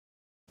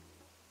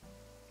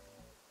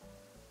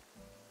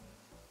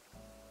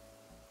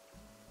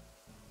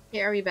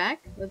Okay, are we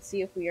back? Let's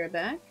see if we are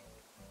back.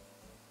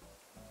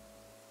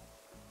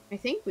 I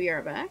think we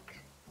are back.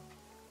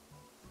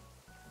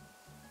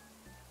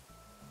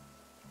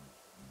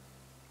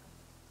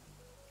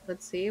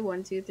 Let's see.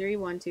 1, 2, 3.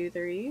 1, 2,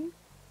 3.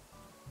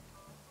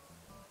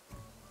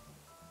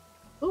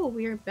 Oh,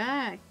 we are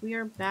back. We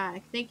are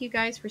back. Thank you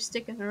guys for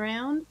sticking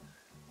around.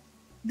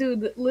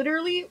 Dude,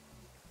 literally,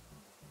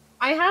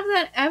 I have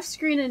that F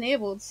screen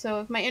enabled, so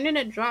if my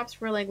internet drops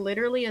for like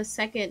literally a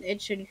second,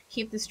 it should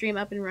keep the stream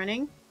up and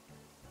running.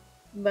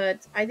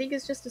 But I think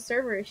it's just a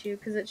server issue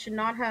because it should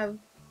not have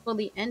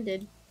fully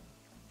ended.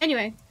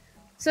 Anyway,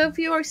 so if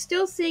you are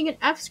still seeing an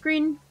F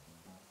screen,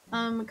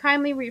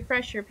 kindly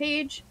refresh your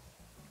page.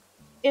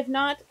 If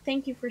not,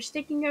 thank you for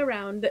sticking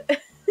around.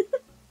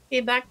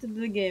 Okay, back to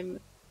the game.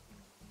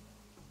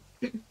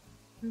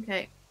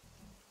 Okay.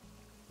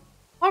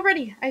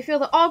 Already, I feel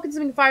the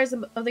all-consuming fires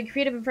of the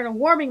creative inferno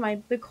warming my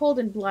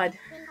beholden blood.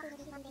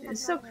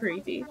 It's so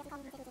creepy.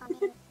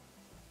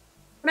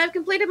 When I've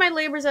completed my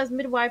labors as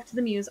midwife to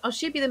the muse, I'll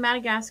ship you the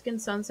Madagascan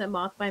sunset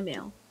moth by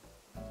mail.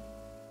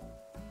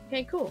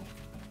 Okay, cool.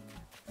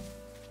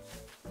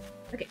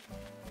 Okay.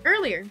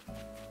 Earlier,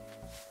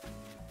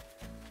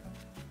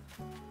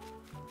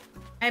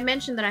 I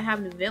mentioned that I have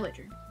a new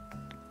villager.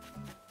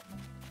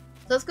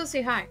 So let's go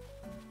say hi.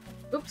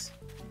 Oops.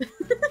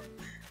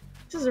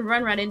 Just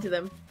run right into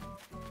them.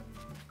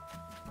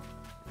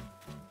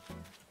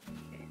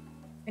 Okay.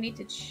 I need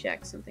to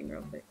check something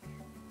real quick.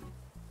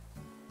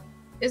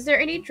 Is there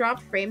any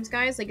dropped frames,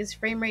 guys? Like, is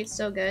frame rate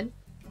so good?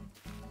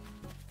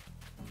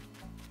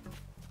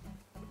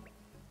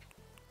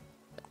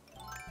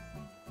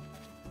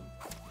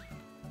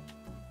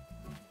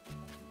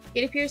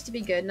 It appears to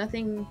be good.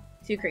 Nothing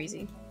too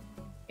crazy.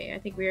 Okay, I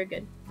think we are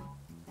good.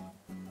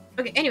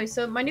 Okay, anyway,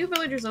 so my new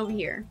villager's over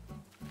here.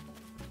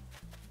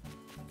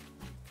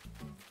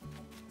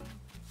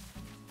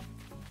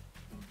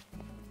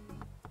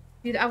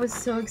 Dude, I was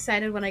so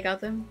excited when I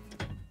got them.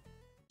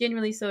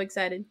 Genuinely so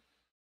excited.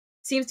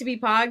 Seems to be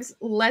Pogs.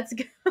 Let's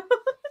go.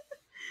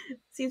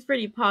 Seems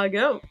pretty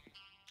Poggo.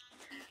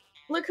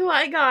 Look who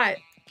I got.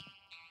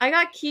 I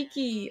got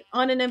Kiki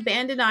on an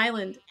abandoned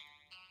island.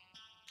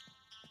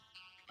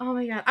 Oh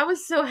my god, I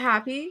was so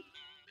happy.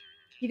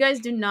 You guys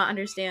do not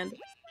understand.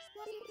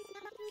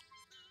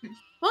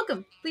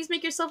 Welcome. Please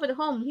make yourself at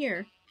home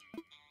here.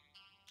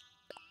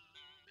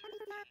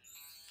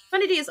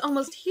 Funny Day is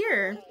almost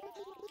here.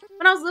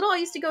 When I was little, I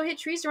used to go hit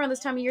trees around this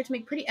time of year to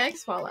make pretty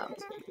eggs fall out.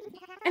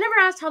 I never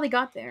asked how they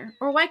got there,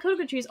 or why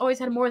cocoa trees always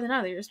had more than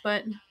others,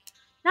 but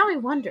now I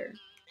wonder.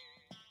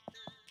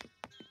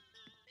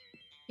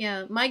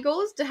 Yeah, my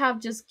goal is to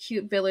have just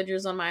cute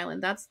villagers on my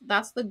island.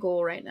 That's the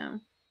goal right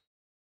now.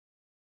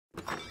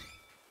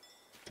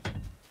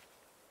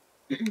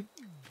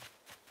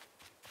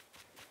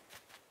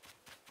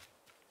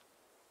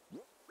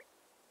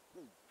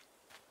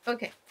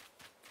 Okay.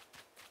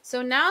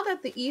 So now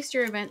that the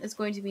Easter event is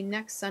going to be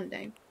next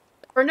Sunday,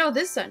 or no,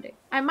 this Sunday.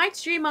 I might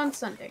stream on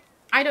Sunday.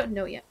 I don't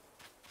know yet.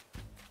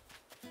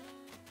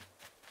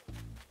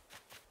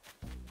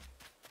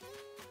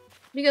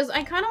 Because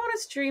I kind of want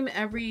to stream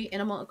every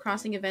Animal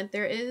Crossing event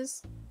there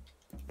is.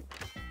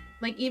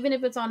 Like, even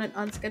if it's on an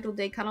unscheduled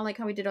day, kind of like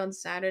how we did on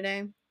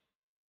Saturday.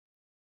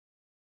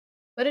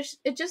 But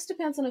it just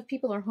depends on if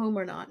people are home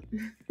or not.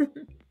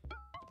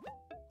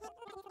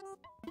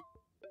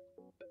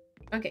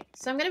 Okay,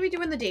 so I'm going to be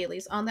doing the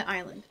dailies on the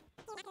island.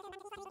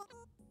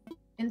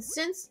 And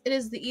since it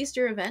is the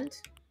Easter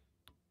event,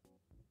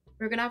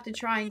 we're going to have to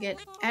try and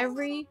get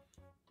every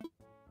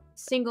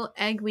single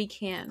egg we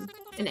can.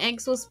 And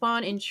eggs will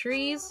spawn in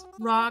trees,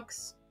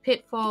 rocks,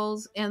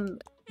 pitfalls,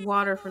 and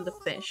water from the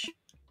fish.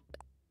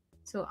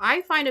 So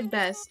I find it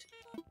best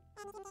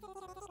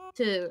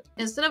to,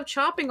 instead of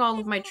chopping all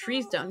of my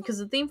trees down, because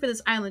the theme for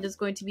this island is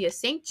going to be a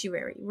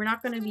sanctuary. We're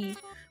not going to be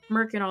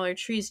murking all our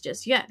trees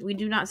just yet. We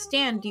do not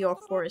stand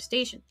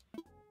deforestation.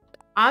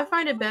 I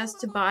find it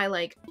best to buy,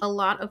 like, a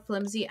lot of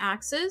flimsy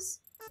axes.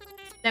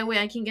 That way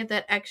I can get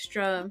that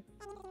extra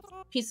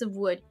piece of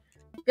wood.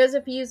 Because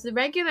if you use the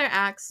regular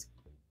axe,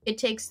 it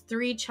takes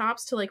 3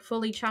 chops to, like,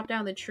 fully chop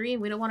down the tree,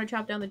 and we don't want to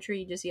chop down the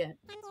tree just yet.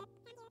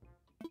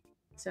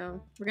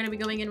 So, we're going to be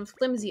going in with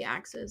flimsy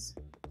axes.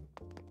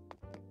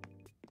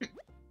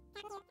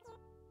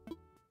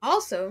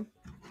 Also,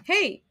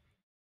 hey!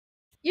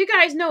 You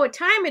guys know what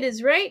time it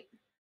is, right?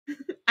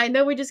 I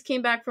know we just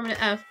came back from an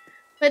F,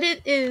 but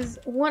it is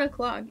 1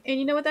 o'clock, and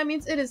you know what that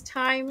means? It is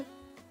time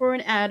for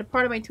an ad,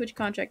 part of my Twitch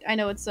contract. I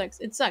know it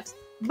sucks. It sucks.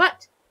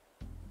 But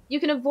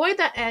you can avoid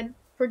that ad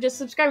for just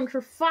subscribing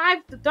for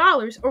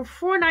 $5 or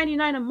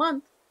 $4.99 a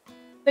month.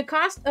 The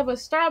cost of a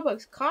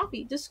Starbucks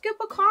coffee. Just skip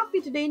a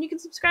coffee today and you can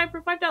subscribe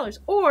for $5.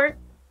 Or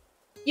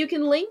you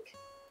can link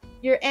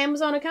your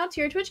Amazon account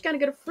to your Twitch account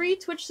and get a free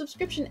Twitch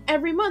subscription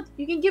every month.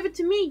 You can give it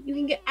to me. You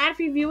can get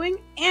ad-free viewing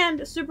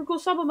and super cool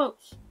sub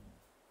emotes.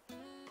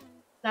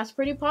 That's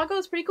pretty Paco.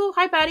 It's pretty cool.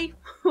 Hi, Patty.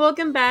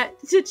 Welcome back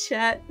to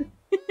chat.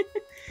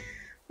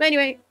 But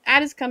anyway,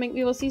 ad is coming.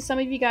 We will see some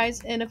of you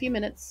guys in a few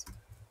minutes.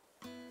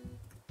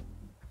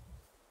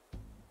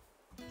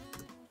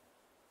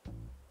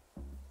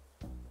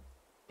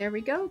 There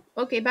we go.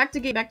 Okay, back to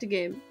game, back to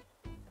game.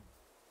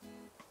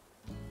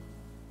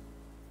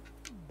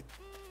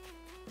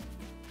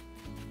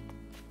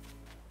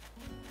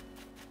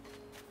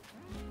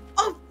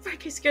 Oh,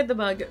 frick, I scared the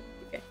bug.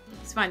 Okay,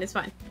 it's fine, it's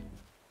fine.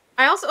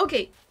 I also,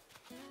 okay,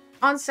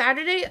 on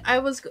Saturday, I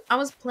was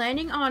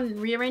planning on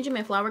rearranging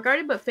my flower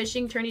garden, but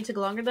fishing tourney took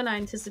longer than I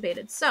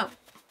anticipated, so.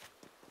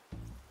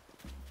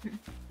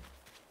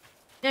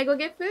 Yeah, go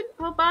get food?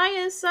 Oh, bye,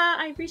 Issa.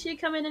 I appreciate you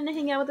coming in and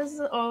hanging out with us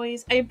as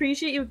always. I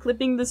appreciate you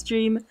clipping the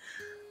stream.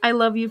 I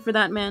love you for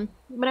that, man.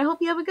 But I hope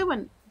you have a good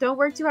one. Don't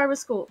work too hard with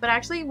school, but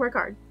actually work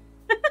hard.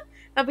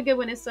 Have a good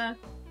one, Issa.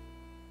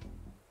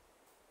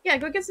 Yeah,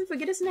 go get some food.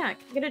 Get a snack.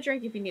 Get a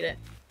drink if you need it.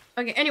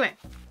 Okay, anyway.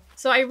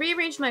 So I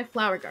rearranged my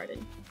flower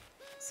garden.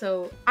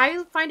 So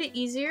I find it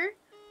easier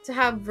to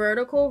have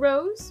vertical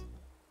rows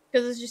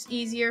because it's just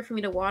easier for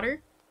me to water.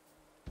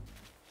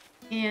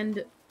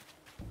 And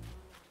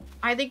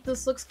I think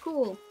this looks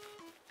cool.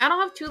 I don't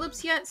have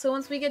tulips yet, so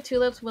once we get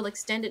tulips, we'll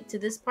extend it to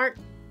this part.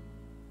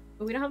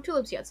 But we don't have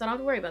tulips yet, so I don't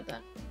have to worry about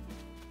that.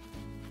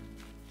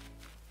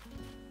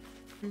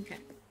 Okay.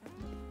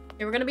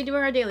 Yeah, we're gonna be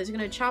doing our dailies. We're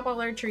gonna chop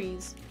all our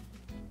trees.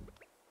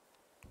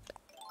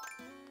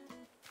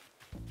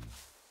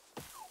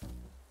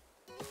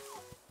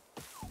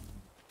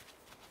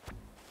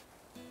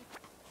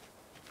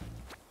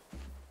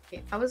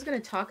 Okay, I was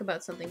gonna talk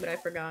about something, but I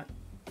forgot.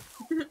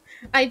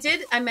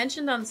 I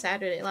mentioned on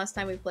Saturday, last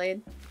time we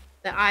played,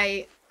 that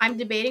I'm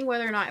debating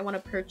whether or not I want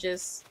to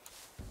purchase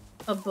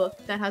a book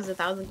that has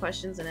 1,000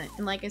 questions in it.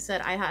 And like I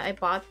said, I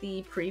bought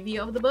the preview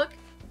of the book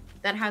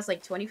that has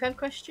like 25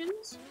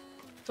 questions.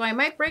 So I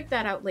might break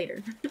that out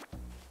later.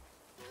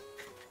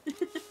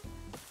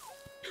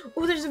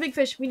 Oh, there's a big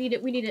fish. We need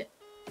it. We need it.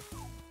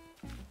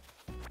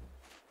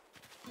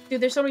 Dude,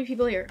 there's so many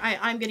people here.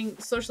 I'm getting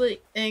socially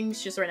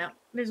anxious right now.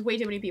 There's way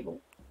too many people.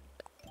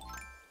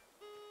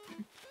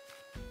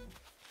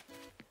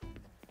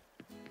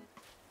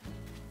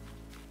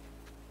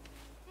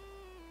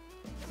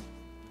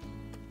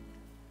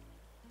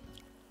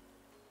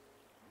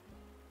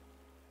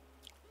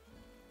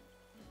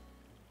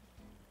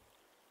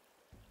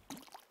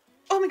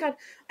 Oh my god,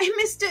 I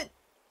missed it!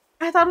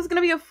 I thought it was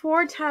gonna be a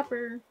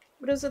 4-tapper,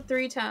 but it was a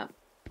 3-tap.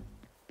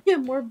 Yeah,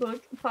 more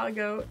book,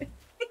 Pago.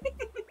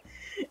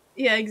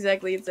 Yeah,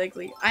 exactly.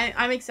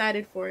 I'm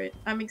excited for it.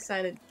 I'm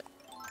excited.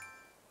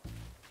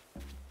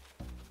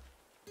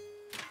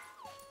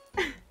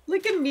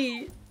 Look at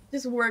me,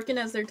 just working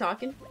as they're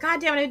talking. God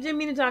damn it, I didn't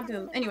mean to talk to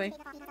them. Anyway.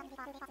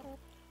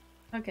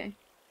 Okay.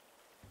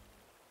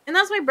 And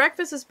that's why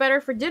breakfast is better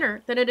for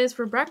dinner than it is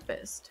for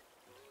breakfast.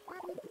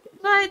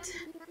 But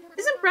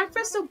isn't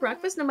breakfast still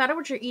breakfast no matter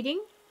what you're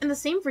eating? And the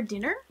same for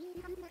dinner?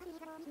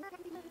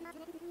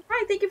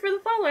 Hi, thank you for the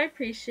follow. I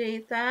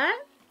appreciate that.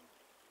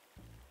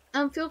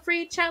 Feel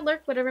free, chat,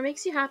 lurk, whatever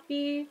makes you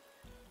happy.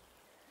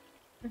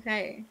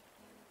 Okay.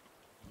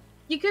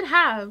 You could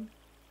have...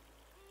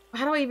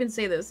 How do I even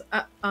say this?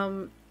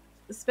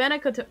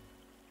 Spanakopita.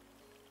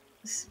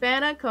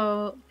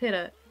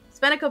 Spanakopita.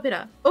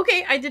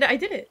 Okay, I did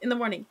it in the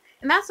morning.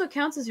 And that's what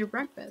counts as your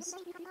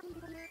breakfast.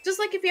 Just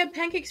like if you had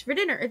pancakes for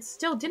dinner, it's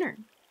still dinner.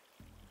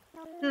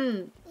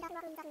 No.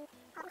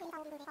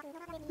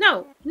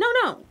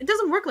 It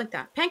doesn't work like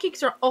that.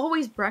 Pancakes are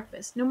always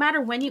breakfast, no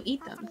matter when you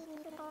eat them.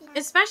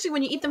 Especially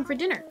when you eat them for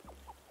dinner.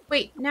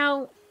 Wait,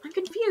 now, I'm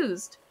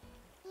confused.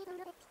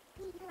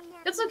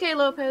 It's okay,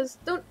 Lopez.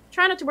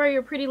 Try not to worry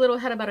your pretty little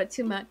head about it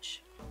too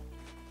much.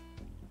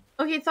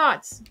 Okay,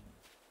 thoughts.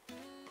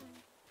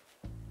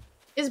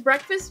 Is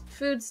breakfast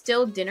food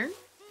still dinner?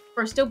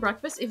 Or still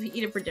breakfast if you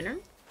eat it for dinner?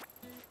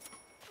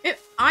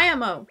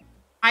 IMO.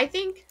 I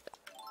think...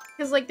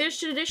 Because, like, there's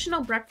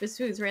traditional breakfast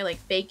foods, right?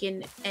 Like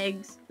bacon,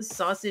 eggs,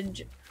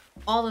 sausage,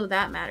 all of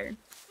that matter.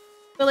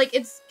 But, like,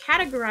 it's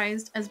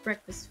categorized as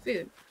breakfast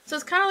food. So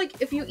it's kind of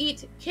like if you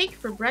eat cake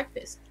for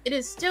breakfast, it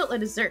is still a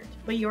dessert,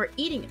 but you're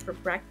eating it for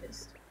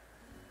breakfast.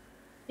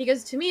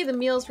 Because to me, the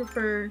meals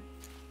refer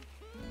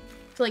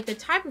to, like, the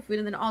type of food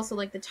and then also,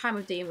 like, the time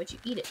of day in which you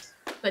eat it.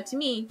 But to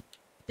me,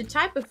 the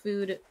type of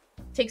food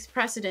takes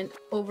precedent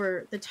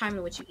over the time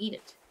in which you eat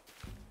it.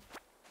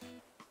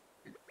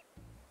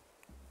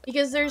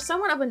 Because there's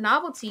somewhat of a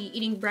novelty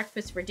eating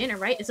breakfast for dinner,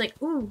 right? It's like,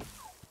 ooh,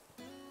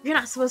 you're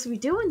not supposed to be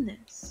doing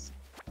this,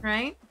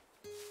 right?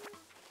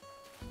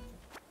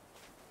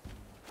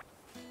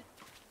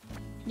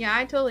 Yeah,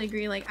 I totally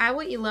agree. Like, I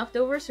will eat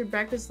leftovers for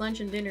breakfast,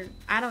 lunch, and dinner.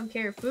 I don't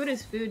care. Food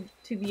is food,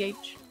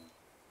 TBH.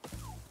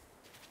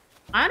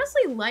 I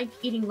honestly like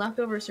eating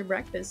leftovers for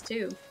breakfast,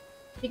 too.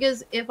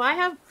 Because if I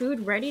have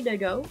food ready to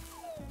go,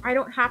 I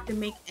don't have to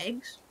make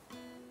eggs.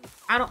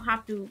 I don't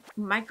have to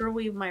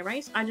microwave my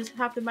rice. I just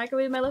have to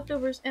microwave my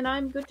leftovers and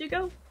I'm good to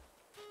go.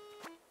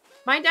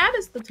 My dad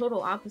is the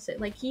total opposite.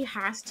 Like, he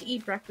has to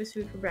eat breakfast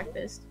food for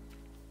breakfast.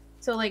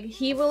 So, like,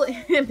 he will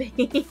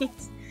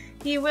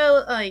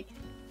like,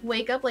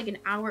 wake up, like, an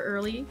hour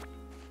early.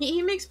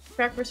 He makes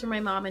breakfast for my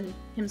mom and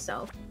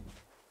himself.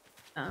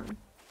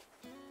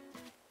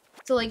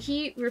 So, like,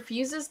 he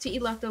refuses to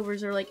eat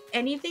leftovers or, like,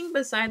 anything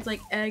besides, like,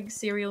 eggs,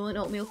 cereal, and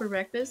oatmeal for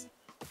breakfast.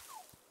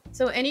 So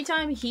So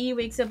anytime he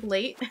wakes up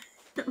late,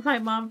 my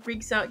mom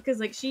freaks out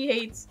because like she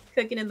hates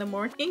cooking in the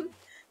morning.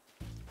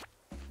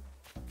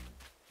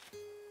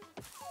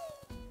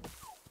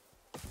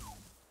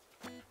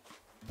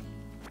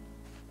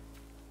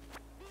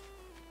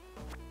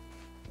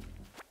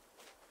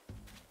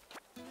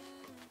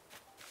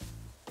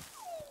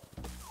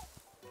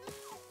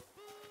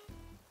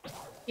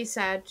 He's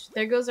sad.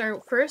 There goes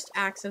our first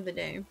axe of the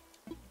day.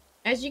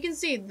 As you can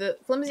see, the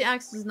flimsy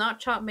axe does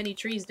not chop many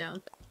trees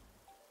down.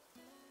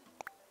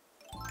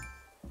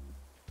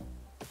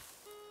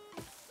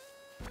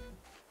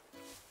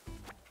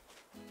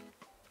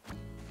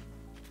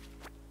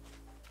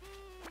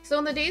 So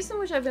in the days in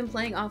which I've been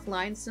playing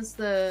offline since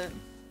the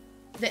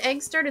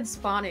eggs started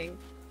spawning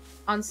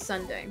on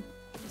Sunday.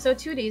 So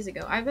 2 days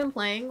ago, I've been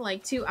playing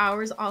like 2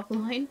 hours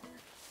offline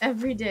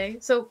every day.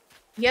 So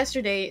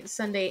yesterday,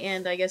 Sunday,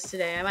 and I guess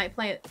today. I might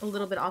play it a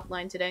little bit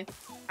offline today.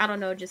 I don't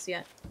know just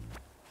yet.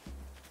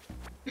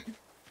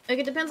 Like,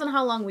 it depends on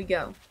how long we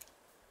go.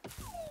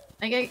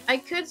 Like, I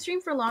could stream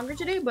for longer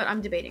today, but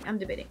I'm debating.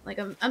 Like,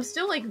 I'm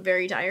still, like,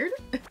 very tired.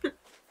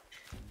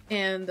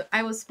 And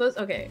I was supposed...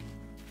 Okay.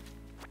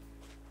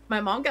 My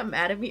mom got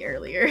mad at me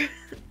earlier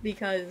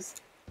because...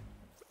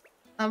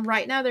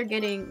 right now they're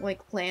getting,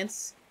 like,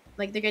 plants.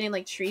 Like, they're getting,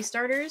 like, tree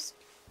starters.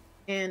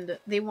 And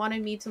they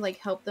wanted me to, like,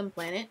 help them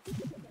plant it.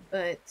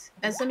 But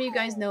as some of you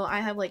guys know,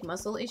 I have, like,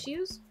 muscle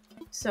issues.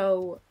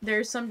 So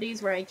there's some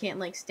days where I can't,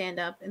 like, stand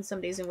up, and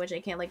some days in which I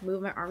can't, like,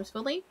 move my arms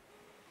fully.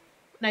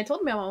 And I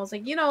told my mom, I was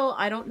like, you know,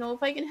 I don't know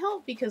if I can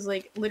help because,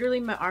 like,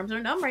 literally my arms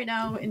are numb right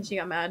now. And she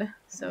got mad.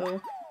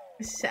 So,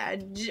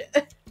 sad.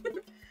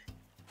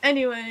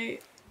 Anyway.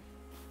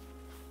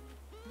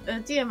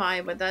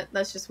 TMI, but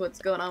that's just what's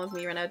going on with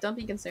me right now. Don't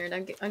be concerned.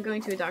 I'm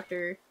going to a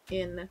doctor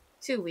in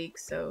 2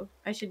 weeks, so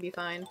I should be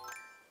fine.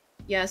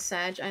 Yeah,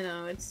 Sag, I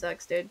know, it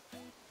sucks, dude.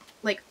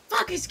 Like,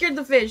 fuck, I scared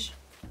the fish!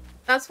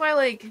 That's why,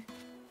 like,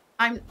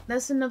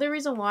 that's another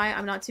reason why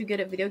I'm not too good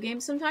at video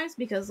games sometimes,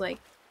 because, like,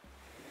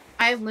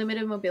 I have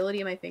limited mobility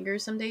in my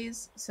fingers some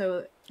days,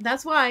 so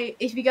that's why,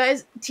 if you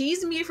guys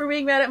tease me for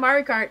being mad at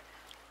Mario Kart,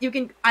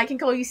 I can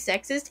call you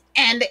sexist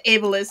and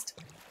ableist.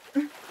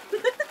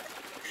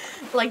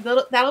 Like,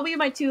 that'll be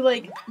my 2,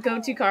 like,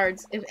 go-to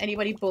cards if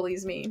anybody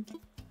bullies me.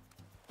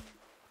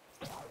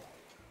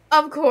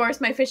 Of course,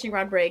 my fishing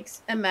rod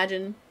breaks.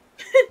 Imagine.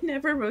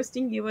 Never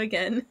roasting you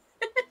again.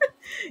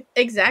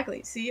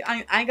 Exactly. See,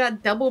 I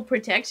got double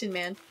protection,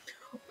 man.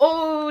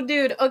 Oh,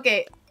 dude.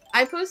 Okay.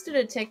 I posted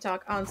a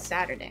TikTok on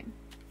Saturday.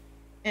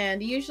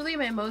 And usually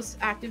my most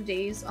active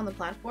days on the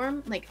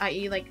platform, like,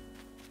 i.e., like,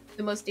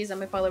 the most days that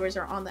my followers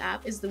are on the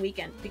app is the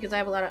weekend. Because I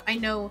have a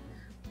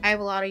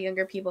lot of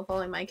younger people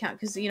following my account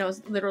because, you know,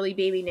 it's literally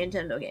baby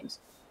Nintendo games.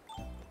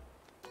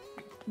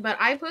 But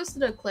I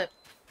posted a clip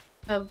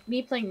of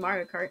me playing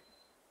Mario Kart.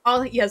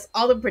 All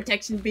the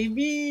protection,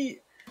 baby!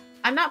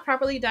 I'm not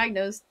properly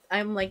diagnosed.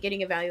 I'm, like,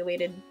 getting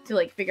evaluated to,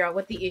 like, figure out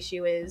what the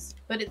issue is.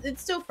 But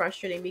it's still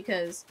frustrating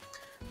because...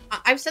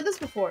 I've said this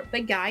before,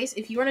 but guys,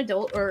 if you're an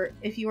adult or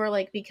if you are,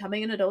 like,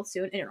 becoming an adult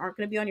soon and aren't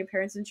going to be on your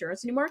parents'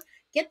 insurance anymore,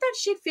 get that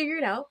shit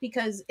figured out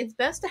because it's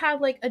best to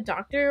have, like, a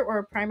doctor or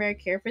a primary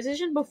care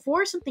physician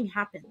before something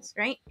happens,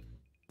 right?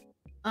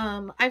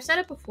 I've said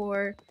it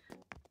before,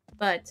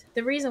 but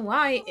the reason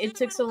why it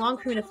took so long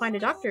for me to find a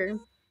doctor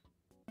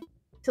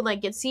to,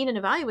 like, get seen and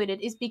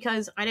evaluated is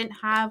because I didn't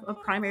have a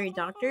primary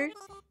doctor.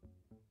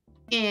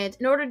 And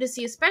in order to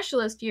see a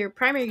specialist, your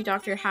primary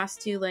doctor has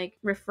to, like,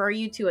 refer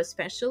you to a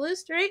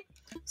specialist, right?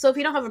 So if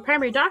you don't have a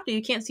primary doctor,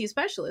 you can't see a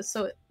specialist.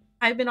 So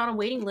I've been on a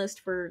waiting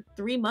list for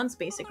 3 months,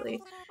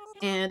 basically.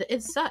 And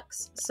it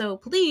sucks. So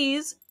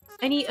please,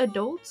 any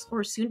adults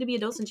or soon-to-be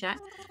adults in chat,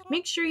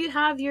 make sure you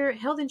have your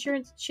health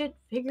insurance shit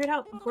figured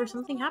out before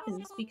something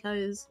happens.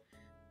 Because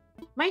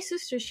my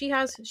sister,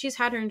 she's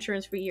had her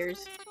insurance for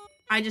years.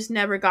 I just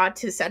never got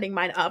to setting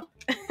mine up.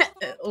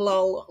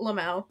 Lol,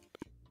 lamau.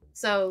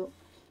 So...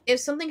 if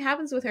something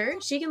happens with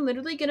her, she can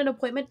literally get an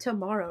appointment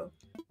tomorrow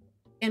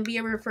and be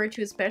referred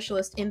to a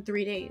specialist in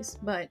 3 days.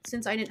 But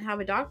since I didn't have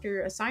a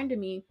doctor assigned to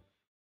me,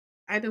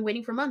 I've been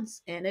waiting for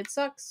months, and it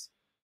sucks.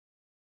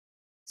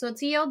 So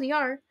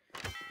TLDR,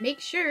 make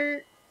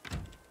sure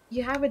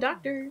you have a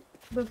doctor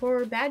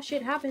before bad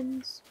shit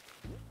happens.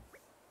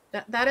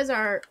 That is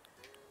our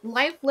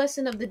life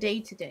lesson of the day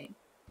today.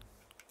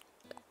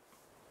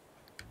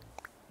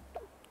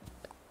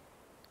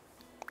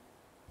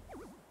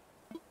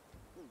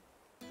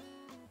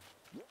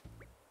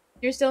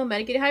 You're still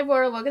medicated. Hi,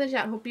 Vora. Welcome to the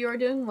chat. Hope you are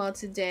doing well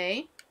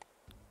today.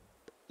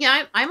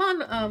 Yeah, I'm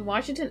on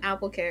Washington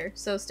Apple Care,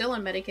 so still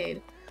on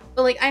Medicaid.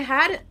 But, like, I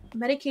had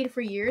Medicaid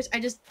for years. I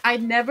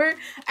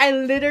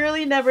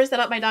literally never set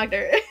up my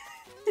doctor.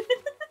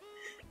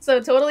 So,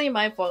 totally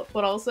my fault,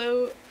 but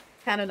also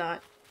kind of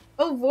not.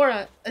 Oh,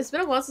 Vora, it's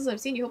been a while since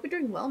I've seen you. Hope you're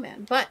doing well,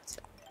 man. But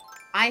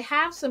I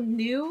have some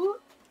new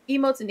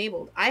emotes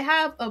enabled. I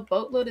have a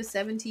boatload of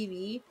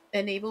 7TV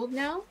enabled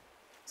now.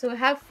 So,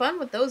 have fun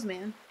with those,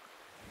 man.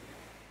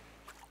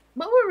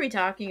 What were we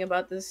talking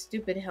about this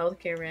stupid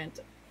healthcare rant?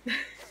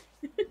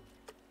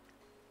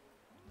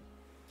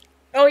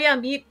 Oh yeah,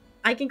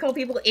 I can call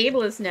people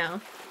ableist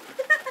now.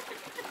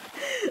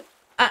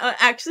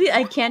 Actually,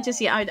 I can't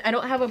just I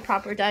don't have a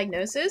proper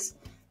diagnosis,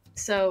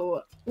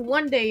 so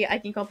one day I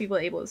can call people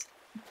ableist.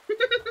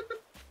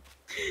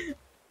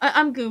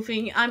 I'm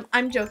goofing.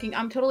 I'm joking.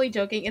 I'm totally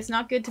joking. It's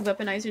not good to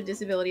weaponize your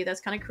disability. That's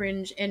kind of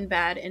cringe and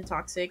bad and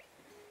toxic.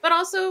 But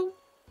also,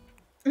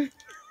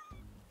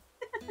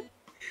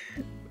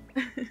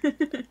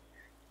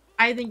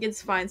 I think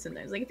it's fine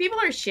sometimes. Like, if people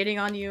are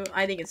shitting on you,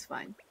 I think it's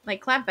fine.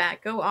 Like, clap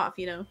back. Go off,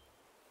 you know?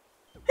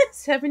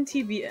 7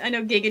 TV. I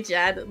know, Giga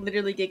Chad.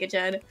 Literally Giga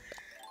Chad.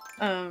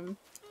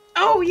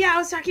 Oh, yeah, I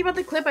was talking about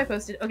the clip I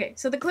posted. Okay,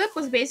 so the clip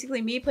was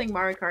basically me playing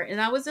Mario Kart, and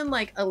I was in,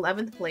 like,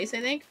 11th place, I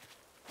think.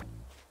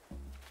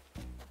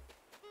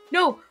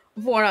 No,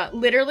 Vora,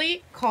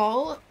 literally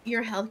call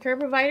your healthcare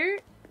provider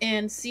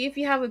and see if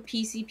you have a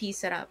PCP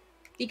set up.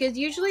 Because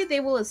usually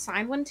they will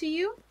assign one to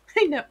you.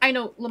 I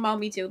know, Lamal,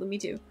 me too, me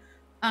too.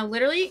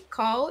 Literally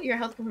call your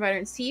healthcare provider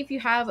and see if you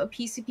have a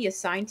PCP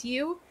assigned to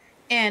you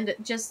and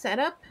just set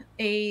up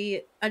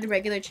a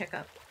regular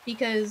checkup.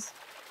 Because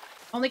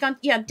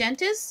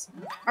dentists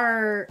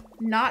are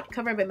not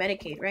covered by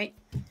Medicaid, right?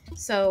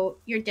 So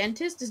your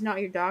dentist is not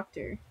your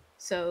doctor.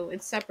 So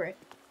it's separate.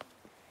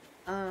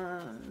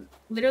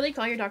 Literally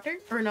call your doctor,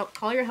 or no,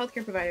 call your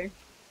healthcare provider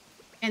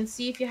and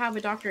see if you have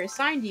a doctor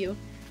assigned to you.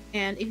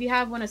 And if you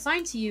have one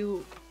assigned to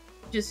you,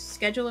 just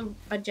schedule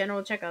a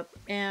general checkup.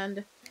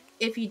 And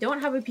if you don't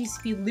have a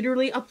PCP,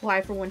 literally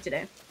apply for one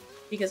today.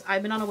 Because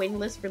I've been on a waiting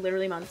list for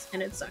literally months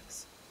and it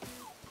sucks.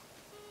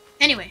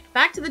 Anyway,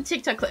 back to the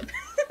TikTok clip.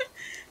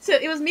 So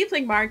it was me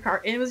playing Mario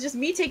Kart, and it was just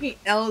me taking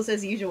L's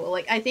as usual.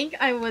 Like, I think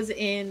I was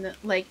in,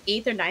 like,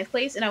 8th or 9th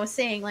place, and I was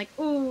saying, like,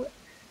 ooh,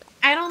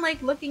 I don't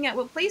like looking at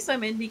what place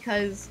I'm in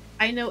because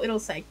I know it'll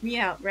psych me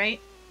out, right?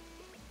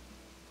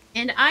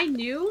 And I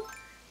knew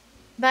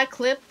that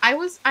clip, I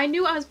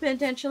knew I was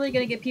potentially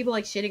gonna get people,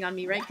 like, shitting on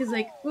me, right? Because,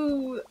 like,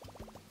 ooh,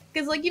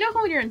 because, like, you know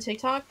how when you're on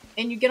TikTok,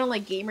 and you get on,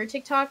 like, gamer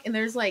TikTok, and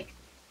there's, like,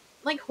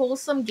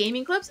 wholesome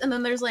gaming clips, and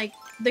then there's, like,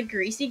 the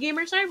greasy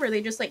gamer side, where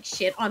they just, like,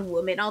 shit on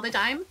women all the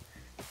time,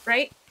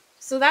 right?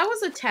 So that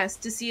was a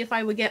test to see if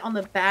I would get on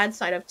the bad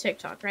side of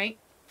TikTok, right?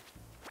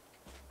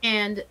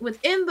 And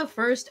within the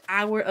first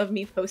hour of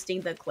me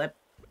posting the clip,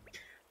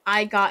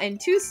 I got in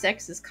 2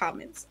 sexist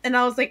comments. And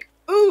I was like,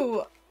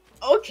 ooh,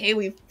 okay,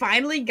 we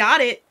finally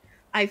got it.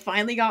 I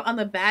finally got on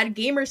the bad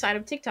gamer side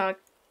of TikTok.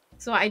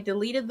 So I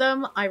deleted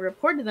them. I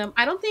reported them.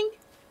 I don't think...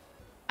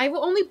 I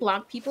will only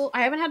block people.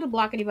 I haven't had to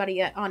block anybody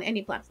yet on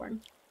any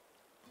platform.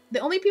 The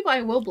only people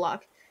I will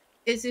block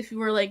is if you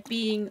were, like,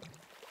 being...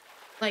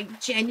 like,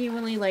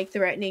 genuinely, like,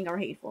 threatening or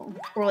hateful.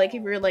 Or, like,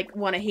 if you're, like,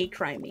 want to hate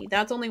crime me.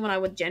 That's only when I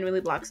would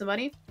genuinely block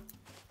somebody.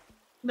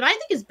 But I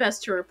think it's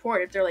best to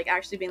report if they're, like,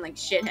 actually being, like,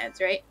 shitheads,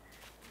 right?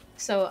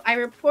 So, I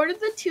reported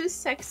the 2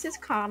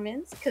 sexist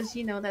comments, because,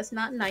 you know, that's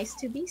not nice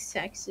to be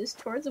sexist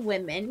towards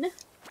women.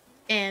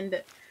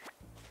 And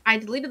I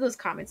deleted those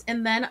comments.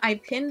 And then I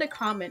pinned a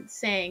comment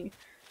saying,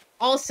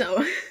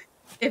 also,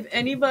 if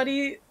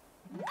anybody...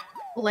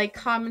 like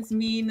comments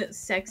mean,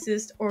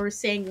 sexist, or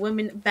saying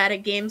women bad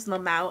at games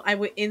Lamau, I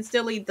would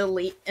instantly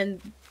delete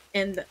and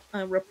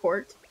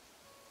report.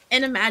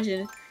 And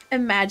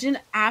imagine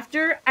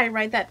after I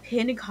write that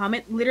pinned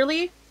comment,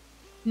 literally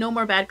no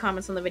more bad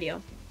comments on the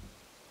video.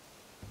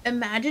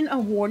 Imagine a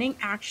warning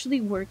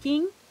actually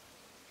working.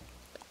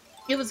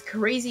 It was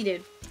crazy,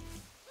 dude.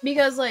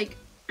 Because, like,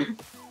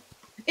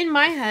 in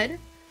my head,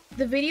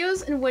 the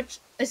videos in which,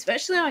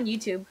 especially on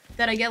YouTube,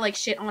 that I get, like,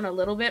 shit on a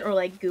little bit or,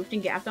 like, goofed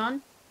and gaffed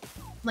on,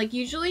 like,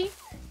 usually,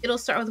 it'll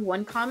start with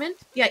one comment.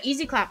 Yeah,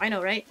 easy clap, I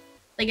know, right?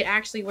 Like, it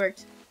actually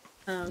worked.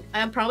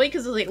 Probably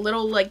because of, like,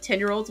 little, like,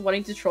 10-year-olds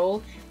wanting to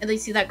troll, and they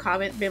see that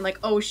comment, being like,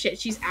 oh shit,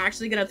 she's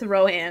actually gonna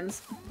throw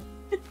hands.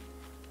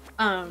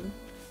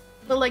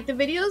 But, like, the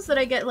videos that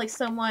I get, like,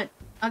 somewhat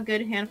a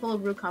good handful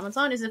of rude comments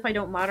on is if I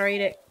don't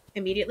moderate it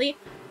immediately.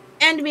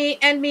 End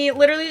me,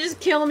 literally just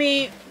kill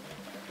me.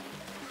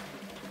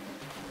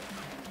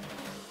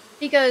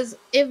 Because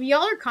if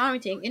y'all are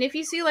commenting, and if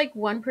you see, like,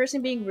 one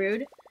person being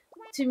rude,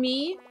 to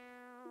me,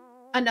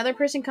 another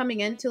person coming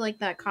into, like,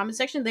 that comment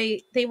section,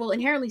 they will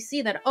inherently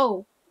see that,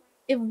 oh,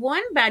 if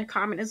one bad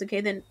comment is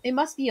okay, then it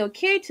must be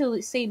okay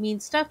to say mean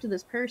stuff to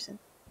this person.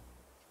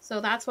 So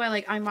that's why,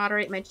 like, I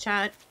moderate my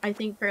chat, I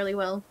think, fairly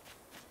well.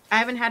 I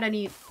haven't had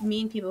any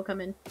mean people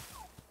come in.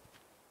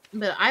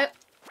 But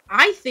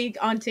I think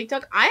on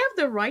TikTok, I have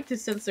the right to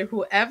censor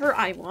whoever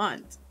I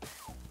want.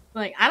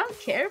 Like, I don't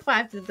care if I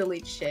have to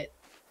delete shit.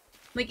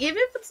 Like, even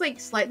if it's, like,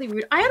 slightly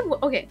rude. I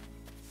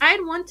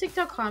had one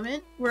TikTok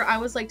comment where I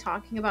was, like,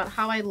 talking about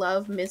how I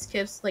love Miss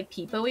Kiff's, like,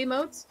 peepo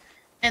emotes.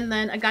 And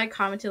then a guy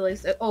commented, like,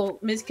 oh,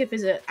 Miss Kiff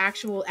is an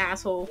actual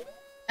asshole.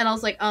 And I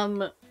was like, how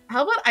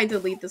about I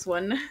delete this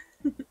one?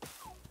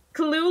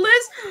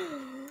 Clueless?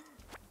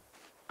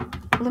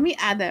 Let me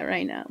add that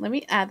right now.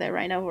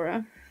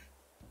 Laura.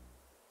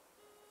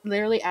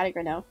 Literally add it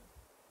right now.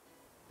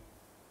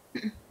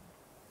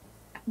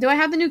 Do I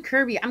have the new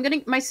Kirby?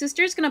 My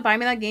sister's gonna buy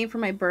me that game for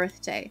my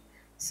birthday.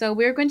 So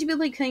we're going to be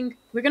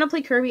we're gonna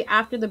play Kirby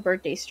after the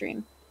birthday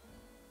stream.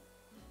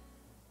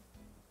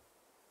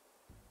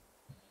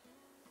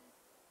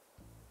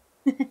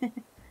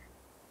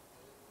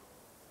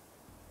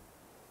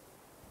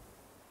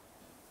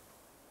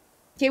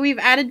 Okay, we've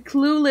added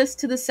Clueless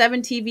to the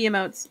 7 TV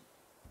emotes.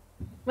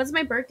 What's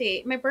my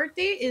birthday? My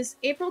birthday is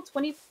April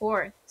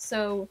 24th.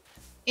 So,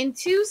 in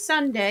 2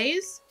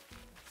 Sundays...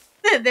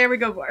 there we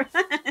go, Bor.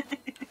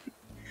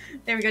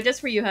 There we go,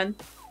 just for you, hun.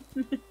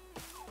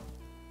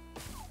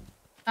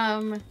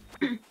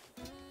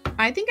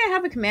 I think I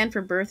have a command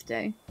for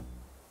birthday.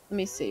 Let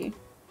me see.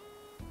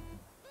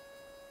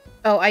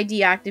 Oh, I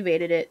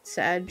deactivated it,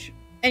 Sag.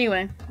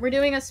 Anyway, we're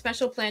doing a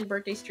special planned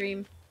birthday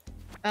stream.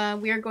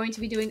 We are going to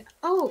be doing...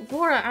 Oh,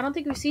 Vora, I don't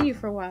think we've seen you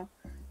for a while.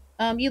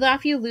 You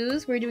Laugh, You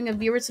Lose. We're doing a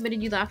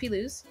viewer-submitted You Laugh, You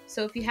Lose.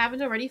 So if you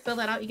haven't already, fill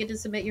that out. You get to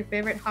submit your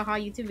favorite haha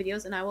YouTube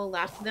videos, and I will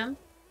laugh to them.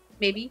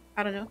 Maybe.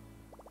 I don't know.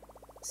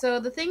 So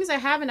the things I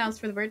have announced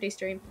for the birthday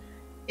stream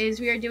is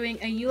we are doing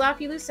a You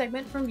Laugh, You Lose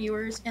segment from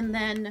viewers, and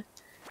then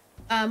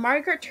a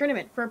Mario Kart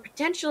tournament for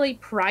potentially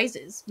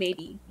prizes,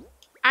 maybe.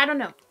 I don't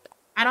know.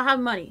 I don't have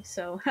money,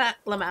 so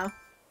lamau.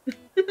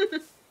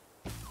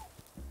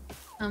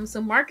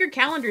 So mark your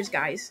calendars,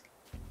 guys.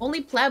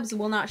 Only plebs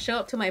will not show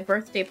up to my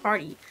birthday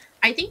party.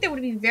 I think that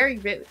would be very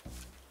rude.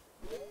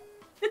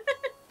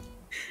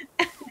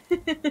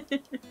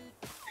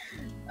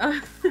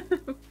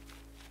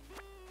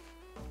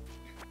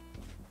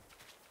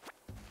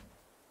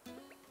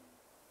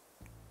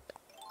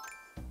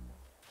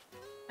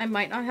 I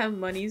might not have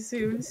money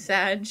soon,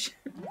 Sag.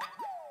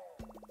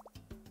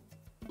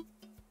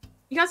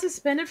 You got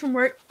suspended from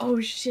work?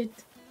 Oh, shit.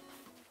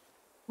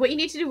 What you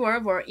need to do,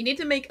 Vora, you need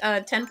to make a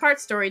 10-part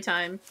story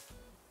time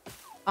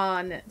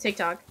on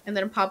TikTok and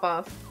then pop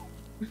off.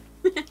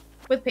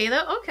 With pay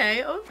though?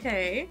 Okay,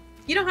 okay.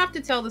 You don't have to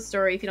tell the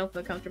story if you don't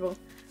feel comfortable.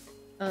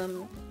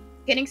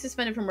 Getting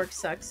suspended from work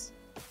sucks.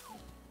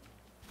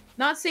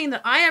 Not saying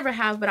that I ever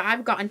have, but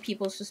I've gotten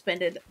people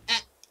suspended.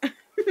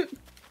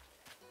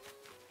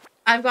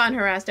 I've gotten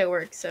harassed at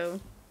work,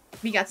 so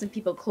we got some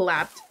people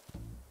clapped.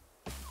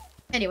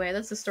 Anyway,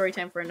 that's the story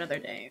time for another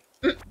day.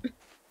 It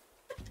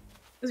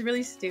was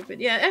really stupid.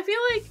 Yeah, I feel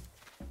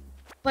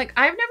like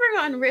I've never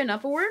gotten written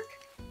up at work,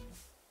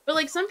 but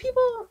like some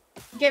people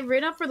get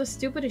written up for the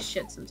stupidest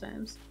shit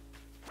sometimes.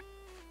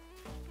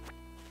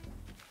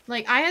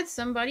 Like I had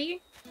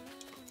somebody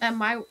at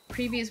my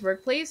previous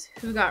workplace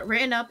who got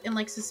written up and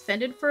like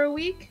suspended for a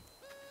week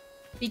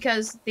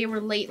because they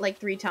were late like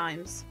 3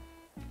 times.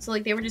 So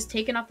like they were just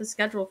taken off the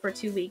schedule for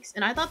 2 weeks,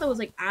 and I thought that was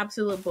like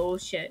absolute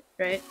bullshit,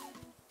 right?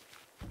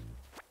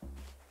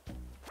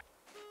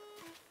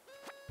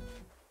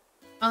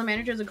 All the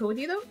managers are cool with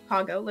you though?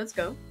 Pago, let's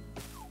go.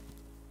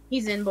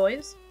 He's in,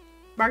 boys.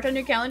 Marked on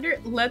your calendar?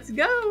 Let's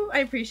go! I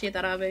appreciate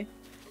that, Abe.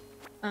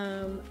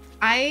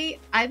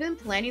 I've been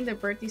planning the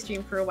birthday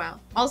stream for a while.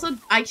 Also,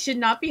 I should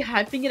not be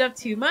hyping it up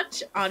too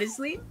much,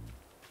 honestly.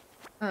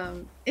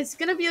 It's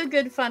gonna be a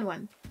good, fun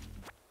one.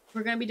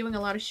 We're gonna be doing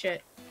a lot of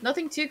shit.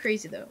 Nothing too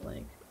crazy though,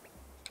 like...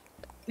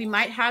 We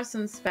might have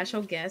some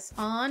special guests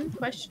on,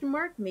 question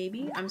mark,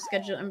 maybe? I'm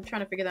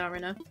trying to figure that out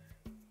right now.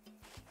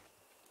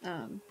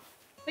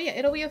 But yeah,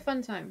 it'll be a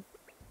fun time.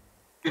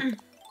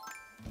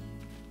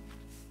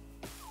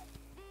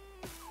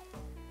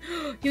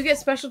 You get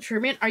special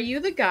treatment? Are you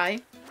the guy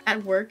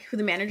at work who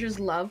the managers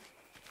love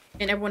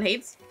and everyone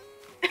hates?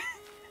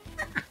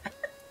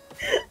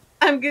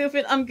 I'm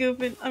goofing, I'm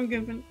goofing, I'm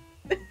goofing.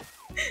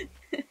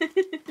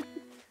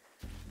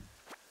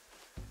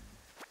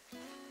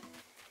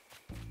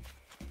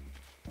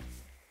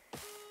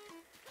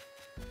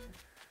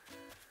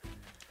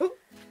 Oh,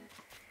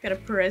 got a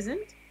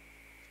present.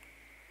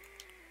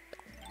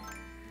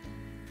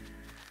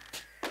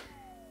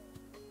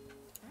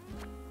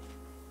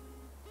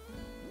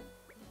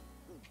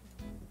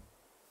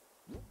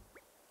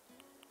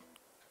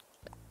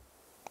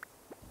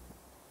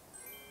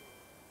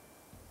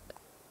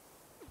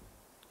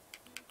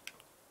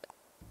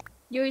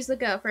 You always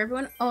look out for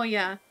everyone? Oh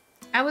yeah.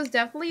 I was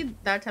definitely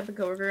that type of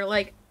coworker.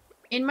 Like,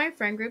 in my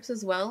friend groups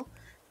as well,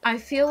 I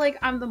feel like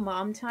I'm the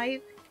mom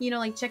type. You know,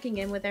 like checking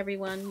in with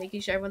everyone,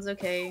 making sure everyone's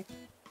okay.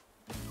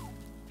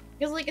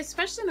 Because like,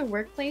 especially in the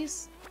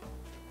workplace,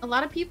 a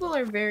lot of people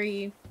are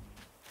very...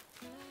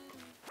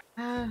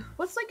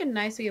 what's like a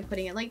nice way of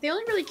putting it? Like, they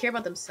only really care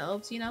about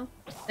themselves, you know?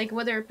 Like,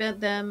 whether it be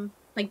them,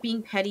 like,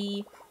 being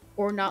petty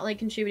or not, like,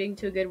 contributing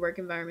to a good work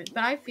environment.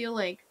 But I feel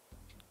like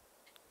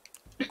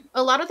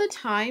a lot of the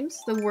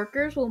times, the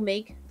workers will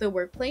make the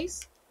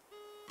workplace.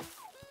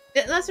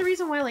 That's the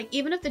reason why, like,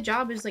 even if the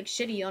job is, like,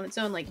 shitty on its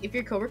own, like, if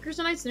your coworkers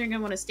are nice, then you're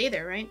gonna want to stay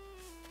there, right?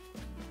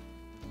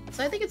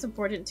 So I think it's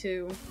important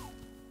to,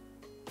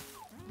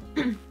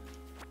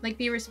 like,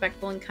 be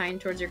respectful and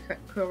kind towards your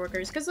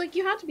coworkers. Because, like,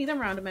 you have to be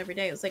them around them every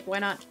day. It's like, why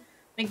not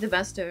make the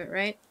best of it,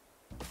 right?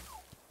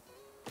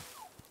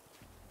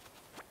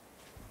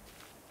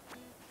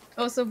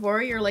 Oh, so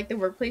Vori, you're, like, the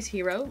workplace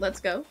hero? Let's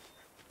go.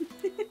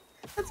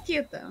 That's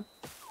cute, though.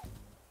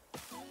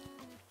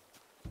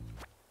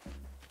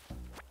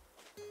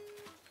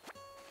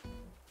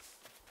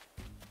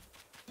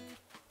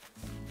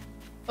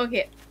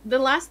 Okay, the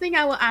last thing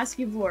I will ask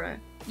you, Vora.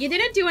 You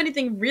didn't do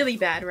anything really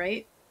bad,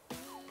 right?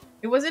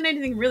 It wasn't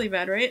anything really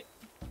bad, right?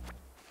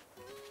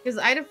 Because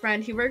I had a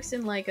friend, he works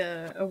in like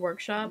a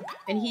workshop,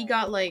 and he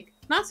got like,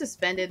 not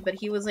suspended, but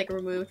he was like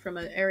removed from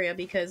an area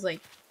because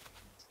like,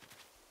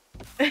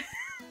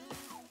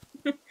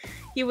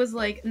 he was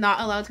like not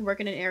allowed to work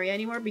in an area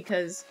anymore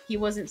because he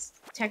wasn't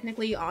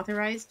technically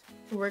authorized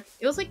to work.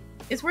 It was like,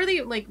 it's where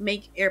they like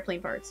make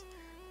airplane parts.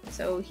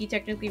 So he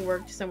technically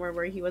worked somewhere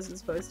where he wasn't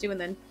supposed to,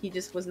 and then he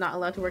just was not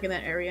allowed to work in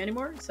that area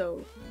anymore.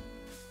 So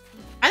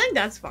I think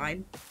that's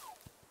fine.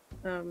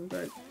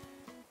 But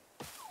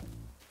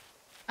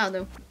I don't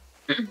know.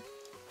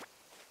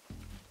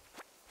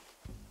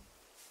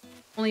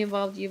 Only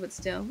involved you, but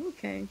still.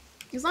 Okay.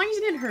 As long as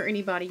you didn't hurt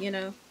anybody, you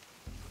know.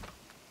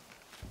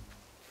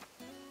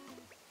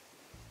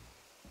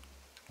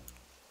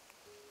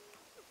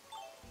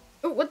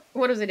 Oh,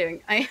 what was I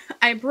doing?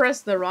 I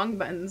pressed the wrong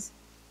buttons.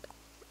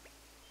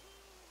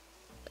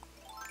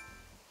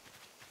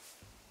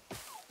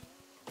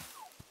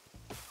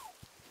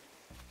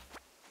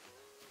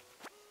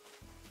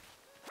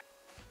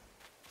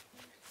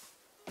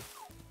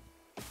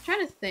 I'm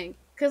trying to think.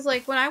 Because,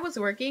 like, when I was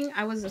working,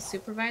 I was a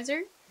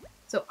supervisor.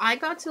 So I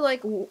got to,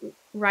 like,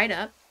 write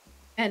up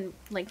and,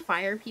 like,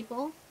 fire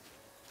people.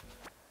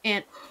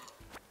 And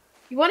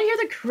you want to hear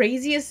the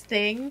craziest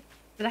thing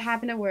that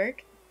happened at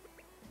work?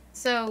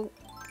 So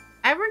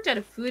I worked at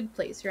a food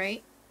place,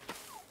 right?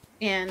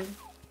 And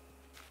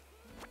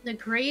the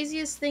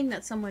craziest thing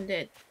that someone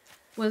did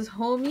was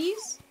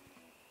homies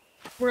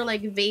were,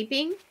 like,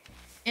 vaping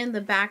in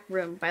the back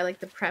room by, like,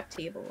 the prep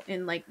table.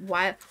 And, like,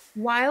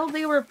 while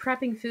they were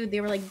prepping food,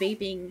 they were, like,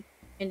 vaping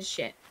and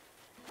shit.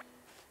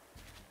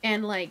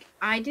 And, like,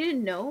 I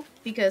didn't know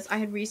because I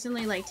had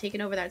recently, like, taken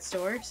over that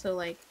store. So,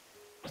 like,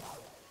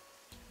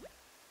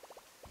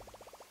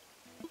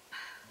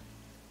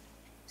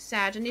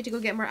 sad. I need to go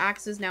get more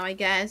axes now, I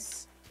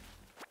guess.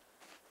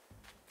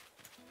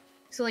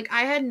 So, like,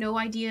 I had no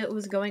idea what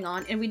was going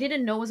on. And we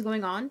didn't know what was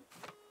going on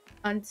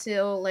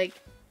until, like,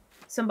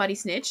 somebody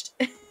snitched.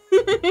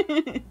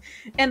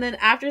 And then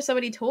after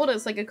somebody told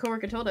us, like, a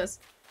coworker told us,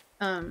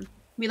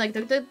 we, like,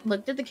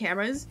 looked at the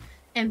cameras,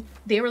 and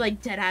they were,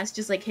 like, dead ass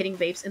just, like, hitting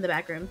vapes in the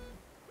back room.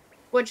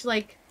 Which,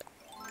 like,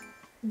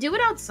 do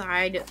it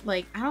outside.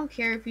 Like, I don't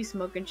care if you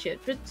smoke and shit,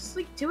 but just,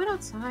 like, do it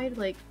outside.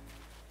 Like,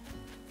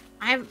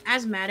 I have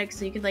asthmatic,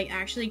 so you could, like,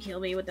 actually kill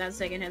me with that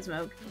secondhand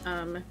smoke.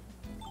 And,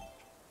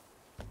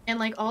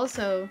 like,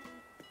 also,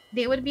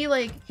 they would be,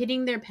 like,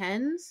 hitting their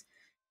pens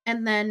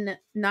and then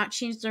not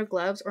change their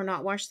gloves or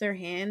not wash their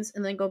hands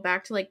and then go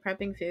back to, like,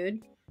 prepping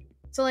food.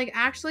 So, like,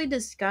 actually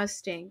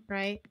disgusting,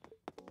 right?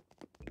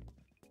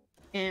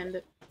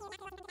 And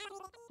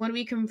when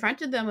we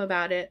confronted them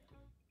about it,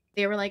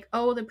 they were like,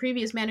 oh, the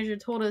previous manager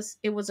told us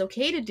it was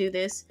okay to do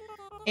this.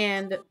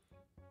 And,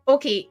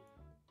 okay,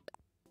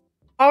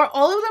 are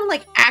all of them,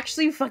 like,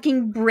 actually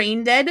fucking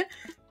brain dead?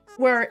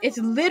 Where it's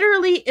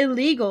literally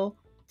illegal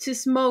to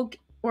smoke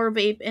or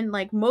vape in,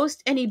 like,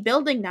 most any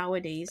building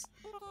nowadays.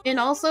 And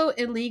also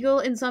illegal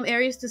in some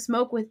areas to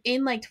smoke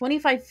within, like,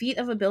 25 feet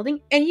of a building.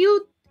 And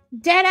you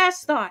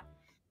deadass thought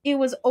it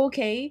was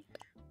okay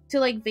to,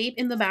 like, vape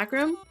in the back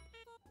room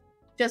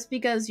just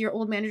because your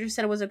old manager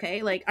said it was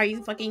okay? Like, are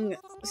you fucking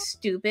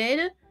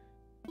stupid?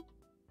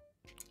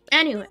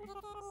 Anyway.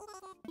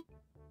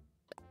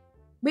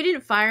 We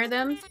didn't fire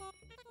them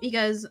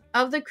because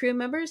of the crew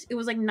members, it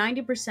was like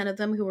 90% of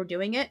them who were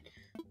doing it.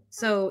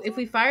 So if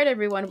we fired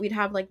everyone, we'd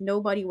have, like,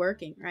 nobody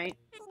working, right?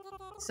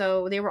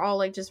 So they were all,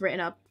 like, just written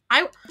up.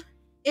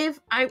 If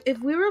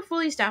we were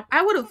fully staffed,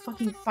 I would have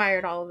fucking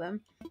fired all of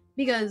them.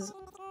 Because,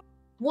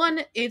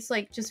 one, it's,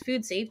 like, just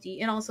food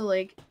safety. And also,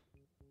 like,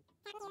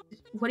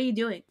 what are you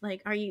doing?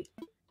 Like, are you...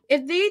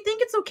 If they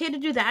think it's okay to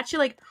do that shit,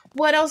 like,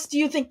 what else do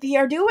you think they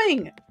are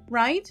doing?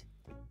 Right?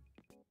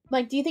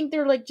 Like, do you think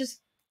they're, like,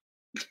 just...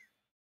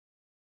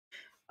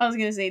 I was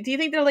gonna say, do you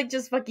think they're, like,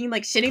 just fucking,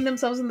 like, shitting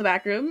themselves in the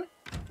back room?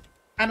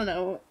 I don't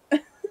know.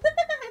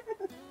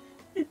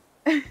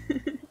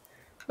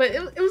 But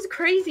it was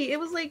crazy. It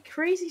was, like,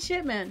 crazy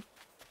shit, man.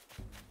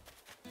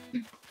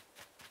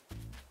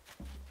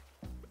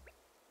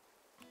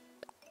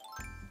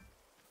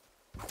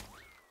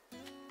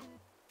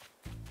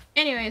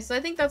 Anyway, so I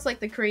think that's,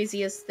 like, the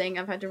craziest thing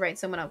I've had to write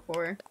someone up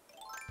for.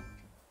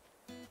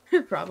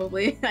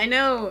 Probably. I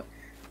know.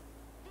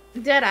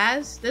 Dead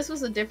ass. This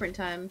was a different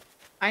time.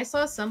 I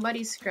saw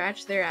somebody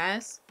scratch their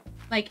ass.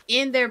 Like,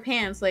 in their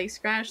pants. Like,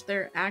 scratch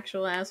their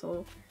actual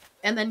asshole.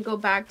 And then go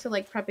back to,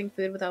 like, prepping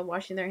food without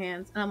washing their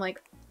hands. And I'm like,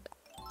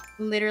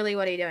 literally,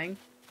 what are you doing?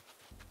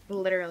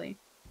 Literally.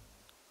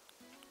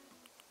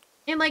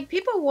 And, like,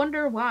 people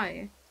wonder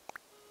why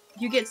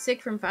you get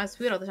sick from fast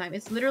food all the time.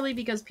 It's literally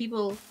because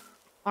people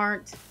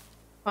aren't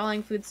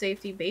following food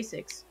safety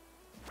basics.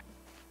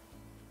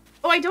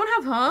 Oh, I don't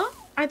have huh?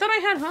 I thought I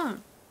had huh.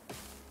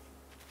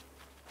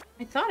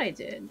 I thought I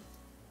did.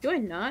 Do I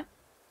not?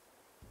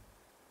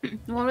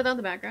 The one without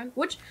the background?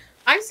 Which,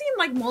 I've seen,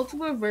 like,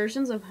 multiple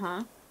versions of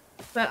huh.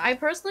 But I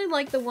personally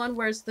like the one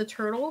where it's the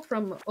turtle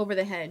from Over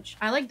the Hedge.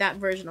 I like that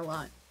version a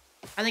lot.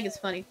 I think it's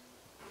funny.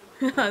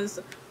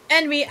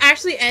 End me.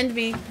 Actually, end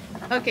me.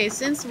 Okay,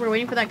 since we're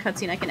waiting for that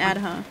cutscene, I can add,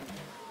 huh?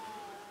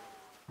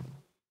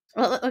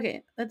 Well,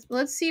 okay.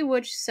 Let's see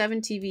which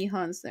 7TV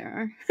hunts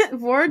there are.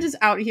 Vora just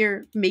out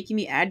here making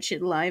me add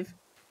shit live.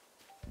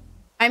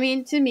 I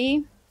mean, to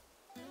me,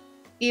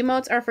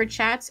 emotes are for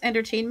chats,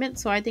 entertainment,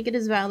 so I think it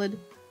is valid.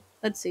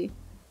 Let's see.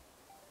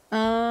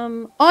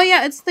 Oh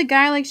yeah, it's the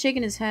guy like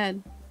shaking his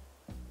head.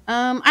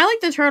 I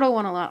like the turtle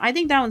one a lot. I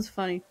think that one's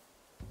funny.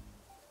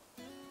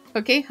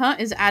 Okay,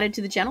 is added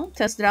to the channel.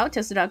 Test it out,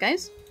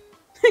 guys.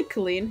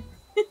 Clean.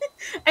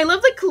 I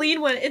love the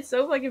clean one. It's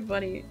so fucking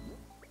funny.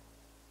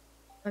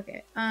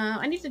 Okay,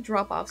 I need to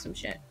drop off some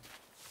shit.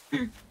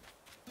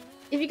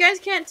 If you guys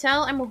can't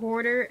tell, I'm a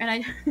hoarder, and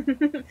I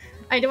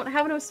I don't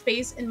have enough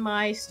space in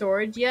my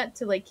storage yet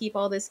to like keep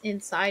all this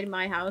inside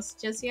my house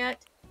just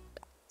yet.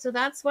 So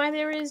that's why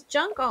there is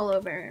junk all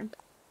over.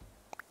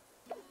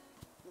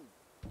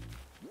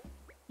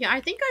 Yeah,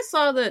 I think I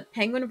saw the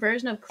penguin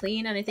version of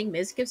Clean, and I think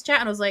Mizkip's chat,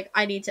 and I was like,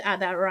 I need to add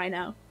that right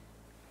now.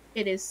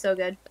 It is so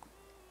good.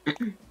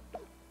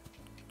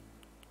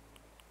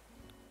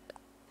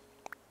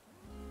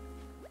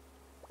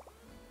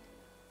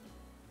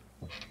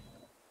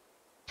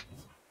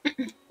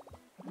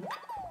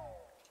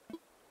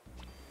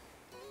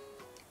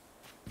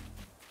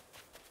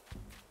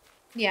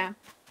 Yeah.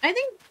 I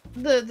think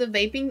the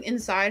vaping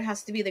inside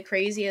has to be the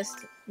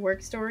craziest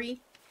work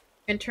story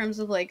in terms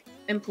of like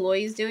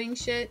employees doing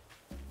shit.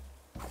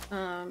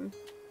 The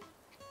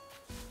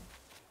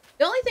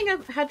only thing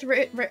I've had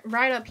to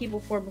write up people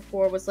for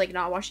before was like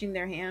not washing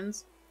their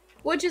hands,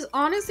 which is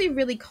honestly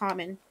really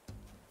common.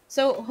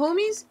 So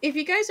homies, if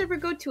you guys ever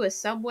go to a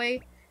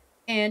Subway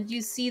and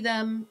you see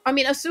them, I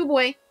mean a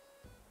Subway,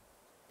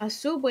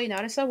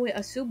 not a Subway,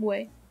 a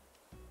Subway,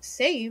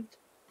 saved.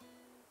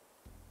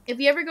 If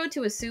you ever go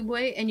to a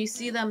Subway and you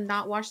see them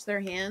not wash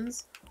their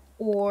hands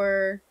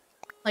or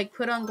like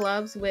put on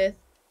gloves without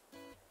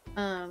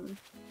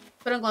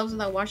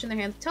washing their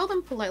hands, tell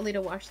them politely to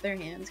wash their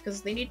hands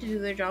because they need to do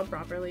their job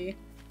properly.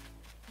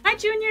 Hi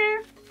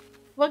Junior!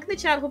 Welcome to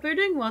chat. Hope you're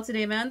doing well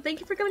today, man.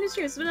 Thank you for coming to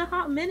stream. It's been a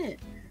hot minute.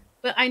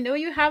 But I know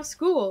you have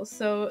school,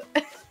 so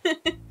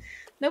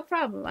no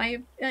problem.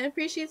 I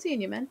appreciate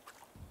seeing you, man.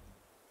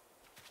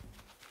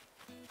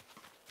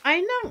 I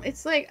know.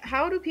 It's like,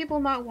 how do people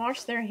not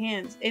wash their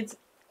hands? It's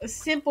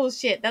simple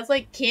shit. That's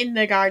like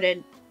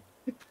kindergarten.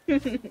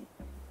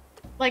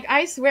 Like,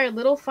 I swear,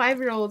 little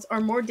 5-year-olds are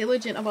more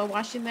diligent about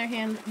washing their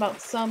hands about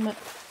some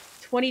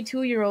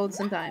 22-year-olds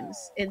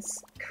sometimes.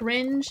 It's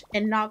cringe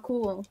and not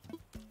cool.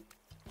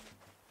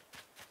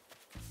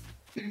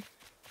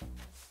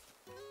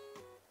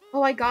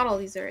 Oh, I got all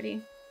these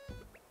already.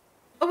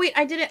 Oh, wait,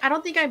 I didn't. I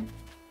don't think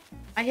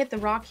I hit the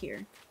rock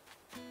here.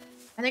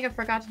 I think I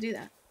forgot to do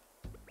that.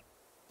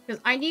 Because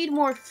I need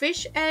more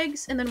fish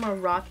eggs and then more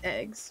rock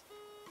eggs.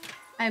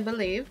 I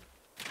believe.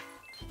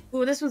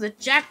 Ooh, this was a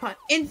jackpot.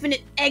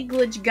 Infinite egg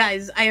glitch,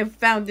 guys. I have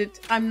found it.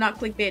 I'm not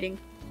clickbaiting.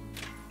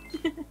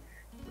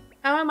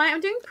 How am I?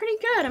 I'm doing pretty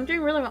good. I'm doing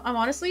really well. I'm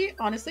honestly,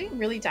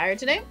 really tired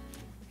today.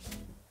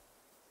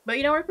 But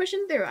you know, we're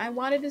pushing through. I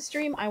wanted to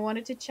stream. I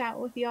wanted to chat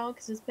with y'all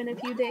because it's been a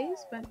few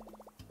days. But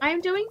I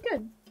am doing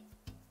good.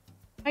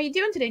 How you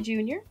doing today,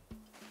 Junior?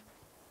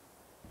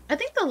 I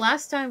think the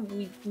last time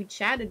we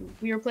chatted,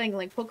 we were playing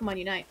like Pokemon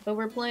Unite. But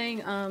we're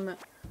playing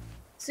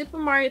Super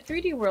Mario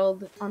 3D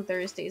World on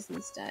Thursdays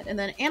instead, and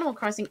then Animal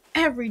Crossing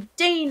every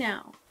day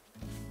now.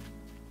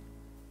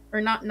 Or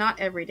not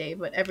every day,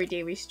 but every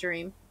day we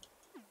stream.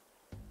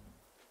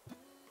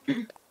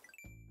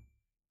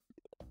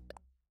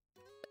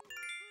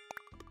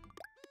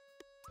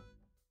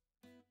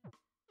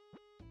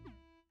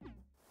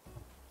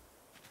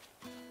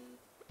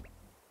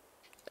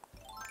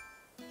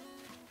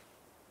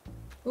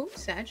 Ooh,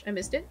 Sag, I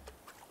missed it.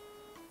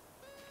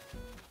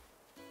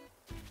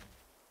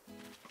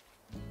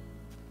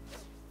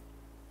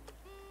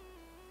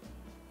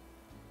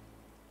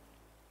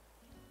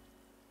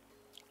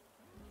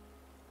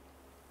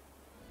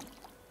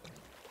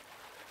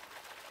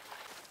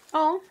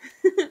 Oh,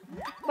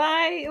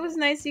 bye. It was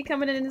nice you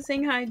coming in and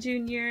saying hi,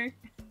 Junior.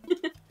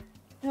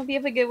 I hope you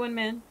have a good one,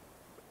 man.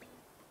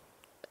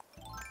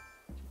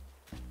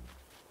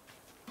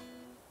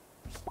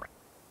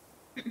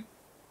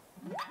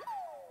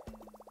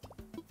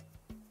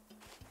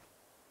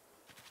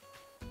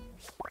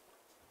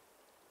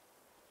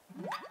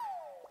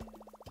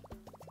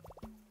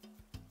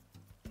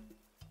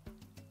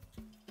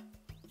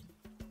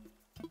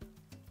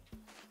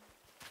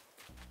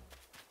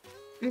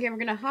 Okay, we're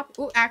gonna hop.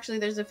 Oh, actually,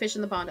 there's a fish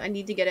in the pond. I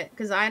need to get it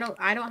because I don't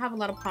have a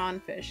lot of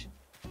pond fish.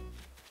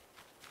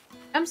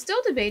 I'm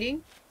still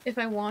debating if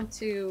I want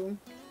to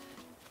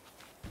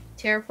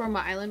terraform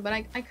my island, but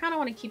I kind of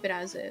want to keep it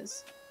as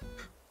is.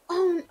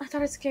 Oh, I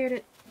thought I scared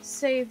it.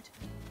 Saved.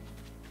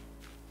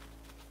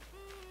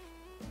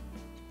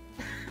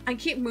 I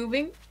keep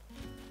moving.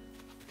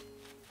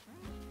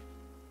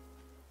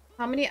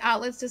 How many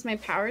outlets does my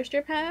power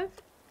strip have?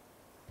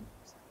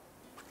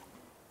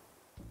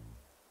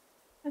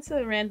 That's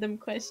a random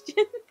question.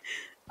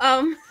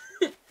 I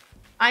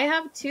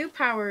have 2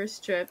 power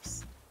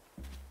strips.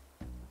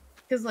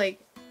 Because, like,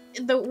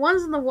 the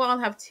ones in the wall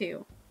have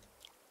 2.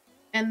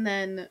 And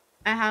then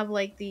I have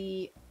like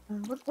the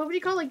what would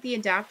you call like the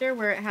adapter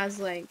where it has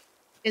like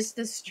it's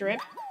the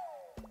strip,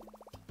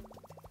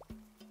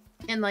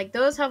 and like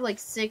those have like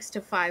 6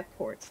 to 5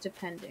 ports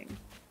depending.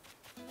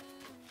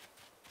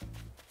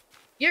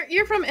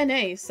 You're from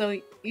NA, so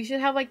you should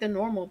have like the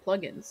normal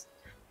plugins.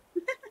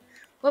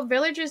 What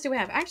villagers do we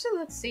have? Actually,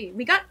 let's see.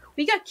 We got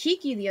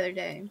Kiki the other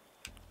day,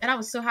 and I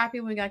was so happy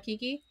when we got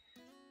Kiki.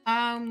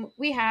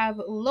 We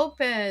have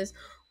Lopez.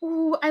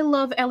 Ooh, I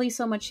love Ellie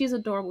so much. She's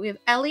adorable. We have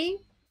Ellie,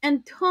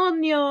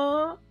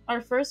 Antonio,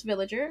 our first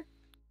villager.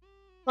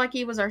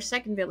 Lucky was our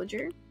second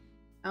villager.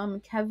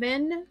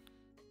 Kevin,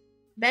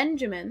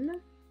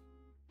 Benjamin,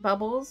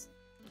 Bubbles,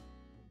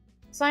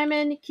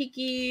 Simon,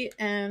 Kiki,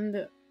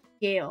 and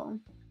Gail.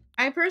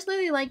 I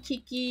personally like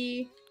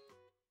Kiki,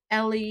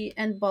 Ellie,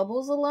 and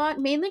Bubbles a lot,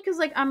 mainly because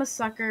like I'm a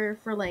sucker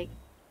for like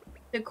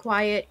the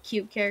quiet,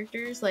 cute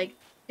characters. Like,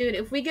 dude,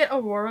 if we get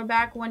Aurora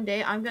back one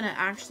day, I'm gonna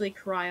actually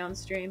cry on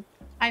stream.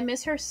 I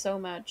miss her so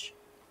much.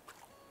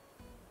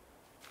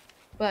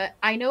 But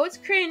I know it's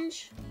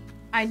cringe.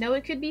 I know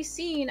it could be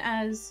seen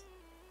as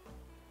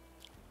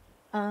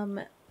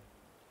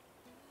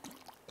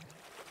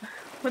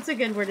what's a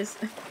good word to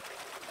say?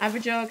 I have a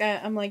joke.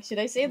 I'm like, should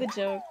I say the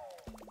joke?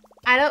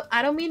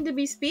 I don't mean to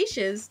be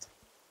specious,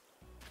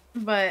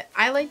 but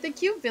I like the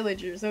cute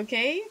villagers,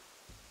 okay?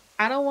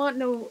 I don't want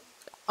no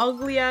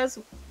ugly ass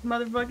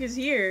motherfuckers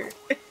here.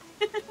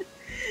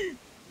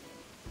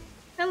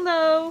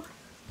 Hello.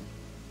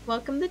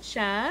 Welcome to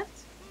chat.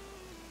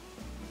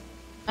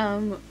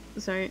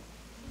 Sorry.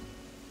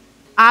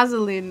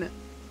 Azalin.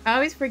 I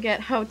always forget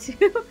how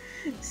to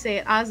say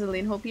it.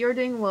 Azalin. Hope you're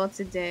doing well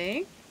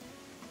today.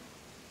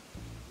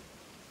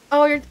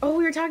 Oh,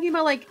 you're talking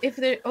about like if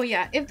there. Oh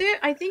yeah, if there.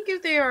 I think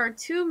if there are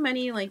too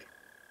many like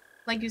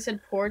you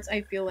said ports,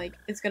 I feel like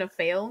it's gonna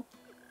fail.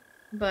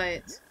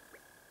 But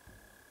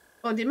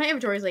oh, dude, my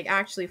inventory is like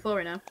actually full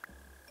right now.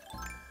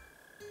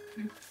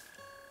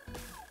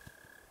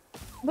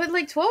 But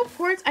like 12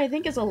 ports, I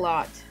think is a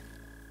lot.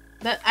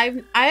 That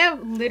I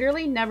have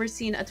literally never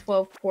seen a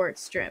 12 port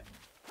strip.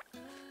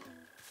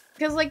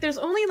 Because like there's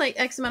only like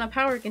X amount of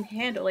power it can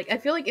handle. Like I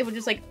feel like it would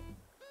just like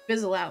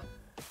fizzle out.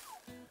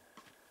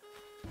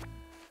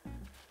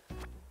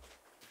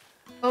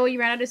 Oh, you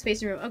ran out of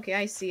space in your room. Okay,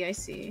 I see, I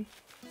see.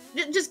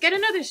 Just get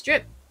another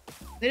strip.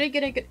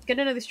 Literally get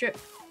another strip.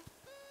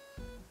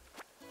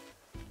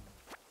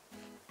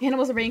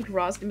 Animals are being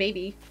crossed,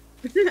 maybe.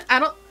 I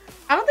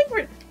don't think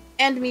we're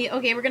and me.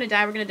 Okay, we're gonna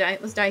die.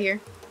 Let's die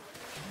here.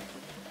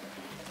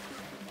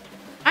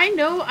 I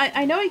know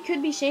I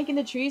could be shaking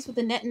the trees with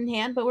the net in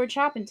hand, but we're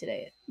chopping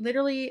today.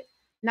 Literally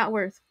not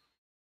worth.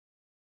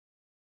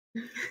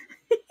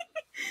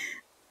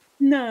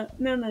 No.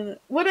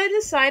 What I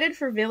decided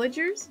for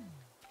villagers,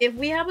 if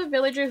we have a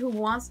villager who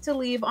wants to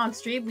leave on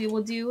stream, we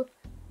will do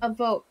a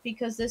vote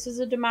because this is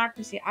a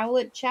democracy. I will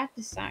let chat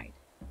decide.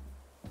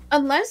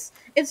 Unless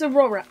it's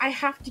Aurora. I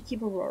have to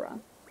keep Aurora.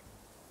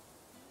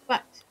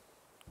 But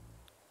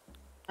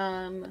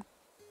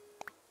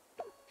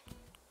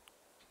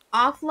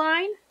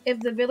offline, if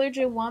the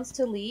villager wants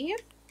to leave,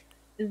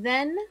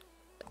 then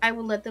I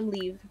will let them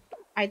leave.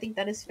 I think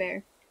that is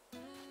fair.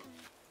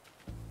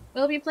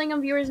 We'll be playing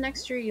on viewers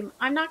next stream.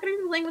 I'm not going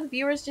to be playing with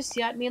viewers just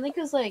yet, mainly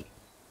because, like,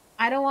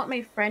 I don't want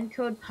my friend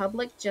code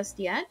public just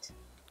yet.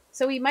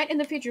 So we might in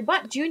the future.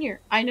 But,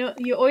 Junior, I know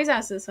you always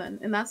ask this, hun,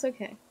 and that's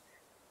okay.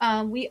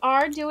 We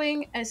are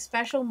doing a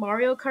special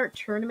Mario Kart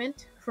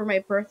tournament for my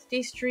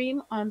birthday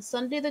stream on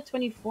Sunday the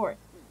 24th.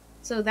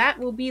 So that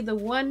will be the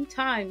one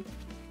time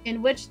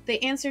in which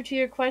the answer to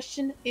your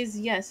question is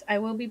yes, I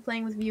will be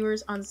playing with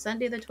viewers on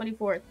Sunday the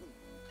 24th.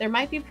 There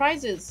might be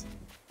prizes.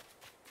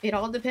 It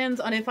all depends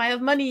on if I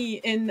have money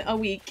in a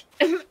week.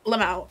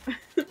 Lamau.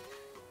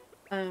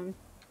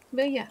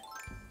 But yeah.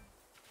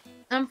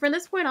 From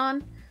this point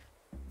on,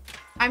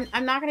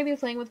 I'm not gonna be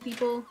playing with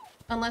people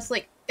unless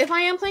like if I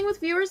am playing with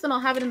viewers, then I'll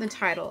have it in the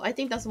title. I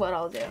think that's what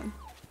I'll do.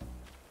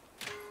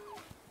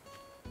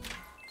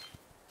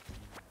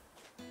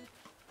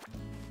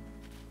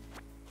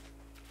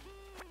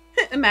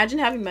 Imagine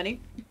having money.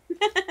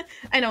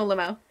 I know,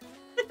 Lamau.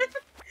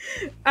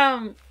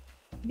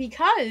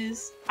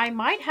 Because I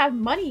might have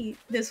money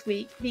this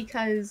week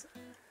because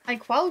I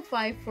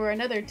qualify for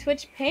another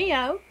Twitch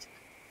payout.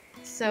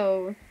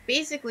 So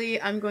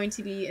basically, I'm going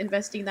to be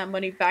investing that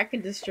money back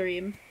into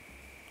stream.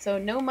 So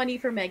no money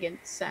for Megan,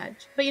 sad.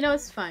 But you know,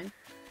 it's fine.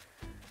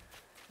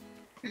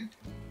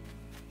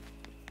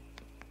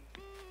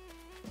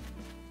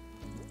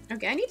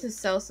 Okay, I need to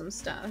sell some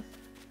stuff.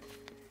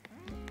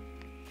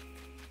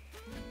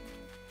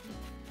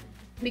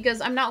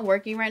 Because I'm not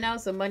working right now,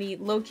 so money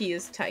low-key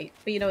is tight.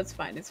 But you know, it's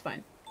fine, it's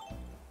fine.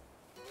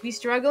 We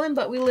struggling,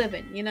 but we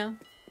living, you know?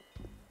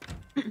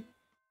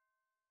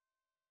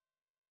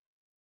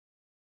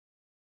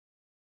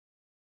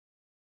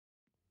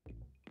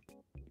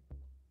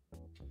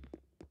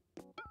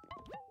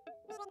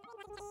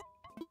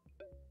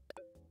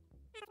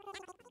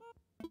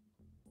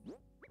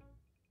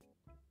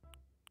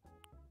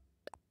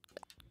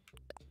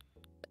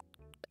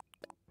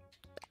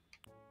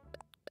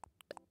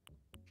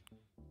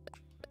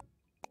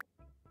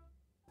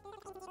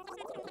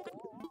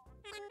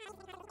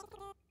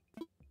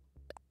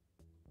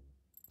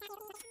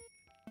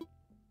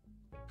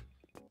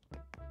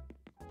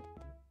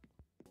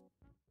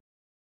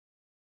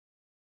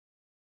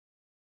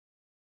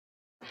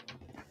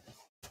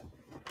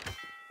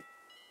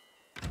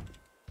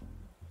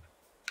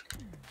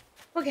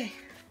 Okay.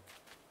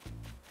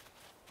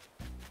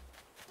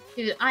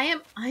 Dude,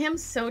 I am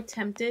so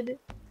tempted.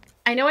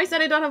 I know I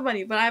said I don't have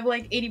money, but I have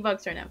like 80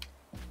 bucks right now.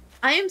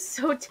 I am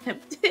so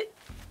tempted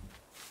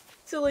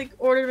to like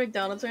order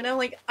McDonald's right now.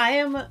 Like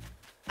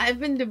I've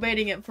been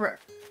debating it for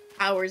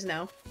hours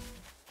now.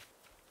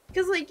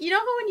 Cause like, you know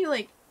how when you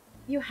like,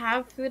 you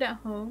have food at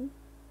home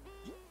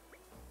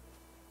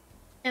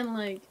and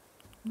like,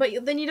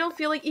 but then you don't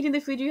feel like eating the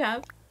food you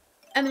have,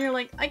 and then you're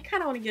like, I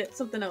kind of want to get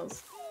something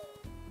else.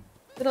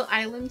 Little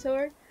island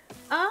tour.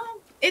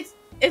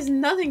 It's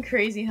nothing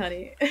crazy,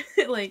 honey.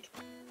 Like,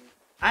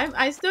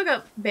 I still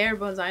got bare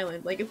bones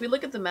island. Like, if we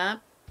look at the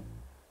map,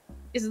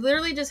 it's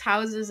literally just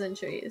houses and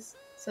trees.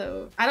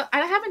 So I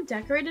haven't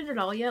decorated it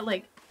all yet.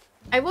 Like,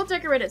 I will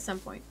decorate at some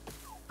point.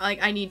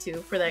 Like, I need to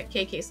for that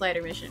KK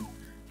slider mission.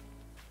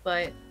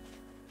 But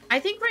I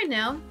think right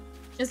now,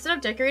 instead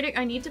of decorating,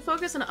 I need to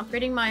focus on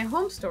upgrading my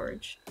home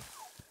storage.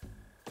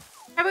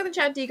 How about the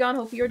chat, Degon?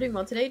 Hope you're doing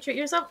well today. Treat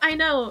yourself. I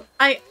know.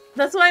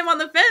 That's why I'm on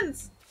the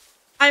fence.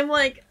 I'm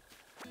like,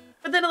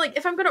 but then like,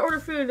 if I'm gonna order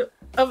food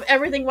of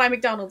everything, why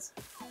McDonald's?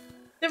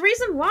 The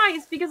reason why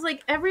is because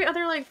like every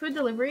other like food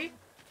delivery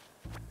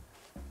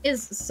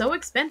is so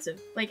expensive.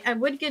 Like, I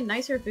would get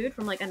nicer food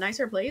from like a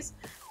nicer place,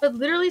 but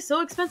literally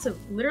so expensive.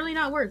 Literally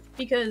not worth,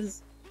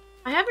 because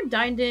I haven't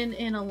dined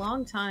in a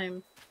long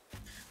time.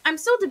 I'm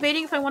still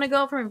debating if I want to go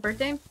out for my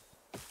birthday.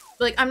 But,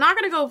 like, I'm not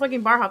gonna go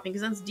fucking bar hopping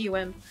because that's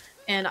DOM.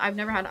 And I've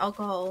never had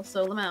alcohol,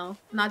 so Lamau,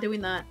 not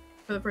doing that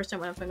for the first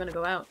time if I'm gonna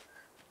go out.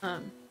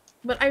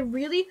 But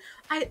we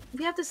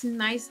have this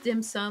nice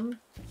dim sum,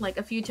 like,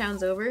 a few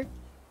towns over.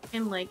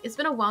 And, like, it's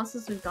been a while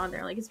since we've gone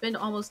there. Like, it's been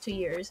almost 2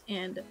 years.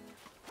 And,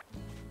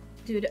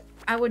 dude,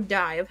 I would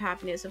die of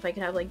happiness if I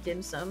could have, like,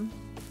 dim sum.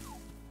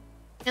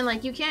 And,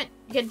 like, you can't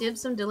get dim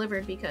sum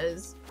delivered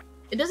because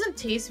it doesn't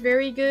taste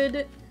very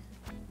good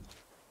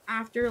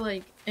after,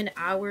 like, an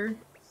hour.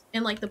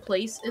 And, like, the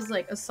place is,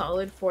 like, a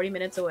solid 40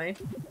 minutes away.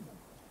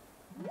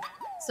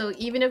 So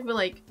even if,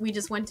 like, we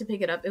just went to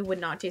pick it up, it would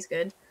not taste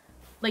good.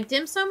 Like,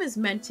 dim sum is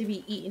meant to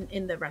be eaten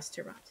in the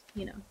restaurant,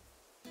 you know.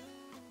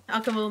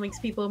 Alcohol makes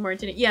people more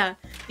entertaining. Yeah,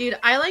 dude,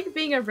 I like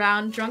being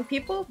around drunk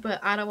people, but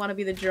I don't want to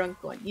be the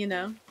drunk one, you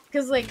know?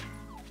 Because, like,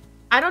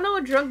 I don't know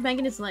what drunk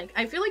Megan is like.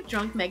 I feel like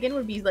drunk Megan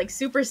would be, like,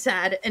 super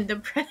sad and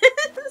depressed.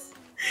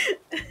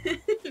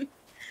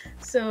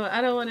 So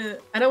I don't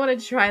want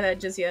to try that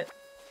just yet.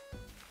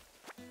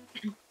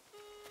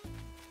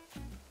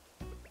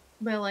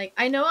 But, like,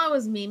 I know I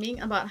was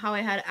memeing about how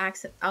I had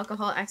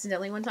alcohol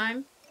accidentally one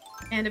time.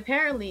 And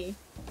apparently,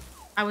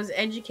 I was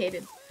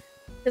educated.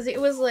 Because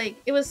it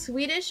was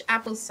Swedish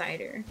apple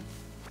cider.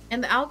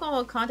 And the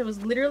alcohol content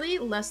was literally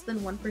less than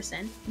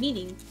 1%.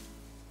 Meaning,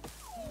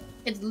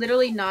 it's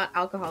literally not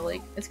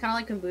alcoholic. It's kind of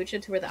like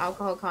kombucha, to where the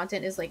alcohol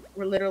content is, like,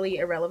 literally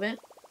irrelevant.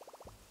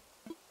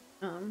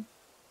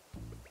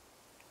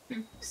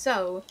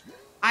 So,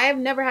 I have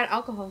never had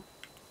alcohol.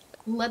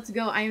 Let's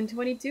go. I am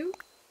 22.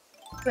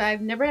 But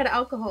I've never had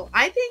alcohol.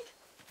 I think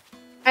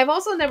I've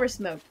also never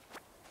smoked.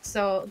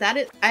 So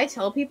I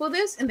tell people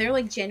this and they're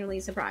like genuinely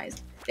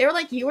surprised. They were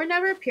like, you were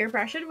never peer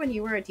pressured when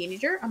you were a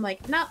teenager? I'm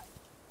like, no,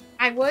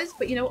 I was,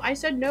 but you know, I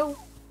said no.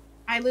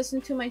 I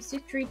listened to my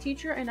 6th grade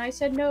teacher and I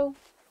said no.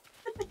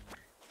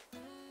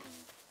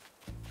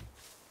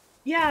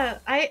 Yeah,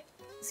 I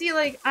see,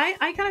 like,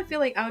 I kind of feel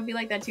like I would be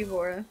like that too,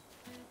 Bora.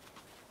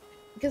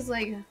 Because,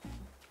 like,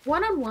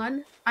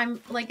 one-on-one,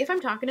 I'm, like, if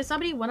I'm talking to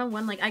somebody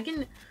one-on-one, like, I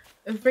can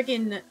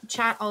freaking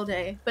chat all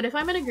day. But if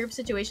I'm in a group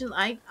situation,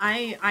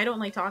 I don't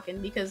like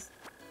talking because,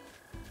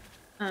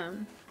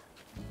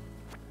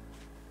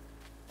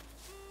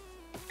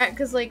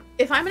 because, like,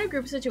 if I'm in a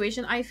group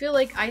situation, I feel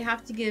like I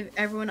have to give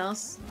everyone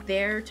else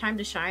their time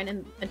to shine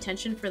and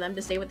attention for them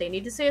to say what they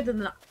need to say,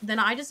 then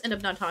I just end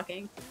up not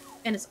talking,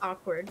 and it's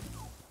awkward.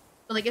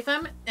 But, like, if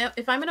I'm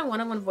in a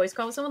one-on-one voice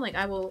call with someone, like,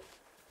 I will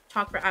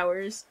talk for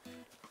hours.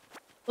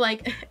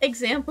 Like,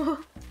 example,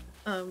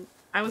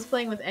 I was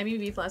playing with Emmy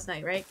Beef last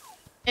night, right?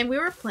 And we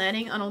were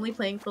planning on only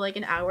playing for, like,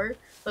 an hour,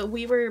 but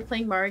we were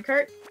playing Mario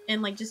Kart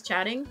and, like, just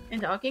chatting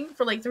and talking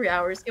for, like, 3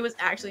 hours. It was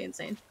actually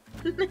insane.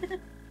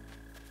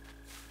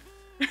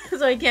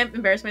 So I can't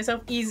embarrass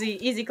myself.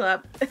 Easy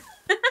clap.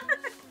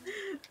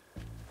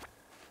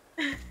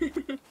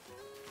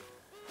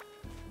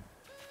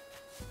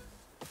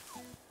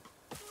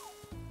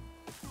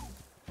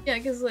 Yeah,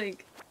 because,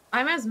 like,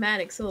 I'm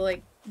asthmatic, so,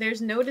 like,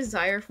 there's no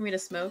desire for me to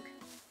smoke.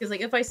 Because,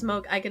 like, if I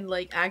smoke, I could,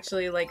 like,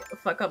 actually, like,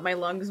 fuck up my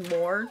lungs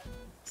more.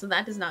 So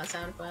that does not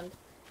sound fun.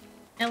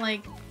 And,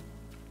 like,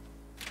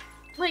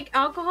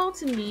 alcohol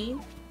to me...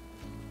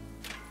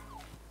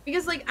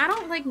 Because, like, I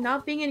don't like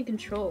not being in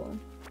control.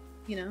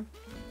 You know?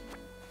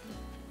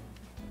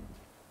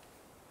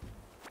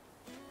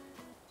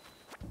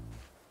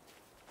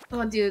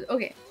 Oh, dude,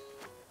 okay.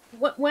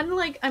 When,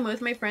 like, I'm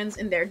with my friends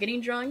and they're getting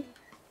drunk,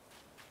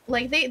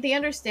 like, they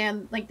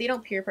understand, like, they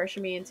don't peer pressure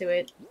me into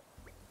it.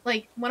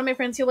 Like, one of my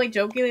friends, he'll, like,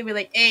 jokingly be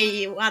like,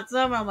 hey, you want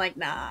some? I'm like,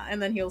 nah.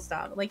 And then he'll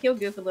stop. Like, he'll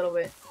goof a little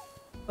bit.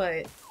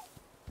 But...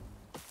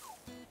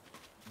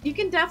 you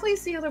can definitely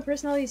see how the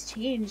personalities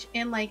change,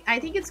 and like I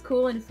think it's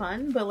cool and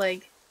fun, but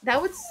like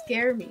that would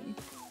scare me.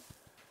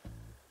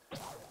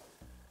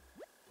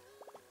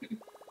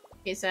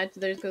 Okay, sad.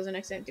 There goes the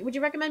next activity. Would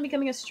you recommend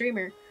becoming a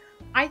streamer?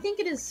 I think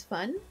it is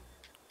fun,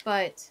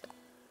 but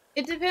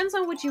it depends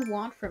on what you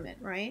want from it,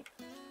 right?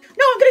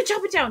 No, I'm gonna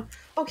chop it down!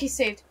 Okay,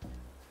 saved.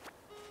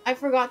 I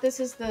forgot this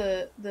is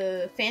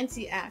the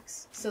fancy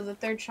axe, so the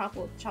third chop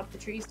will chop the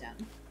trees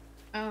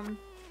down.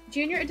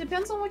 Junior, it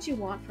depends on what you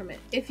want from it.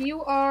 If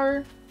you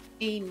are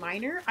a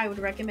minor, I would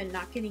recommend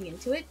not getting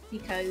into it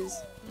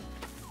because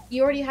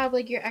you already have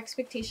like your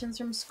expectations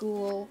from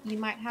school, you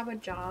might have a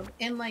job,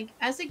 and like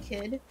as a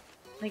kid,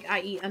 like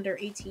i.e. under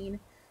 18,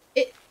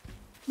 it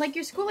like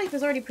your school life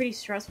is already pretty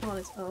stressful on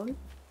its own.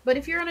 But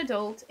if you're an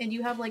adult and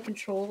you have like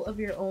control of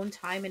your own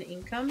time and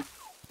income,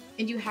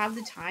 and you have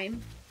the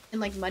time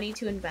and like money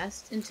to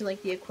invest into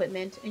like the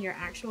equipment and your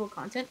actual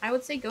content, I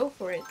would say go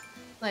for it.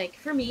 Like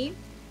for me,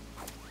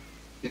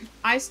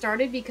 I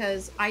started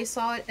because I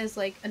saw it as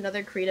like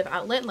another creative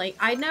outlet. Like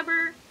I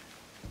never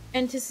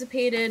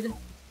anticipated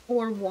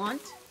or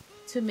want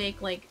to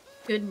make like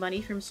good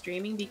money from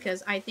streaming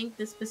because I think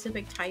this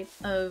specific type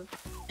of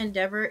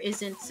endeavor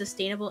isn't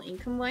sustainable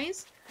income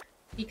wise,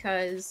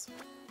 because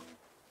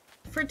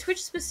for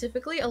Twitch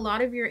specifically, a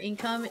lot of your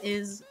income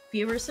is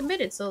viewer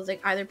submitted. So it's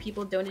like either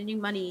people donating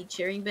money,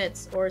 sharing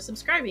bits, or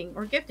subscribing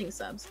or gifting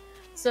subs.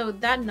 So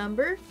that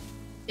number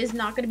is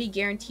not going to be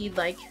guaranteed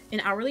like an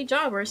hourly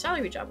job or a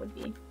salary job would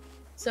be.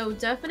 So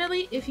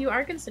definitely, if you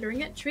are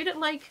considering it, treat it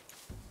like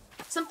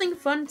something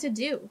fun to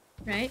do,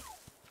 right?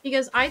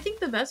 Because I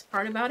think the best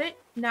part about it,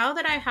 now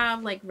that I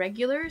have like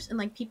regulars and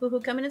like people who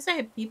come in and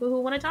say, people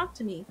who want to talk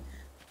to me,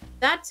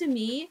 that to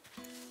me,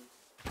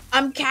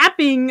 I'm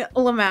capping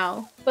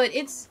Lamau, but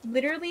it's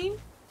literally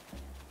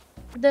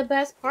the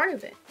best part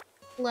of it.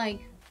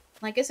 Like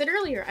I said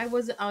earlier, I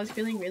was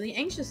feeling really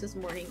anxious this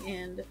morning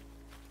and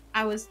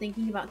I was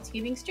thinking about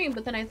skipping stream,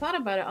 but then I thought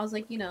about it. I was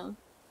like, you know,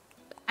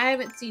 I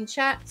haven't seen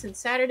chat since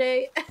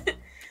Saturday.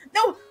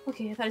 No!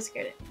 Okay, I thought I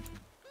scared it.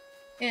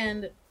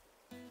 And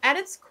at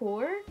its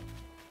core,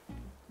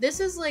 this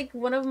is like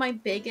one of my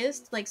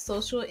biggest like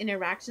social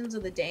interactions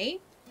of the day,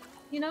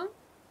 you know?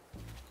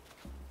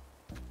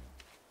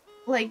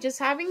 Like just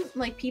having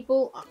like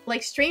people,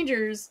 like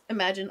strangers,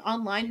 imagine,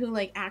 online who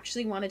like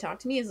actually want to talk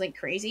to me is like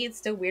crazy. It's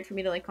still weird for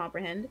me to like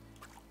comprehend.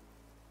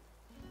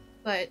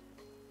 But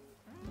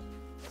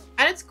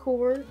at its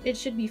core, it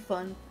should be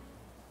fun.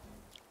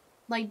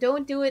 Like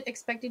don't do it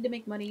expecting to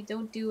make money.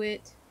 Don't do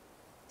it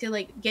to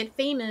like get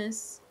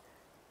famous.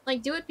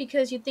 Like do it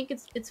because you think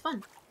it's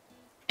fun.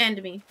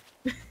 And me.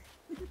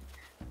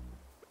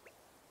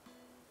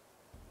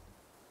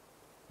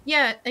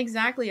 Yeah,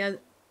 exactly. Do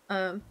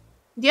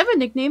you have a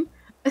nickname?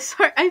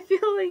 Sorry, I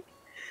feel like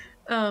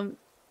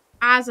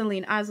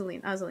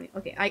Azaline.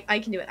 Okay, I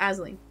can do it.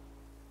 Azaline.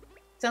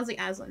 Sounds like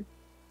Aslan.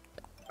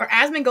 Or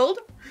Asmongold?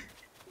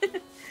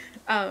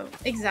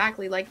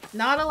 Exactly. Like,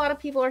 not a lot of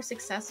people are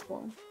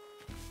successful.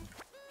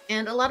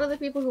 And a lot of the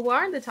people who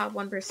are in the top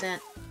 1%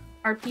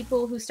 are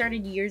people who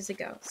started years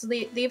ago. So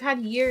they've had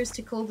years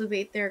to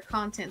cultivate their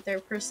content, their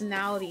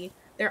personality,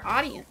 their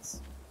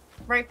audience.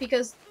 Right?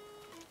 Because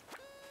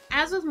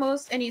as with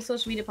most any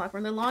social media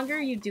platform, the longer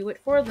you do it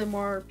for, the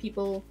more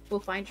people will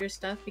find your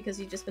stuff because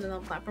you've just been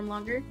on the platform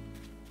longer.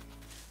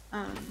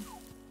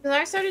 Because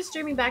I started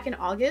streaming back in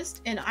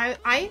August, and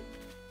I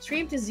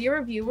streamed to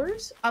 0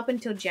 viewers up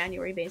until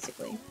January,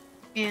 basically.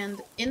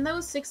 And in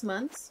those 6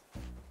 months,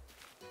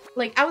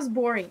 like, I was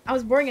boring. I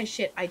was boring as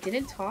shit. I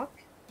didn't talk.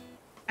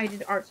 I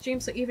did art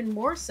streams, so even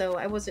more so,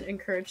 I wasn't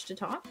encouraged to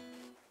talk.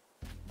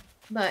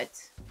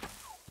 But,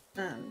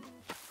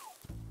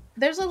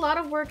 there's a lot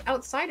of work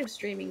outside of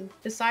streaming,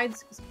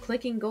 besides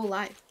clicking go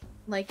live.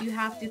 Like, you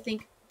have to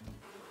think...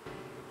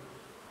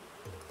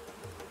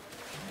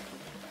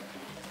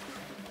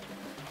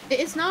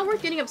 It's not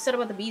worth getting upset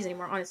about the bees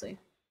anymore, honestly.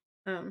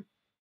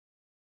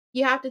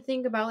 You have to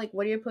think about, like,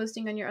 what are you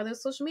posting on your other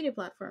social media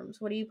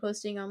platforms? What are you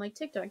posting on, like,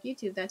 TikTok,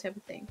 YouTube, that type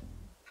of thing?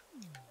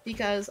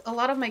 Because a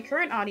lot of my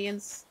current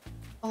audience,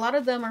 a lot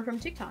of them are from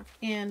TikTok.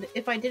 And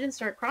if I didn't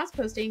start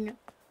cross-posting,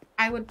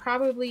 I would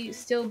probably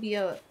still be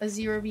a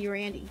 0 viewer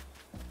Andy.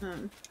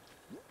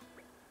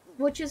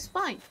 Which is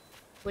fine.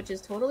 Which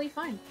is totally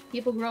fine.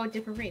 People grow at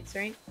different rates,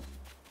 right?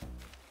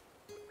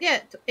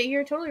 Yeah,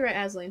 you're totally right,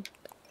 Aslan.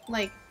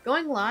 Like,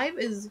 going live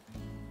is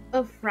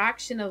a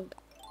fraction of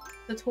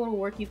the total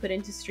work you put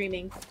into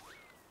streaming.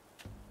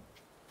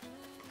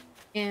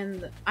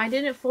 And I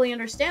didn't fully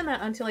understand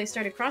that until I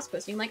started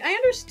cross-posting. Like, I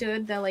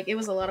understood that, like, it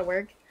was a lot of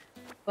work,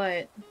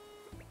 but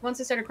once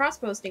I started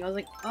cross-posting, I was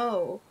like,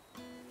 oh,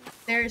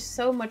 there's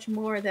so much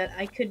more that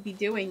I could be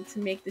doing to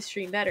make the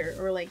stream better,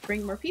 or, like,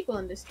 bring more people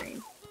in the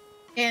stream.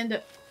 And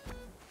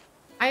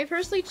I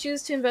personally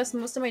choose to invest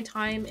most of my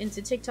time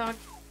into TikTok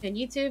and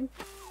YouTube.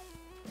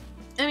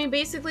 I mean,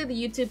 basically, the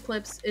YouTube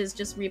clips is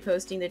just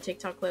reposting the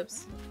TikTok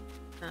clips.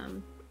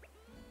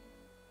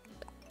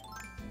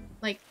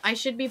 Like, I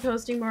should be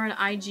posting more on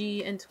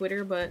IG and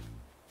Twitter, but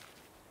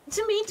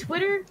to me,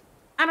 Twitter,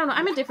 I don't know,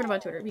 I'm indifferent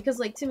about Twitter, because,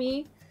 like, to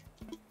me,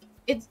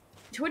 it's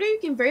Twitter, you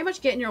can very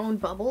much get in your own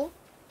bubble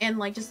and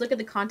like just look at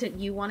the content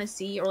you want to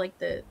see, or like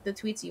the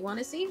tweets you want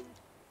to see.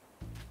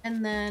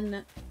 And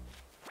then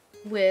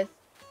with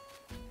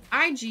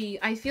IG,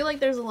 I feel like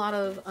there's a lot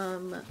of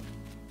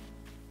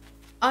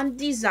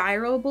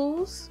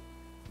undesirables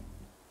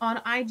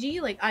on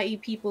IG, like i.e.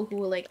 people who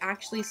will like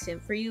actually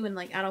simp for you, and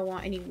like I don't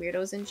want any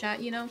weirdos in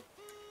chat, you know?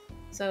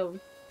 So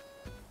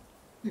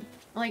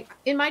like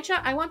in my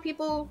chat, I want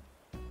people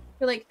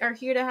who like are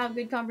here to have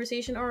good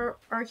conversation, or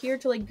are here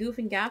to like goof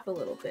and gaff a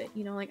little bit,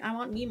 you know? Like I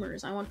want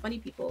memers, I want funny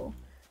people.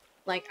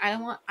 Like I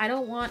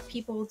don't want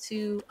people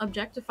to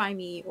objectify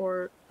me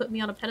or put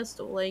me on a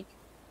pedestal. Like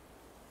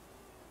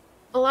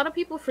a lot of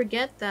people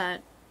forget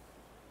that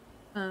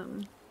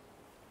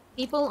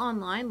people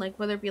online, like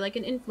whether it be like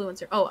an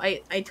influencer, oh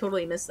I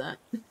totally missed that.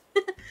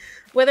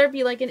 Whether it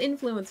be like an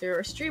influencer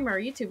or streamer or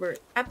YouTuber,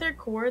 at their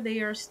core they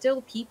are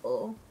still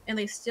people, and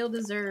they still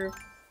deserve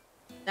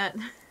that.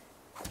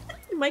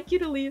 Might you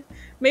to leave?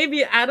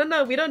 Maybe, I don't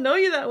know, we don't know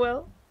you that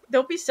well.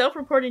 Don't be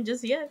self-reporting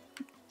just yet.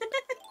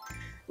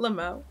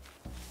 Lamo.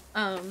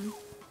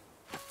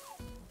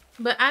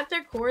 But at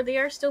their core they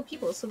are still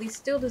people, so they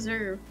still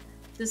deserve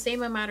the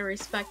same amount of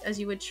respect as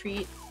you would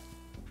treat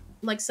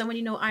like someone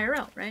you know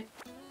IRL, right?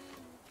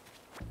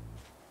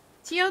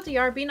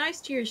 TLDR, be nice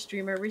to your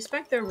streamer,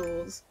 respect their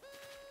rules,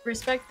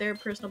 respect their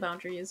personal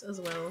boundaries as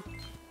well.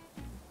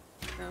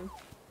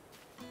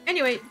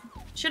 Anyway,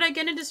 should I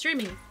get into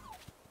streaming?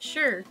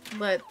 Sure,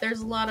 but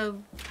there's a lot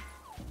of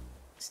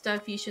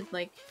stuff you should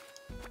like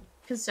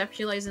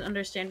conceptualize and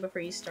understand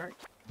before you start.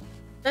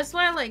 That's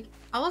why like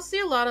I'll see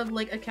a lot of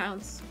like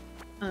accounts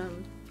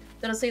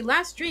that'll say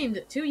last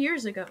streamed 2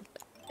 years ago,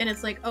 and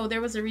it's like, oh,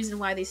 there was a reason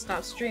why they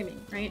stopped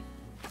streaming, right?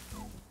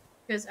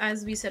 Because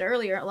as we said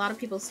earlier, a lot of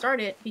people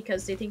start it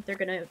because they think they're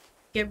gonna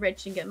get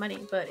rich and get money,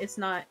 but it's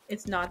not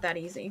that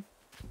easy.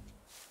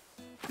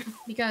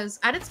 Because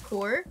at its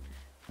core,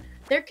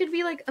 there could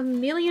be like 1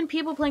 million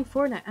people playing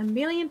Fortnite, 1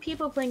 million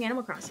people playing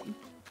Animal Crossing,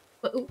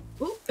 but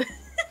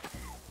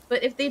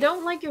but if they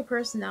don't like your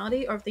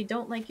personality, or if they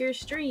don't like your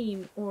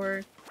stream,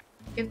 or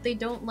if they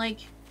don't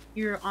like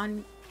your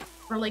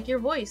your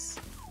voice,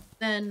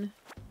 then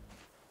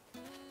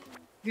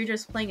you're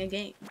just playing a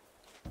game.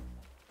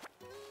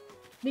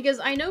 Because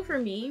I know for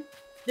me,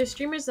 the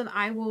streamers that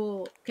I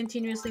will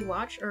continuously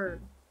watch, or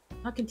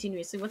not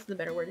continuously, what's the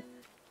better word?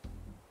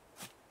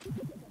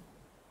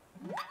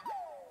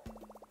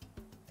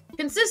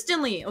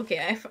 Consistently!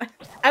 Okay,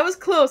 I was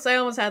close, I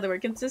almost had the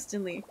word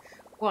consistently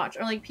watch,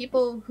 or like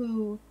people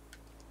who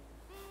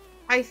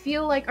I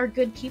feel like are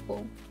good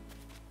people.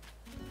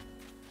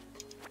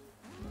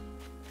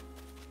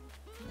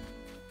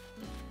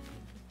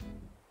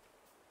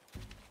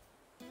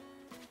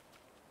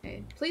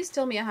 Okay, please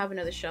tell me I have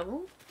another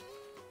shovel.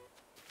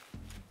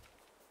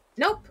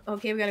 Nope!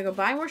 Okay, we gotta go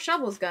buy more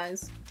shovels,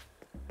 guys.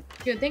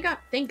 Dude,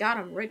 thank God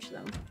I'm rich,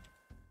 though.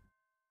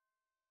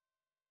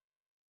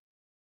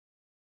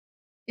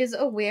 Is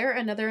aware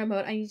another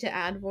emote I need to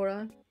add,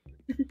 Vora?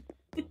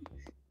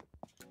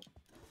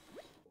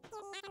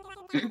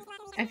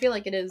 I feel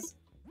like it is.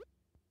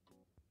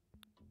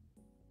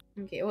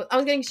 Okay, well, I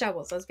was getting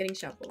shovels. Okay,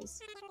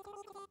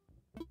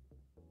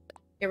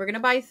 we're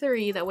gonna buy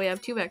 3, that way I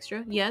have 2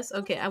 extra. Yes,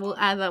 okay, I will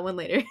add that one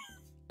later.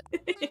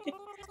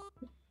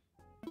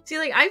 See,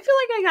 like, I feel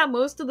like I got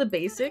most of the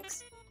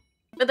basics,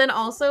 but then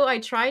also I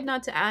tried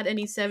not to add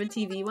any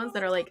 7TV ones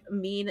that are, like,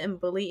 mean and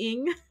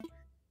bullying.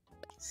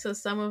 So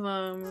some of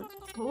them...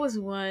 What was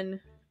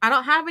one? I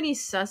don't have any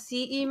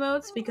sussy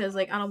emotes because,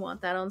 like, I don't want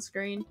that on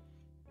screen.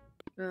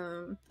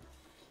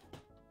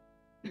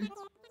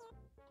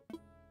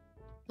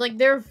 Like,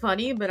 they're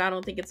funny, but I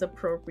don't think it's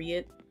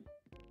appropriate.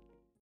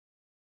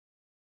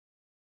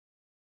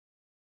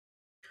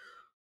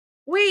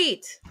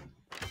 Wait!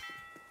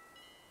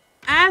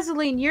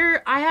 Azaline,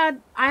 I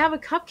have a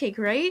cupcake,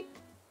 right?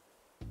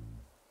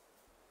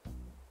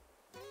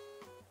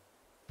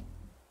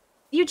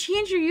 You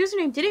changed your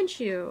username, didn't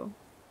you?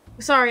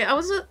 Sorry, I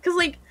was cause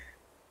like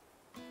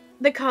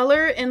the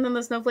color and then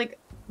the snowflake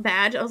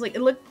badge, I was like,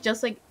 it looked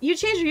just like you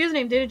changed your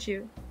username, didn't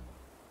you?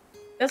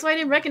 That's why I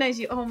didn't recognize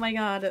you. Oh my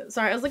god.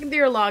 Sorry, I was looking through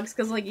your logs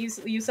because like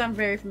you sound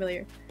very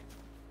familiar.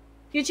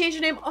 You changed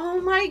your name. Oh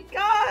my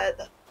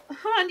god,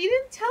 hon, you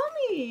didn't tell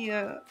me.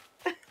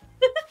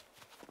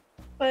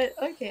 But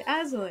okay,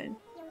 Azalin.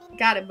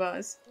 Got it,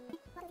 boss.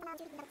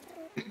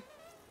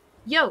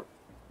 Yo,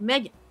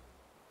 Megan.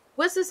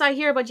 What's this I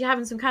hear about you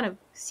having some kind of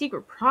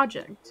secret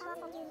project?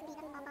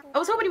 I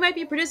was hoping you might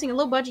be producing a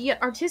low-budget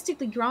yet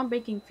artistically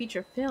groundbreaking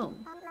feature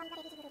film.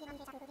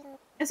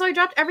 And so I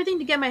dropped everything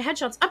to get my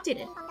headshots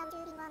updated.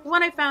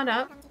 When I found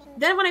out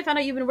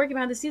you've been working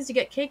behind the scenes to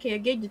get KK a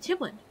gig to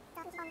Timlin.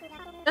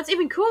 That's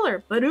even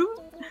cooler, Badoom!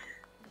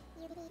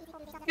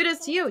 Kudos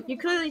to you. You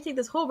clearly take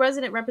this whole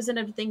resident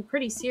representative thing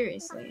pretty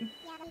seriously.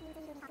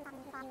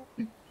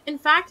 In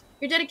fact,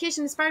 your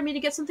dedication inspired me to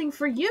get something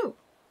for you.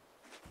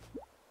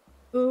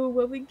 Ooh,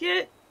 what we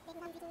get?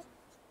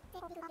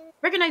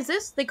 Recognize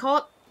this? They call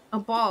it a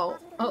ball.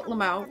 Oh,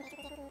 Lamau.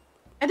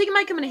 I think it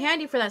might come in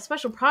handy for that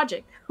special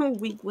project.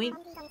 Wink, wink.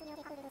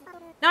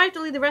 Now I have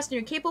to leave the rest in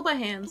your capable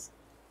hands.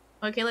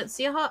 Okay, let's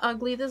see how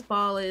ugly this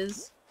ball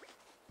is.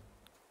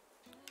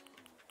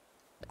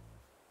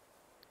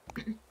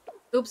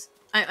 Oops,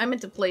 I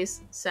meant to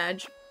place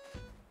Sag.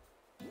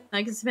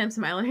 I can spam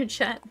smile in her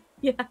chat.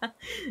 Yeah.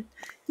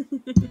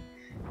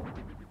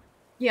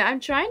 Yeah, I'm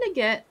trying to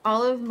get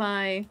all of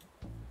my...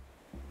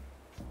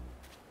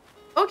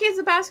 Okay, it's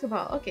a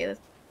basketball. Okay,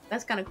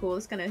 that's kind of cool.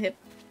 It's kind of hip.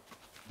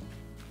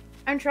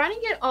 I'm trying to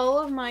get all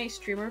of my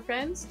streamer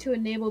friends to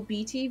enable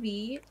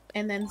BTV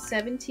and then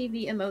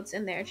 7TV emotes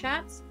in their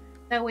chats.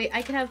 That way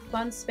I can have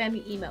fun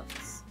spammy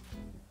emotes.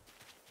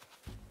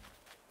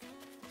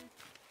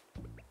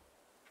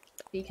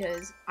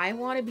 Because I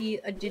want to be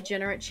a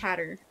degenerate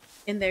chatter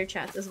in their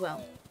chats as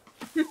well.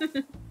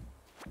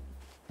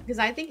 Because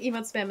I think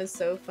emote spam is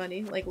so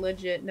funny. Like,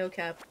 legit, no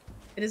cap.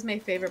 It is my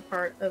favorite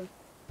part of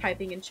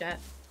typing in chat.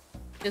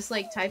 Just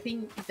like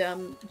typing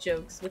dumb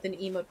jokes with an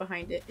emote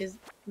behind it is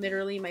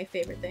literally my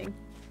favorite thing.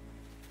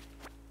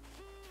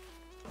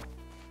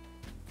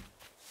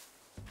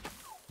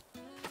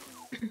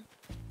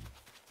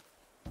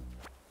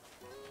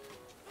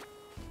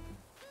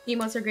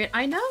 Emotes are great.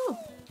 I know!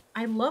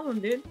 I love them,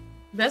 dude.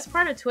 Best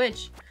part of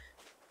Twitch.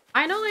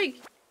 I know, like,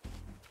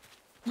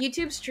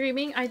 YouTube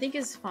streaming I think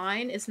is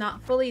fine. It's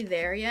not fully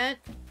there yet.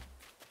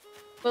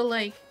 But,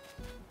 like,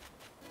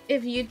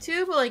 if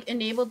YouTube will, like,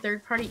 enable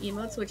third-party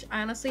emotes, which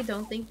I honestly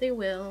don't think they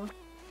will.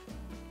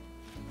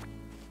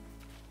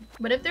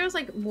 But if there's,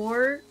 like,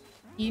 more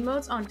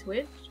emotes on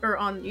Twitch, or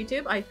on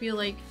YouTube, I feel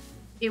like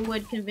it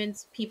would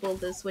convince people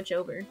to switch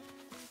over.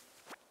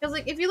 Because,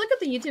 like, if you look at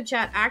the YouTube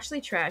chat,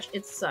 actually trash.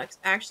 It sucks.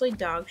 Actually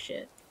dog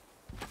shit.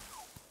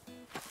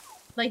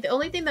 Like, the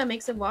only thing that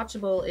makes it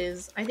watchable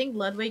is, I think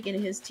Ludwig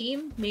and his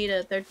team made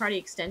a third-party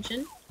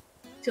extension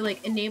to,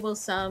 like, enable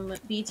some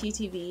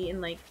BTTV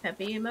and, like,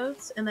 Pepe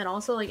emotes. And then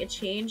also, like, it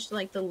changed,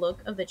 like, the look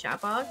of the chat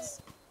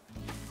box.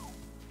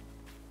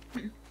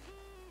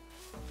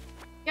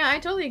 Yeah, I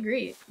totally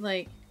agree.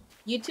 Like,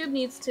 YouTube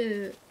needs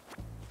to,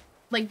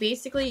 like,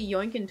 basically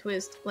yoink and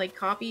twist, like,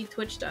 copy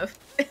Twitch stuff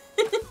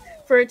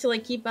for it to,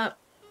 like, keep up.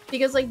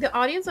 Because, like, the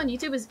audience on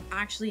YouTube is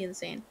actually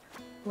insane.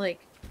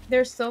 Like,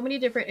 there's so many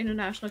different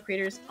international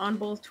creators on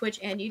both Twitch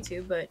and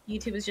YouTube, but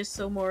YouTube is just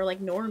so more, like,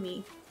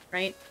 normie,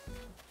 right?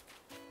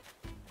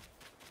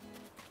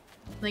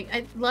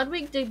 Like,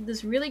 Ludwig did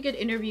this really good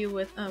interview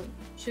with,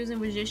 Shuzan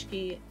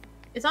Wojcicki.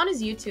 It's on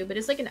his YouTube, but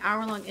it's, like, an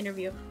hour-long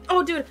interview.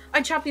 Oh, dude!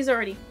 I chopped these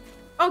already!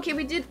 Okay,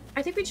 we did...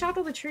 I think we chopped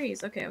all the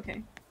trees. Okay,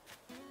 okay.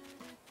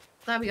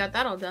 Glad we got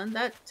that all done.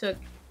 That took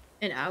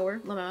an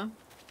hour.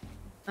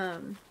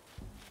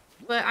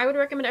 But I would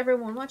recommend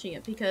everyone watching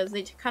it because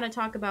they kind of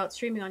talk about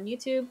streaming on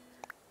YouTube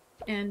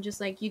and just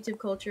like YouTube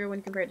culture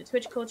when compared to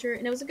Twitch culture,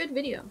 and it was a good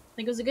video.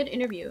 Like, it was a good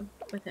interview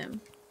with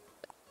him.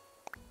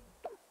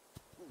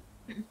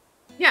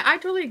 Yeah, I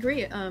totally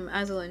agree,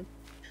 Azalin,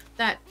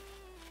 that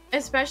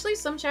especially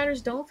some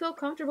chatters don't feel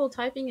comfortable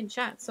typing in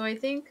chat. So I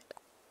think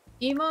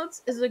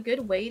emotes is a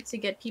good way to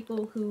get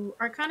people who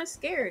are kind of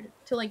scared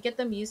to like get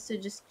them used to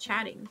just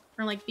chatting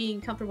or like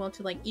being comfortable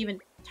to like even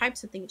type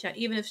something in chat,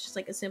 even if it's just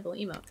like a simple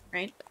emote,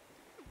 right?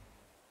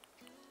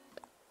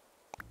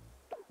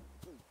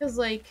 Because,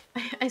 like,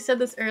 I said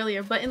this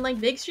earlier, but in, like,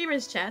 big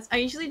streamers' chats, I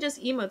usually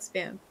just emote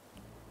spam.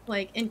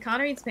 Like, in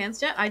Connor Eats Pants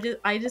chat,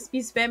 I just be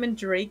spamming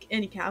Drake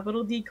and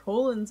capital D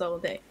colons all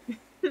day.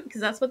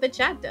 Because that's what the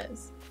chat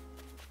does.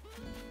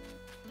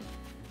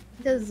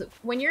 Because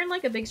when you're in,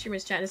 like, a big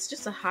streamer's chat, it's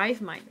just a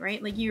hive mind,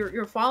 right? Like,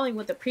 you're following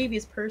what the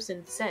previous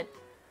person said,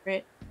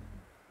 right?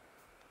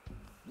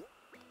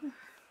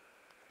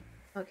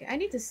 Okay, I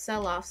need to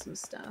sell off some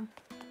stuff.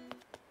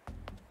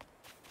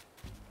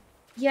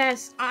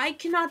 Yes, I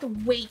cannot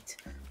wait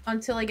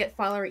until I get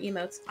follower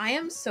emotes. I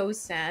am so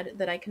sad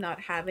that I cannot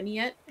have any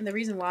yet. And the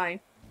reason why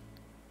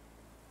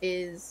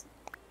is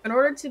in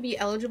order to be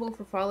eligible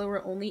for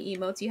follower only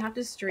emotes, you have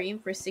to stream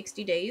for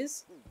 60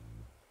 days,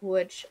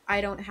 which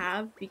I don't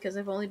have because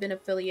I've only been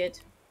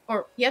affiliate,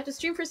 or you have to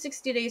stream for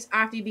 60 days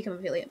after you become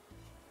affiliate.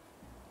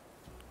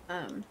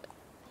 I've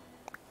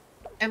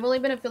only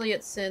been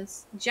affiliate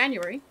since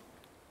January,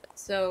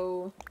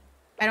 so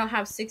I don't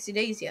have 60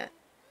 days yet.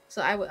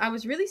 So I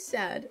was really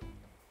sad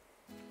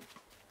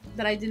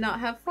that I did not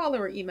have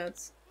follower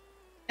emotes.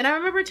 And I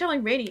remember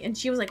telling Rainy, and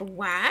she was like,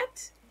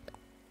 what?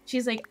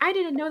 She's like, I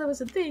didn't know that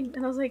was a thing.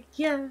 And I was like,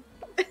 yeah.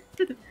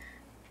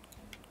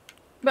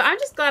 But I'm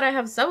just glad I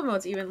have sub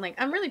emotes even. Like,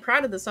 I'm really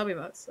proud of the sub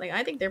emotes. Like,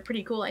 I think they're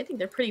pretty cool. I think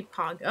they're pretty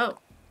pog-o.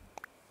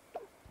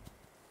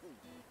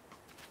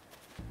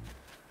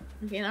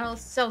 Okay, now I'll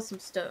sell some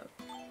stuff.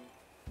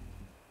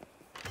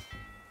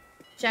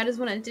 Chat is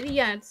one entity.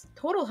 Yeah, it's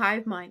total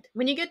hive mind.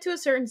 When you get to a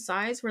certain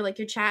size where, like,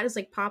 your chat is,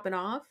 like, popping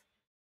off,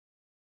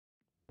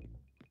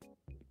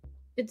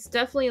 it's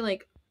definitely,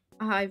 like,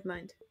 a hive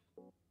mind.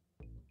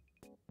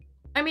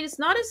 I mean, it's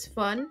not as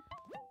fun,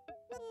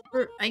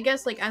 for, I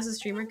guess, like, as a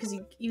streamer, because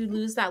you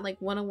lose that,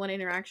 like, one-on-one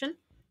interaction.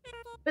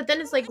 But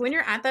then it's, like, when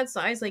you're at that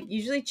size, like,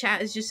 usually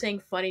chat is just saying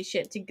funny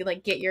shit to,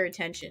 like, get your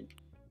attention.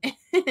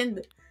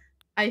 And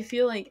I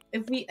feel like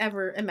if we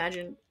ever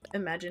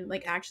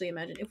like actually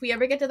imagine, if we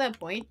ever get to that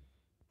point,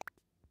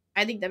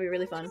 I think that'd be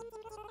really fun.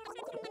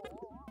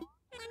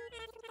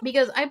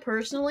 Because I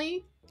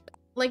personally,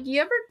 like,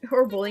 you ever,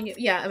 or bullying,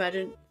 yeah,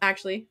 imagine,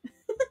 actually.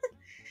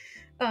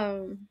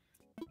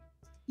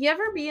 You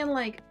ever be in,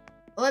 like,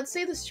 let's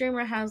say the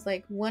streamer has,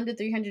 like, 1 to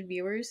 300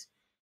 viewers,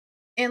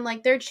 and,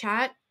 like, their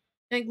chat,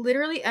 like,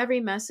 literally every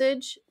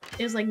message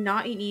is, like,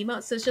 not an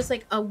emote, so it's just,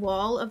 like, a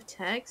wall of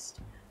text.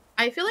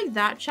 I feel like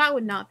that chat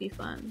would not be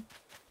fun.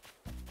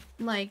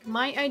 Like,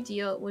 my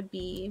ideal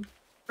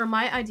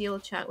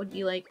chat would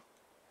be, like,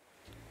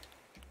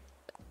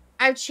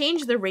 I've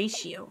changed the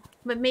ratio,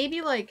 but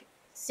maybe, like,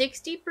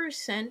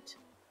 60%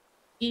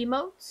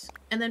 emotes,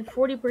 and then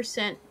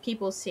 40%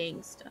 people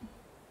saying stuff.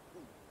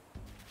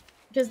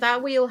 Because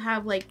that way you'll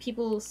have, like,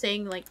 people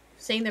saying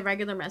the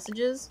regular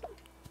messages,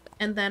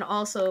 and then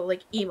also,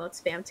 like,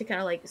 emote spam to kind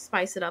of, like,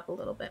 spice it up a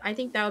little bit. I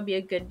think that would be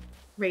a good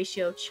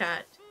ratio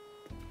chat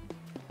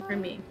for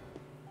me.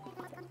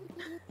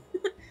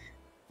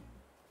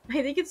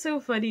 I think it's so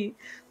funny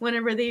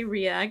whenever they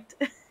react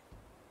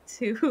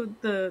to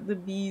the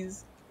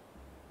bees.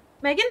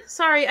 Megan?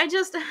 Sorry,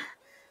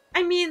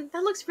 I mean,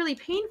 that looks really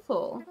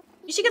painful.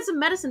 You should get some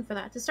medicine for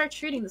that to start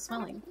treating the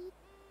swelling.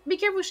 Be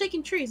careful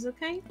shaking trees,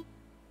 okay?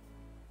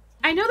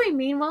 I know they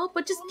mean well,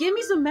 but just give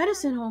me some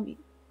medicine, homie.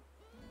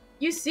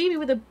 You see me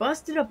with a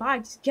busted up eye,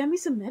 just get me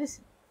some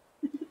medicine.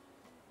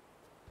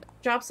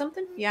 Drop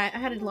something? Yeah, I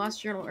had a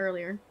lost journal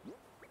earlier.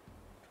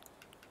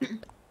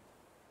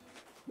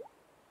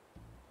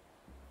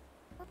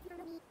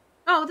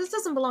 Oh, this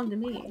doesn't belong to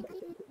me.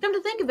 Come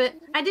to think of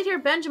it, I did hear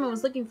Benjamin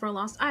was looking for a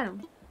lost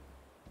item.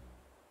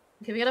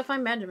 Okay, we gotta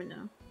find Benjamin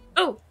now.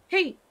 Oh,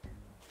 hey!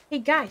 Hey,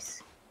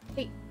 guys.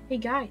 Hey,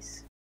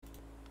 guys. You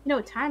know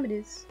what time it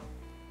is?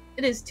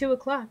 It is 2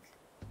 o'clock.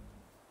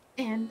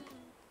 And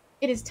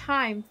it is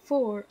time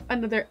for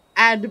another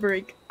ad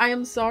break. I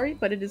am sorry,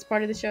 but it is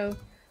part of the show.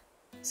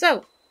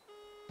 So,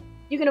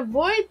 you can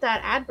avoid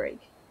that ad break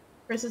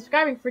for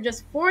subscribing for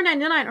just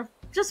 $4.99 or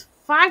just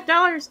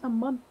 $5 a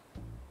month.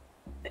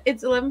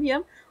 It's 11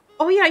 p.m.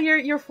 Oh yeah,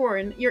 you're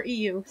foreign. You're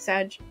EU,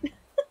 Sag.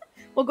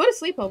 Well, go to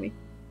sleep, homie.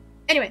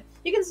 Anyway,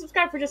 you can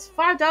subscribe for just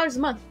 $5 a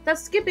month.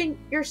 That's skipping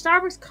your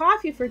Starbucks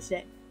coffee for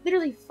today.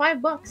 Literally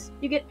 $5.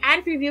 You get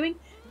ad-free viewing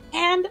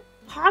and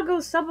Pago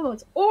sub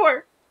emotes.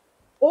 Or,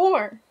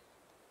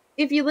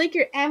 if you link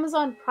your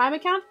Amazon Prime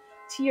account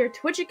to your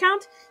Twitch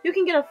account, you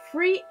can get a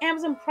free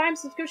Amazon Prime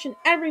subscription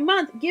every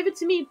month. Give it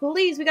to me,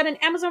 please. We got an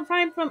Amazon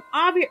Prime from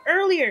Avi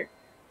earlier.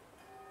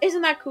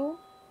 Isn't that cool?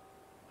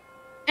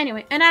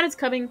 Anyway, an ad is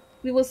coming.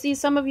 We will see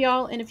some of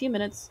y'all in a few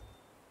minutes.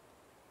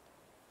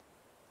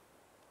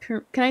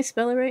 Can I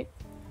spell it right?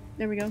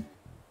 There we go.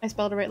 I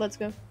spelled it right. Let's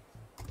go.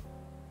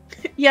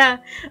 Yeah,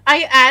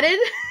 I added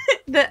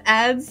the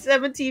ads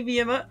 17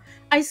 emote.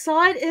 I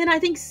saw it in, I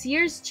think,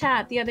 Sears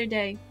chat the other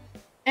day.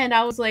 And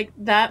I was like,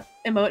 that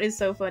emote is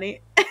so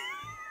funny.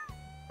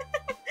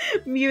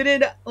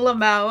 Muted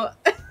Lamau.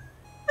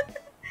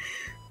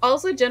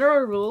 Also,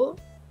 general rule,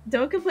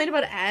 don't complain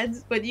about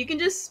ads, but you can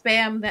just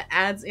spam the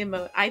ads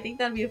emote. I think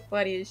that'd be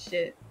funny as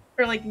shit.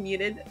 Or like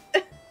muted.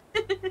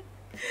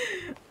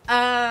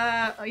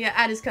 Oh yeah,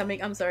 ad is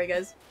coming. I'm sorry,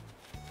 guys.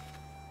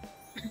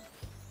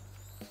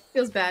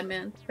 Feels bad,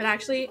 man. But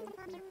actually,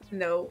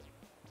 no.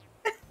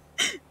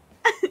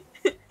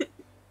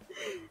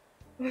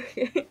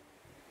 Okay. You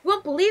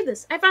won't believe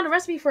this. I found a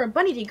recipe for a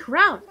bunny day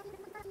crown.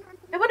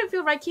 I wouldn't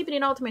feel right keeping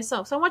it all to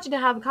myself, so I want you to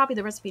have a copy of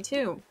the recipe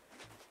too.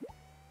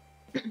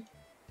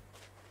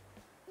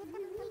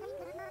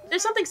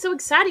 There's something so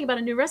exciting about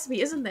a new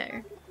recipe, isn't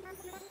there?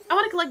 I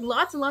want to collect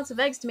lots and lots of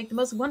eggs to make the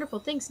most wonderful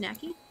thing,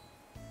 Snacky.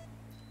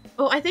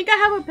 Oh, I think I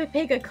have a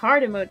Pepega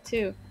card emote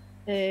too.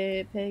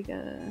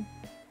 Pepega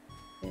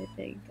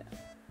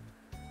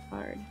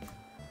card.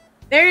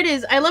 There it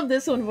is. I love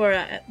this one for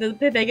the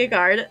Pepega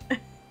card.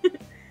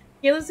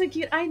 You look so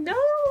cute. I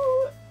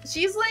know.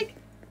 She's like,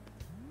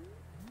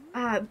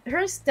 her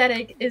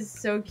aesthetic is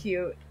so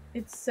cute.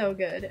 It's so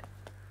good.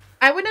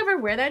 I would never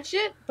wear that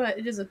shit, but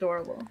it is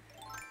adorable.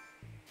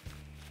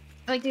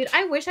 Like, dude,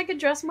 I wish I could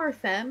dress more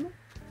femme,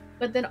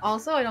 but then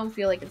also I don't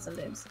feel like it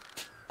sometimes.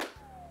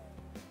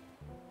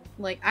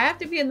 Like, I have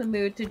to be in the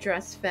mood to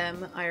dress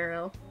femme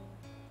IRL.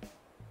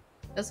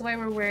 That's why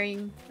we're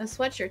wearing a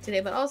sweatshirt today,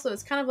 but also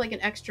it's kind of like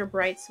an extra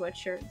bright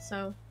sweatshirt,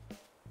 so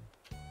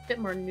a bit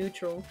more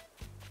neutral.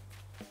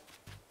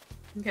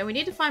 Okay, we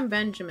need to find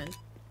Benjamin.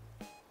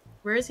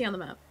 Where is he on the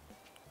map?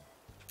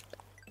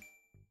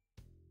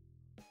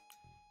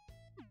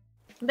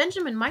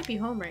 Benjamin might be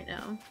home right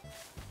now.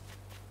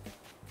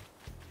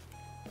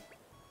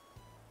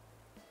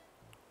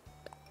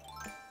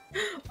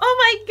 Oh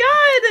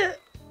my god!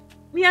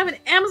 We have an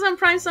Amazon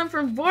Prime sub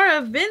from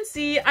Vora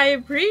Vinci. I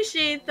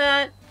appreciate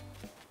that.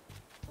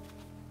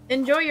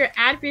 Enjoy your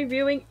ad-free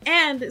viewing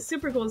and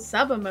super cool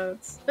sub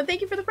emotes. But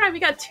thank you for the Prime. We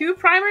got 2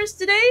 primers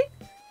today?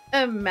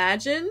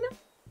 Imagine.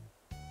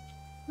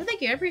 Well,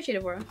 thank you. I appreciate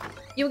it, Vora.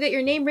 You'll get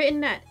your name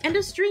written at end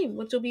of stream,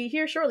 which will be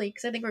here shortly,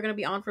 because I think we're going to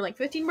be on for like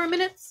 15 more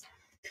minutes.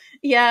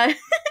 Yeah.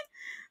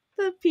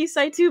 The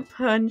pt2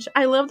 punch.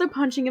 I love the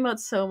punching emote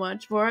so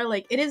much, Bora.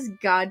 Like, it is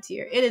god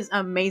tier. It is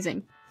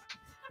amazing.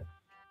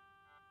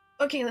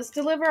 Okay, let's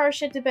deliver our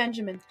shit to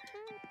Benjamin.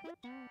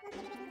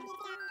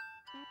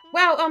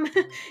 Wow,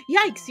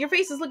 yikes, your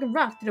face is looking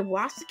rough. Did a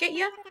wasp get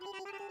you?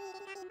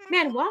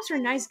 Man, wasps are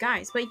nice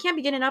guys, but you can't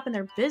be getting up in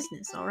their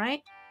business,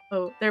 alright?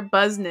 Oh, their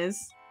business.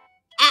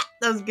 Ah,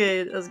 that was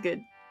good. That was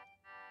good.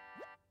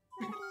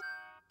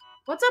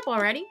 What's up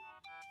already?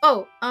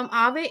 Oh,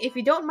 Ave, if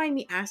you don't mind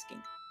me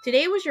asking,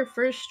 today was your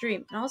first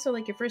stream, and also,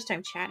 like, your first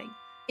time chatting,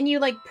 and you,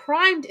 like,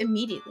 primed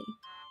immediately.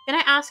 Can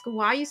I ask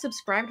why you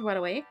subscribed right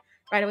away?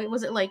 Right away?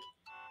 Was it, like,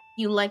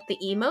 you liked the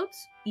emotes?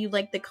 You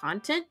liked the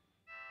content?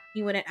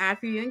 You want an ad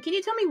for you? And can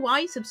you tell me why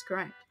you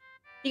subscribed?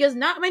 Because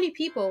not many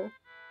people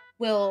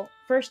will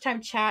first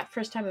time chat,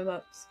 first time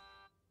emotes.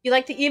 You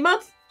like the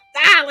emotes?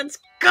 Ah, let's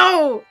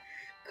go!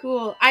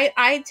 Cool.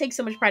 I take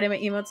so much pride in my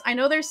emotes. I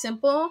know they're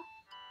simple.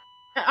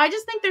 I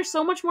just think they're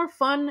so much more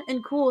fun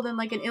and cool than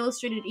like an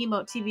illustrated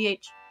emote,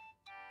 TBH.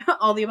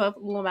 All the above,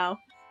 Lamau.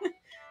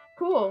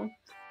 Cool.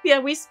 Yeah,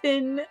 we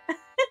spin.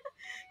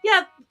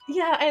 yeah,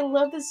 I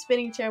love the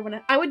spinning chair.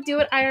 When I would do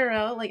it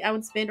IRL, like I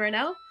would spin right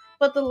now.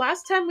 But the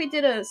last time we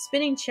did a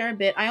spinning chair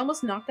bit, I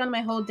almost knocked down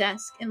my whole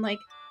desk and like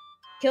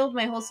killed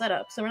my whole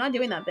setup. So we're not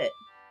doing that bit.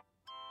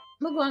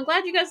 But well, I'm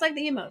glad you guys like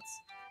the emotes.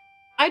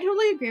 I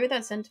totally agree with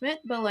that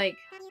sentiment, but like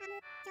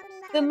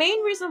the main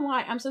reason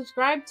why I'm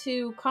subscribed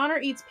to Connor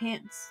Eats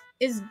Pants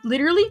is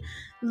literally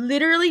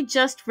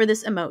just for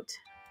this emote.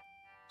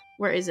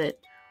 Where is it?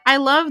 I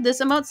love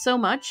this emote so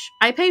much.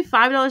 I pay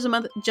 $5 a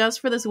month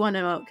just for this one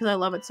emote because I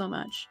love it so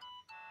much.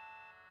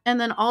 And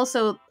then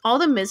also, all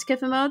the Mizkif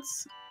emotes,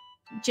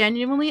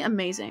 genuinely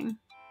amazing.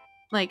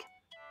 Like,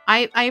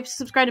 I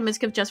subscribe to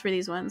Mizkif just for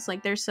these ones.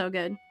 Like, they're so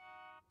good.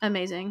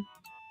 Amazing.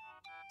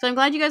 So I'm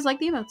glad you guys like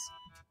the emotes.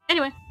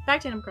 Anyway,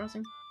 back to Animal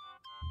Crossing.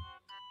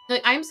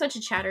 Like, I'm such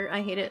a chatter.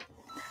 I hate it.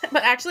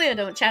 But actually, I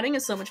don't. Chatting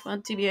is so much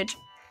fun, TBH.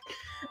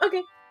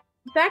 Okay,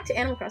 back to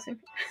Animal Crossing.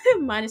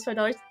 Minus $5.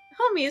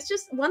 Homie, it's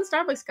just one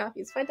Starbucks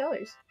coffee. It's $5.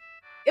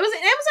 It was an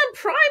Amazon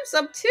Prime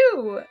sub,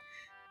 too!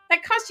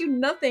 That cost you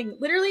nothing.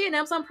 Literally, an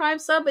Amazon Prime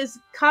sub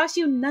cost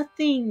you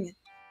nothing.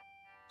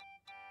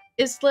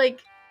 It's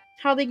like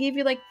how they give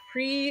you, like,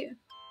 free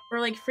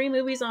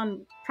movies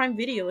on Prime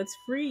Video. It's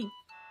free.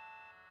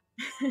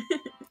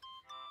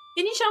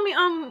 Can you show me,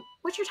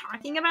 what you're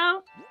talking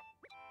about?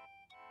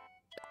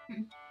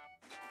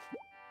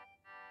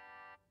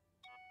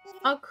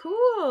 Oh,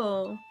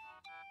 cool.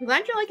 I'm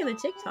glad you're liking the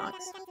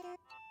TikToks.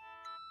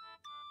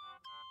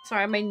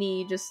 Sorry, my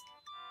knee just,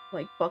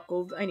 like,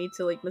 buckled. I need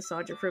to, like,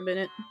 massage it for a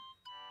minute.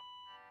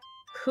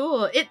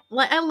 Cool.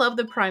 I love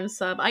the Prime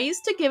sub. I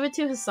used to give it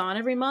to Hassan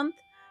every month,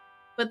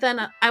 but then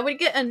I would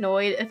get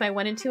annoyed if I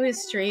went into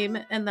his stream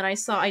and then I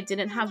saw I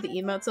didn't have the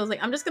emote, so I was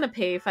like, I'm just gonna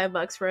pay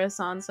 $5 for a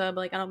Hassan sub,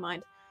 like, I don't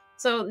mind.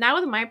 So now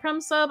with my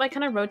Prime sub, I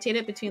kind of rotate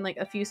it between, like,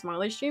 a few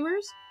smaller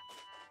streamers.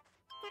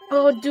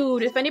 Oh,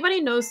 dude, if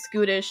anybody knows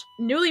Scootish,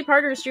 newly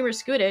partnered streamer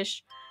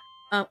Scootish,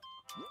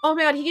 oh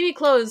my god, he gave me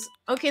clothes.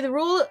 Okay, the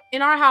rule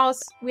in our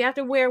house, we have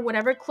to wear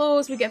whatever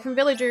clothes we get from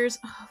villagers.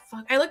 Oh,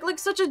 fuck, I look like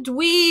such a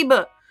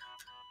dweeb!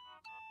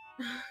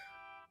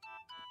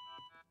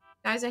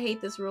 Guys, I hate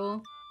this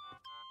rule.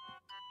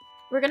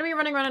 We're gonna be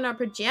running around in our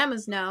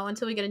pajamas now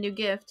until we get a new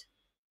gift.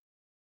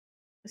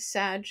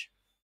 Sag.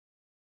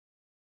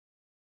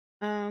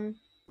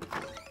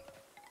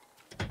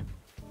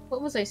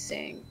 What was I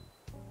saying?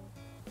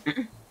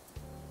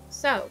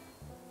 So,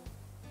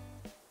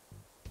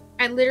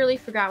 I literally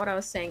forgot what I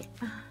was saying.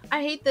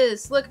 I hate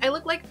this. Look, I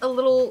look like a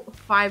little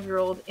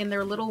 5-year-old in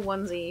their little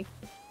onesie.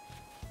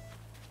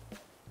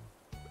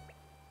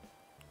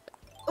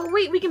 Oh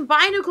wait, we can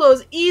buy new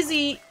clothes.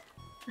 Easy.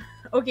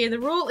 Okay, the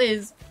rule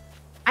is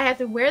I have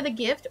to wear the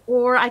gift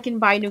or I can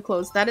buy new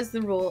clothes. That is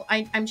the rule.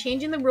 I'm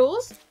changing the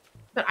rules,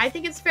 but I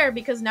think it's fair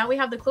because now we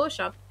have the clothes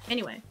shop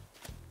anyway.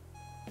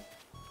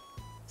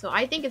 So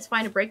I think it's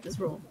fine to break this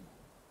rule.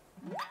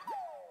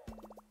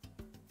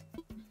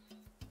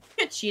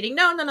 Cheating?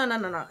 No.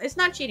 It's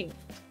not cheating.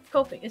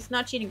 Coping. It's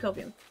not cheating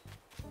copium.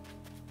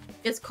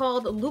 It's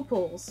called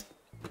loopholes.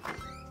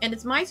 And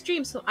it's my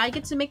stream, so I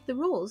get to make the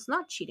rules,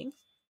 not cheating.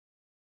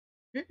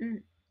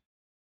 It's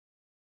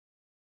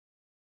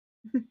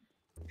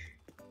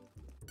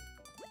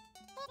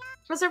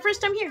our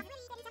first time here.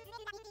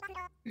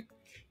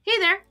 Hey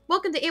there!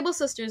 Welcome to Able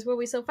Sisters, where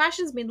we sell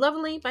fashions made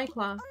lovingly by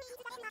Claw.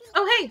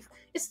 Oh hey!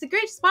 It's the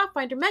great spot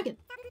finder, Megan.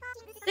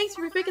 Thanks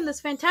for picking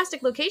this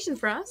fantastic location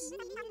for us.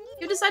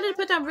 You've decided to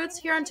put down roots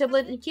here on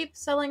Tiblet and keep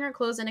selling our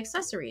clothes and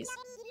accessories.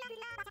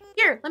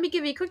 Here, let me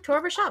give you a quick tour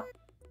of our shop.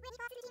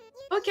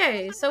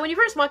 Okay, so when you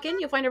first walk in,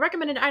 you'll find our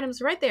recommended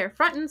items right there,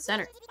 front and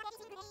center.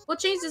 We'll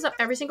change this up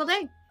every single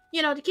day,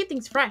 you know, to keep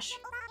things fresh.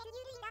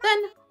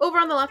 Then, over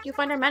on the left, you'll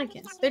find our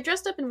mannequins. They're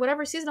dressed up in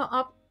whatever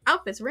seasonal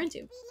outfits we're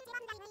into.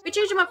 We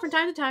change them up from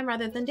time to time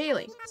rather than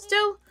daily.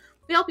 Still,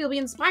 we hope you'll be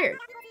inspired.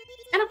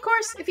 And of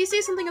course, if you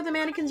see something of the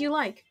mannequins you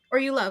like, or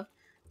you love,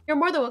 you're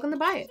more than welcome to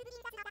buy it.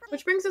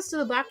 Which brings us to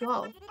the back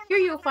wall. Here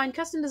you'll find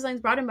custom designs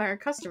brought in by our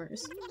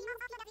customers.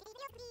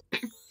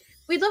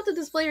 We'd love to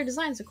display your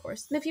designs, of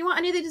course. And if you want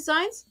any of the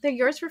designs, they're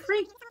yours for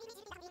free.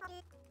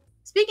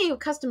 Speaking of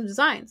custom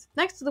designs,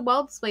 next to the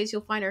wall displays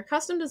you'll find our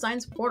custom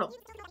designs portal.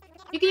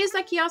 You can use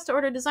that kiosk to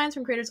order designs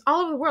from creators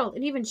all over the world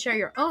and even share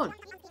your own.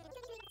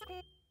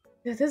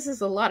 This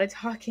is a lot of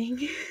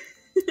talking.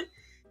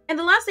 And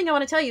the last thing I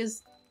want to tell you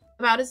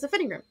about is the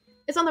fitting room.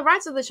 It's on the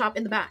right side of the shop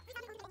in the back.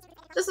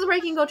 This is where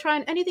you can go try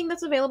on anything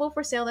that's available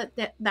for sale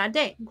that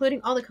day,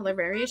 including all the color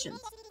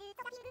variations.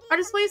 Our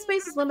display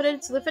space is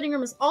limited, so the fitting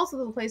room is also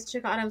the place to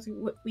check out items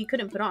we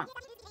couldn't put on.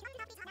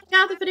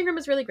 Yeah, the fitting room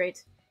is really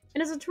great,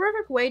 and it's a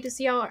terrific way to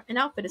see how an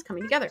outfit is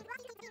coming together.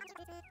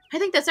 I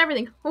think that's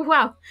everything. Oh,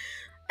 wow.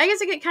 I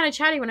guess I get kind of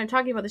chatty when I'm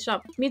talking about the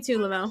shop. Me too,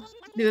 Lamel.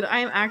 Dude, I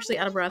am actually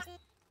out of breath.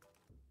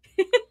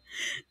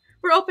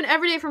 We're open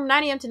every day from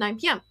 9 a.m. to 9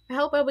 p.m. I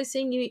hope I'll be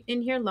seeing you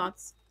in here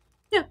lots.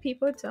 Yeah,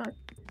 people talk.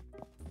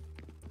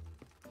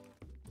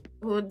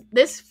 Ooh,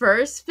 this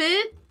first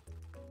fit?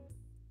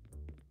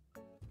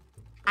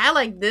 I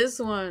like this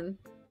one.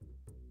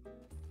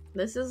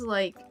 This is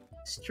like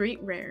street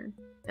rare.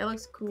 That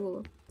looks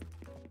cool.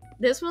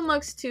 This one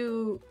looks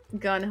too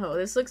gun-ho.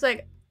 This looks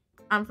like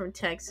I'm from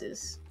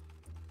Texas.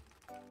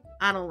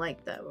 I don't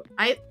like that one.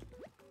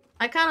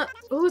 I kind of...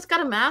 Ooh, it's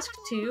got a mask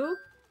too?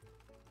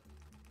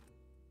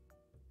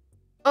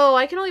 Oh,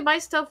 I can only buy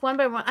stuff one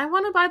by one. I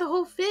want to buy the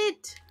whole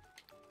fit.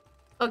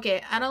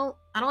 Okay, I don't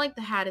like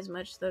the hat as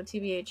much though,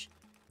 TBH.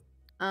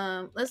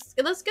 Let's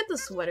get the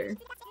sweater.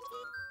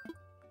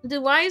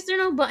 Dude, why is there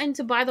no button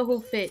to buy the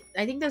whole fit?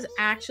 I think there's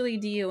actually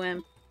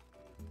DOM.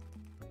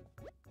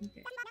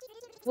 Okay.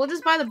 We'll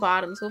just buy the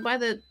bottoms. We'll buy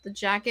the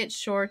jacket,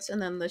 shorts, and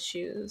then the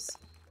shoes.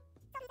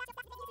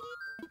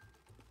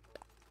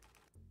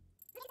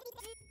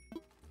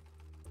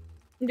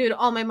 Dude,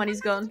 all my money's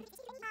gone.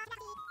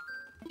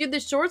 Dude, the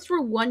shorts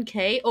were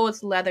 1K? Oh,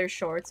 it's leather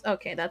shorts.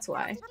 Okay, that's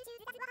why.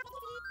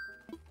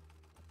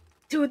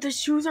 Dude, the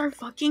shoes are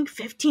fucking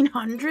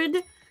 1,500?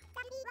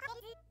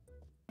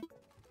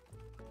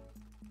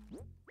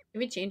 Can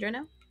we change right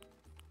now?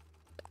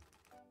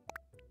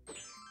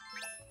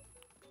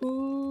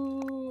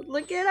 Ooh,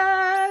 look at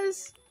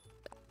us!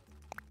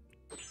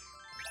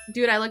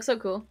 Dude, I look so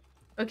cool.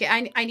 Okay,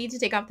 I need to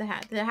take off the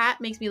hat. The hat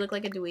makes me look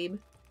like a dweeb.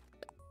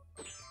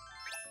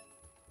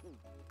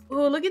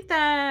 Oh, look at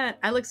that!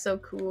 I look so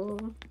cool.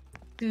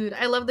 Dude,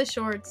 I love the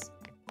shorts.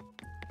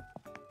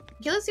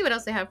 Okay, let's see what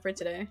else they have for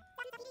today.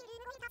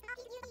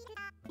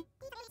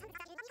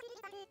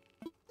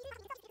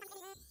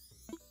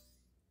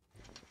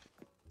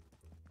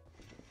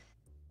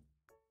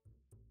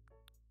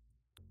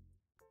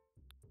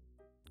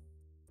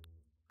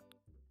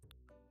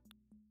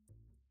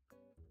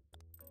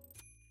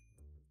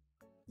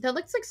 That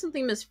looks like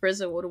something Miss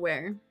Frizzle would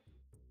wear.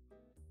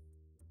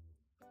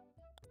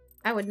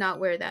 I would not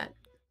wear that.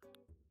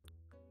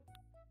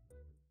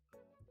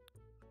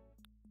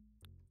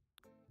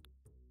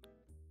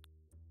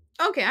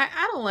 Okay,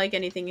 I don't like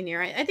anything in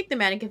here. I think the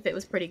mannequin fit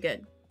was pretty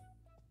good.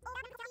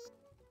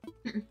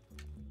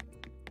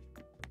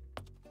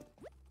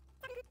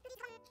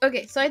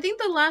 Okay, so I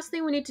think the last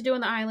thing we need to do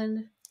on the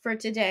island for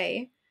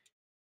today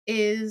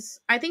is,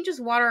 I think,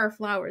 just water our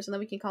flowers, and then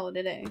we can call it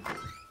a day.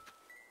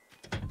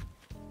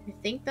 I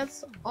think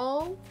that's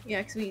all.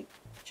 Yeah, because we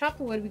chopped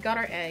the wood, we got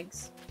our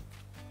eggs.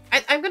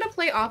 I'm gonna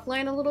play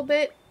offline a little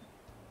bit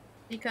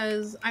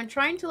because I'm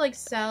trying to like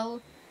sell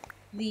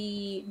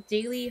the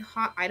daily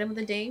hot item of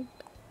the day.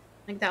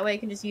 Like that way I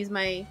can just use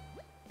my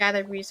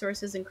gathered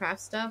resources and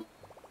craft stuff.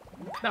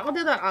 But I'll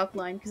do that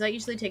offline because that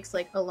usually takes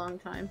like a long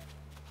time.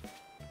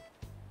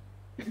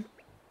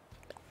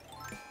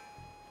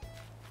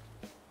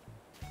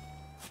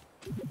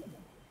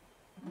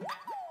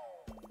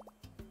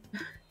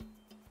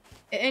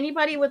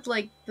 Anybody with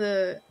like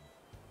the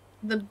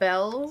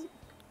bells,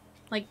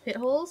 like pit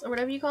holes or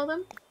whatever you call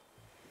them,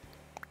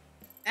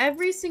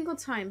 every single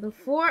time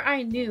before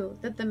I knew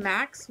that the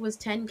max was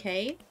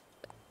 10K,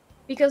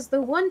 because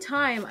the one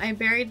time I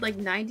buried like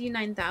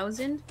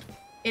 99,000,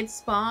 it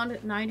spawned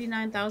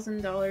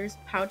 $99,000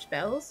 pouch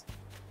bells.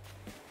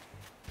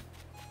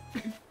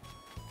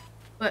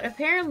 But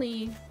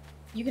apparently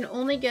you can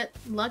only get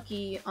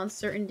lucky on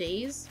certain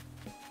days.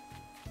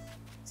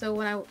 So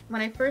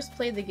when I first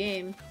played the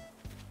game,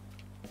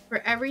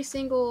 for every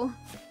single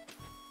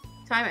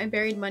time I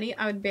buried money,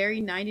 I would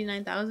bury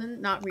 99,000,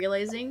 not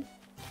realizing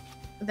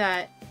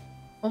that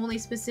only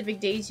specific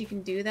days you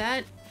can do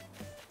that.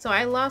 So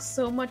I lost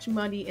so much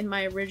money in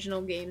my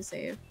original game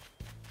save.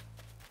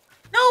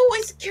 No,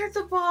 I scared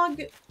the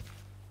bug!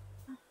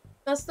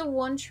 That's the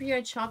one tree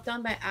I chopped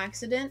down by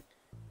accident.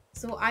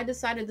 So I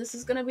decided this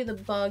is gonna be the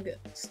bug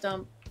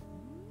stump.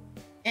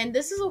 And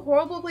this is a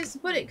horrible place to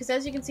put it, because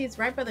as you can see, it's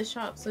right by the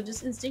shop. So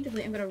just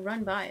instinctively, I'm gonna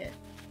run by it.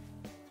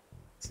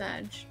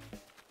 Sag.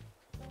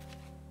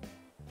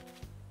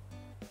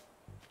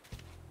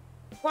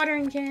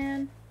 Watering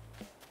can.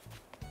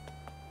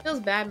 Feels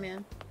bad,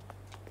 man.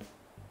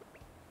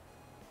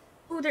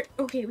 Oh, they're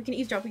okay. We can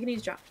eavesdrop. We can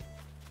eavesdrop.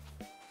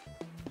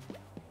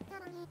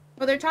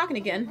 Oh, they're talking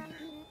again.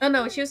 Oh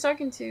no, she was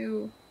talking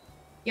to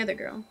the other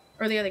girl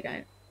or the other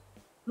guy.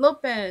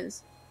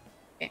 Lopez.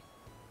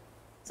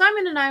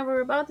 Simon and I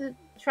were about to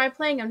try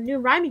playing a new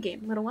rhyming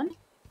game, little one.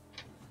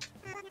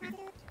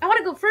 I want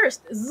to go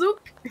first.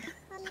 Zook.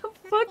 The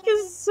fuck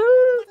is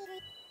Zook?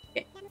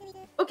 Okay.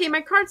 Okay,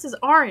 my card says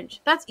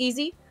orange. That's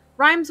easy.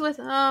 Rhymes with,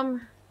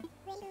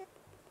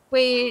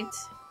 wait.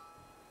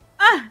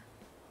 Ah!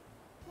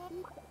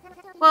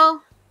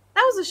 Well,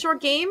 that was a short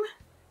game.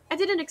 I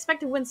didn't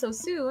expect to win so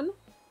soon.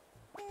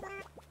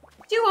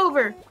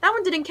 Do-over. That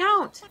one didn't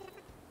count.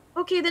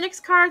 Okay, the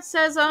next card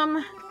says,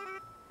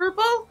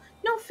 purple?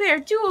 No fair.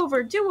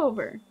 Do-over.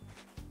 Do-over.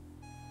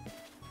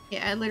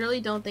 Yeah, I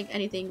literally don't think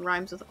anything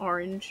rhymes with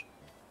orange.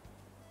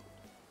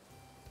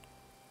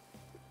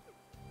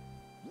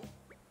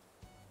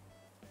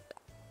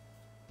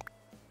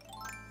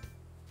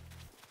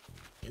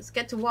 Let's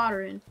get to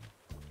watering.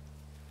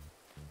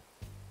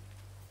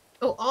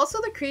 Oh, also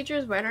the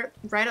creatures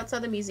right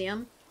outside the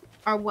museum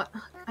are what...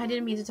 I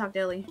didn't mean to talk to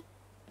Ellie.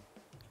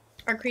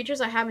 Are creatures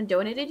I haven't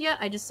donated yet.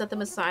 I just set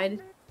them aside.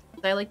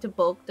 I like to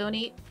bulk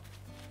donate.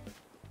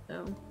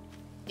 So...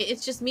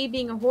 It's just me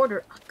being a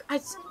hoarder. I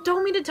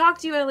don't mean to talk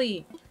to you,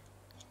 Ellie.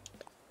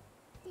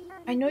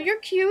 I know you're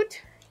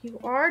cute. You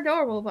are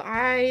adorable, but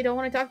I don't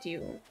want to talk to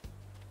you.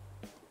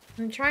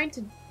 I'm trying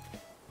to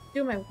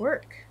do my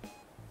work.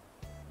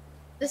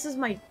 This is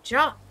my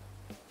job.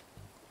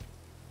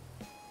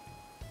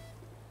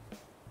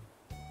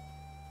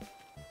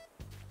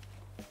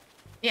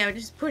 Yeah,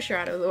 just push her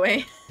out of the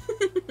way.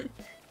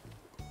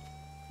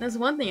 That's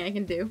one thing I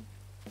can do.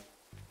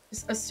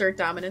 Just assert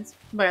dominance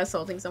by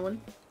assaulting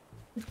someone.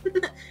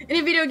 In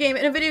a video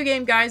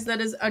game, guys,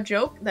 that is a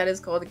joke. That is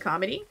called a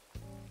comedy.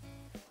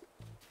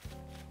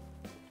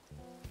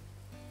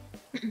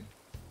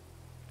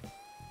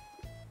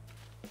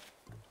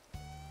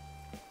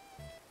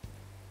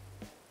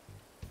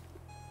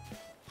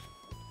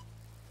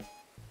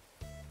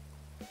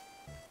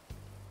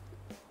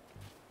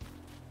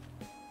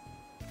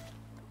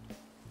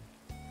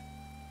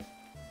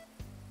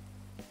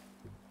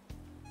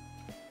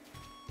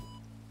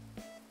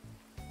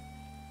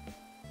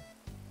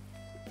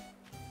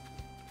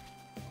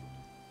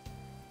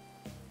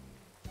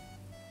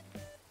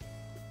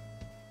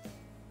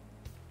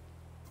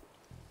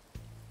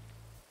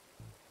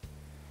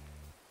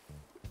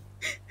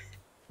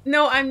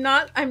 No, I'm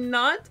not. I'm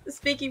not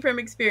speaking from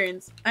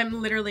experience.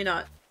 I'm literally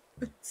not.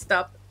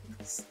 Stop.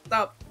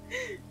 Stop.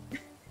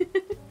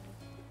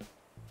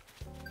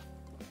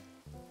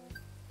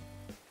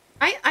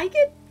 I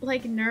get,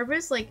 like,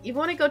 nervous. Like, you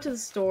want to go to the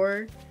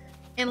store,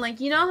 and,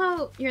 like, you know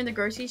how you're in the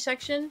grocery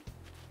section?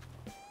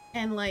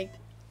 And, like,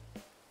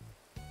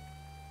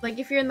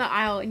 if you're in the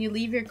aisle and you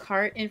leave your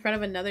cart in front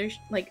of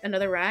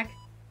another rack,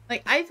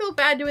 like, I feel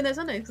bad doing that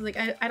sometimes, because,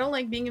 like, I don't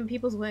like being in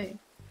people's way.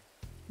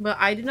 But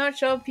I do not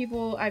shove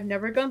people. I've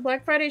never gone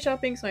Black Friday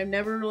shopping, so I've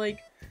never, like,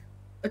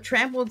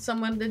 trampled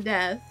someone to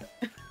death.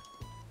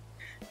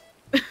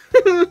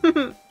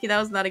 Okay, that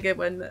was not a good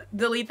one.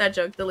 Delete that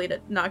joke. Delete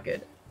it. Not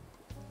good.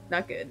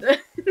 Not good.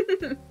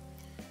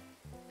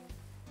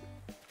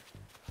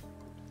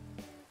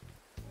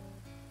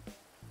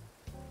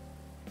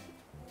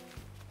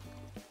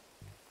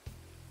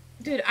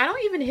 Dude, I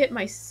don't even hit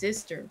my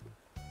sister.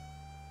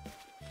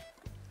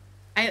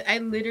 I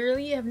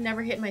literally have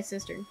never hit my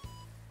sister.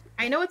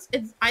 I know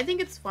I think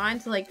it's fine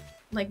to like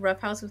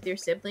roughhouse with your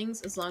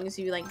siblings as long as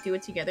you like do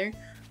it together.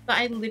 But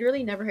I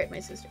literally never hit my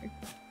sister.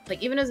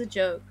 Like, even as a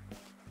joke.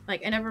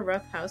 Like, I never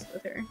roughhoused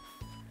with her.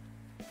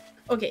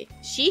 Okay,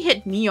 she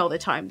hit me all the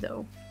time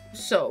though.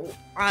 So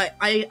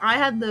I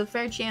had the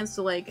fair chance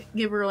to like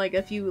give her like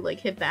a few like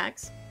hit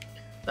backs.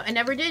 But I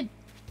never did.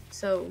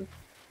 So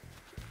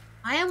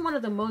I am one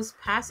of the most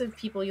passive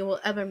people you will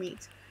ever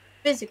meet.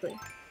 Physically.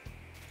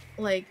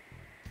 Like,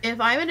 if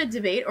I'm in a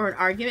debate or an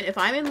argument, if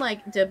I'm in,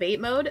 like,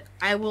 debate mode,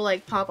 I will,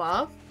 like, pop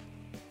off.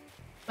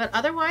 But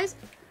otherwise,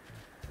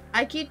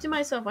 I keep to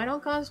myself. I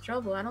don't cause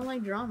trouble. I don't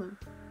like drama.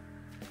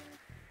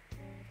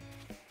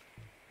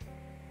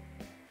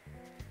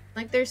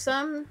 Like, there's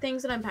some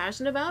things that I'm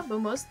passionate about, but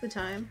most of the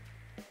time,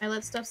 I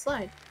let stuff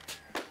slide.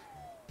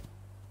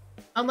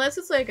 Unless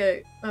it's, like,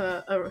 a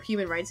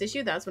human rights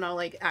issue, that's when I'll,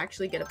 like,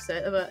 actually get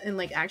upset about and,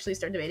 like, actually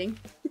start debating.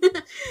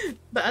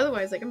 But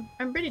otherwise, like,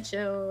 I'm pretty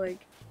chill,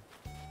 like...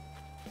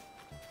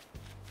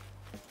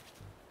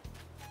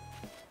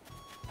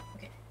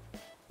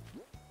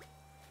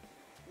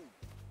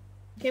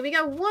 Okay, we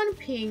got one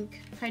pink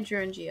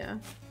hydrangea,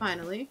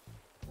 finally.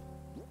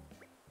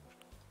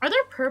 Are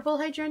there purple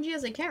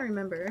hydrangeas? I can't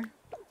remember.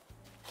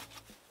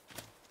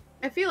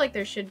 I feel like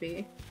there should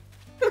be.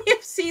 We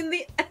have seen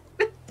the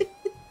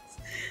evidence.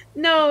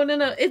 No,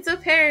 it's a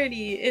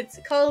parody. It's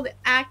called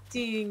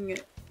acting.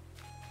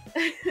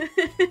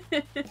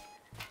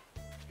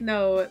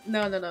 No.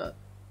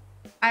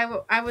 I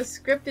was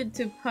scripted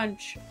to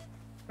punch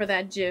for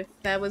that gif.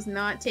 That was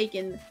not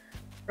taken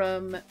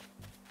from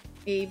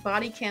a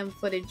body cam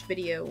footage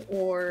video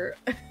or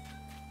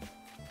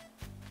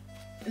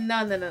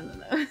no.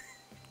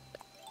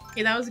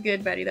 Okay, that was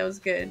good, Betty. That was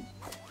good.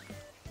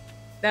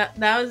 That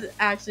was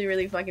actually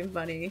really fucking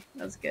funny.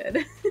 That was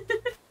good.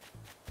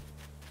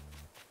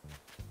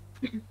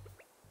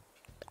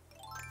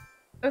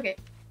 Okay.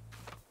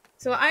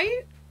 So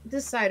I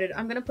decided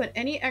I'm gonna put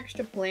any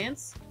extra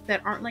plants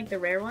that aren't like the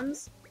rare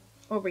ones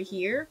over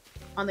here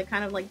on the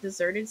kind of like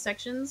deserted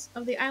sections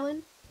of the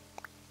island.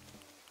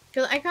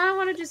 Because I kind of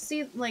want to just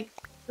see like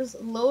there's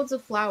loads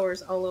of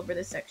flowers all over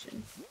this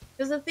section.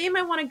 Because the theme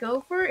I want to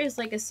go for is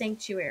like a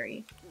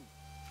sanctuary.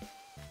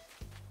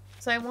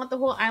 So I want the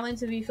whole island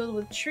to be filled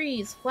with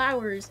trees,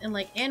 flowers, and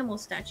like animal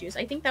statues.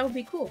 I think that would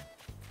be cool.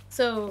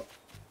 So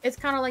it's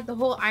kind of like the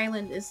whole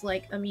island is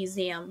like a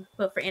museum,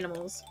 but for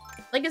animals.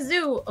 Like a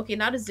zoo. Okay,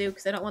 not a zoo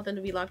because I don't want them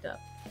to be locked up.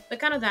 But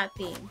kind of that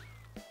theme.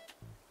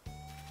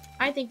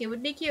 I think it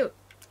would be cute.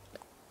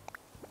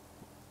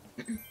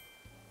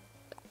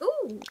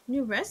 Ooh,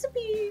 new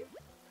recipe.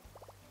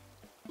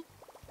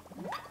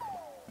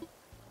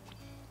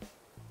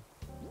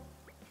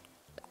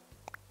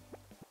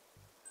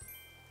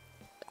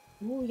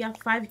 Ooh, yeah,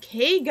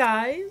 5K,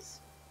 guys.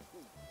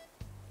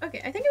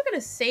 Okay, I think I'm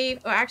gonna save.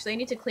 Oh, actually, I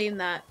need to claim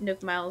that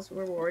Nook Miles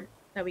reward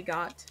that we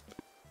got.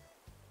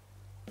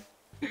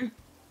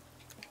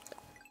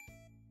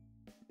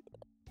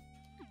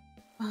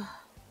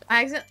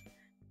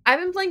 I've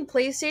been playing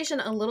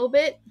PlayStation a little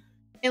bit,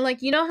 and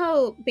like, you know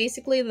how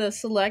basically the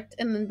select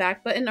and then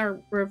back button are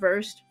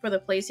reversed for the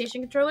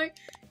PlayStation controller?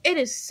 It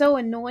is so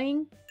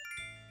annoying.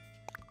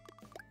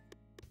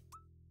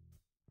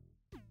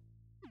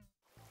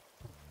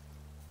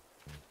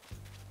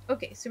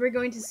 Okay, so we're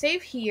going to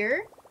save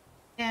here.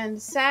 And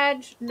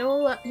Sag,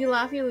 no you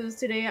laugh, you lose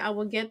today. I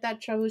will get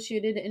that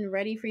troubleshooted and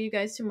ready for you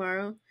guys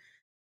tomorrow.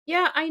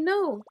 Yeah, I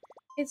know.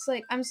 It's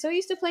like, I'm so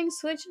used to playing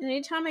Switch, and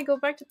anytime I go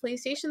back to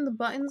PlayStation, the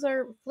buttons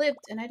are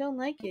flipped, and I don't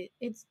like it.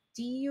 It's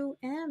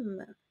DUM.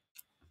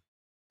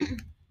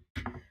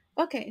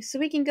 Okay, so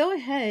we can go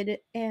ahead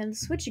and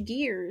switch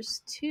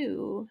gears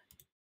to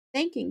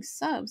thanking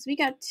subs. We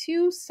got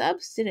 2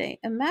 subs today.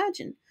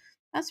 Imagine.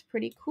 That's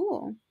pretty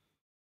cool.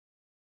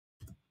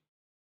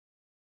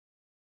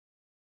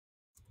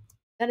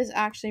 That is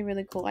actually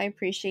really cool. I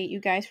appreciate you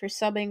guys for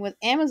subbing with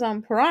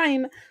Amazon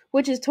Prime,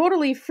 which is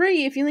totally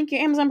free if you link your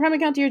Amazon Prime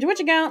account to your Twitch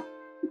account.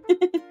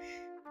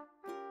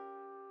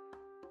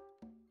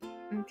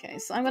 Okay,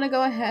 so I'm gonna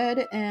go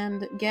ahead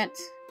and get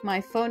my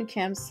phone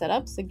cam set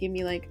up, so give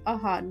me like a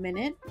hot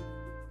minute.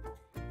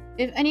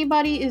 If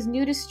anybody is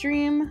new to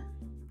stream,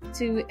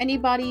 to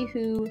anybody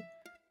who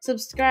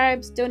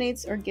subscribes,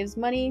 donates, or gives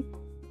money,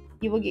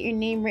 you will get your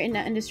name written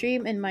out in the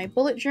stream in my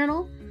bullet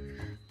journal.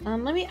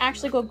 Let me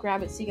actually go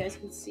grab it so you guys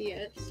can see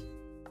it.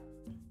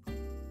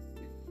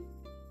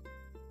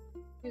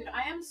 Dude,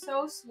 I am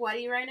so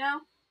sweaty right now.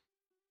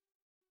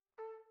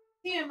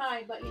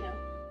 TMI, but you know,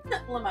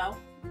 lamo.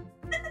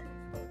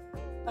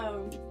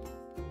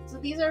 So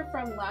these are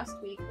from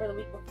last week or the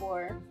week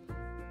before.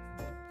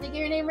 They get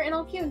your name written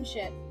all cute and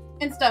shit.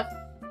 And stuff.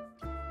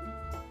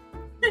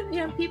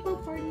 Yeah, people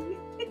party.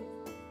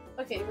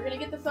 Okay, we're gonna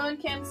get the phone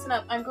cam set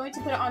up. I'm going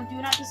to put it on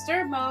Do Not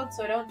Disturb mode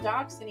so I don't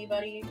dox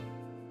anybody.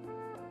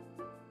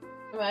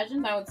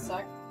 Imagine, that would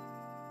suck.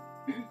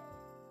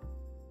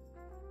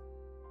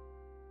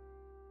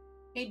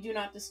 Okay, Do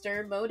Not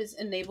Disturb mode is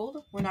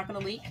enabled. We're not gonna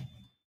leak.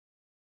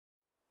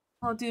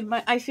 Oh, dude,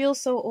 I feel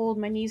so old.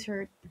 My knees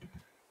hurt.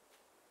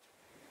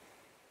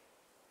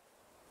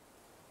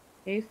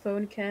 Okay,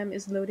 phone cam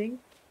is loading.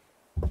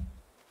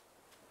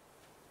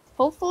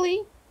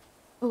 Hopefully.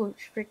 Oh,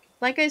 frick.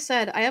 Like I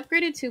said, I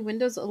upgraded to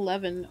Windows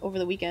 11 over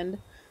the weekend.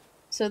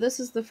 So this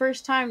is the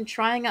first time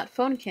trying out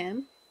phone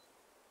cam.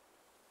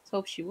 Let's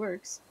hope she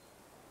works.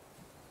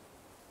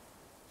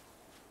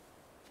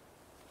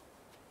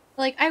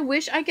 Like, I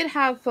wish I could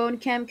have phone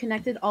cam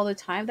connected all the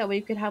time. That way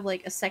you could have,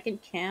 like, a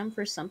second cam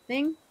for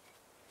something.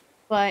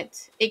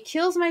 But it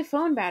kills my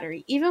phone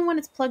battery. Even when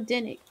it's plugged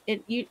in,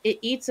 it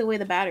eats away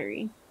the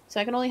battery. So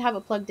I can only have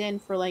it plugged in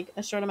for, like,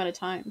 a short amount of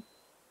time.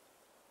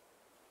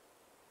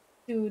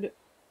 Dude,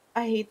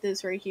 I hate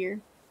this right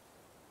here.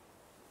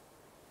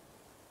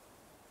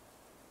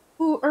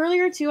 Ooh,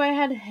 earlier, too, I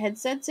had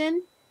headsets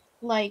in.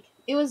 Like,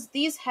 it was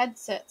these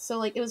headsets. So,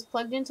 like, it was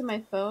plugged into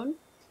my phone.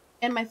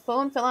 And my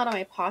phone fell out of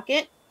my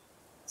pocket.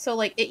 So,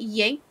 like, it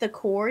yanked the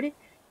cord,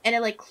 and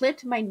it, like,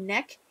 clipped my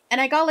neck, and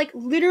I got, like,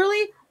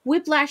 literally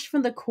whiplash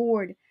from the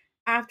cord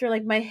after,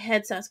 like, my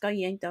headsets got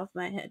yanked off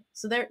my head.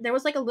 So there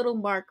was, like, a little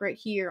mark right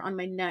here on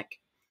my neck.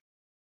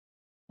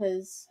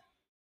 Because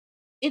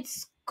it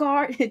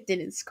scarred... It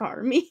didn't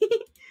scar me.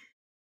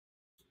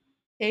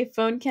 Okay,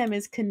 phone cam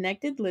is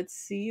connected. Let's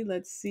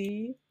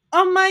see.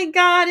 Oh my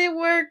god, it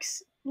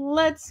works!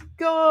 Let's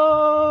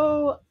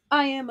go!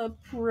 I am a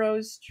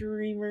pro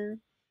streamer.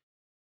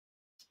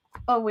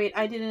 Oh, wait,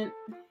 I didn't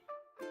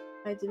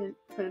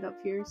put it up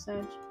here,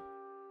 Sag.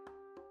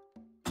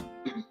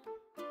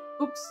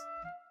 Oops.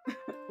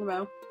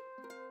 Wow.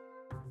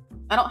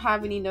 I don't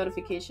have any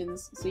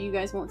notifications, so you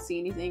guys won't see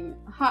anything.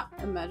 Ha!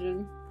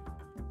 Imagine.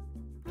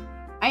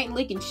 I ain't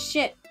leaking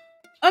shit.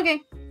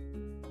 Okay.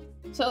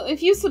 So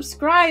if you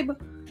subscribe,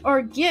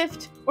 or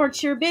gift, or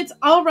cheer bits,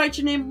 I'll write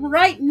your name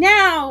right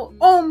now!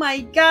 Oh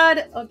my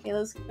god! Okay,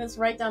 let's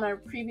write down our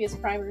previous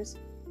primers.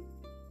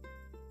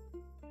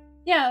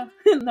 Yeah,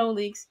 no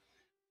leaks.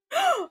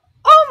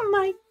 Oh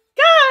my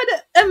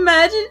god!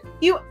 Imagine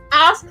you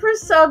ask for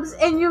subs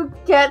and you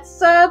get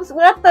subs.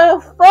 What the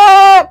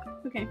fuck?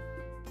 Okay.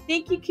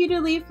 Thank you,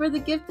 Cutie, for the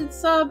gifted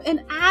sub.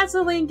 And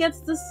Azaline gets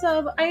the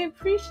sub. I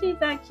appreciate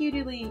that,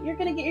 Cutie. You're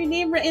gonna get your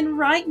name written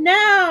right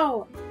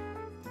now.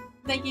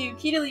 Thank you,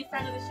 Cutie,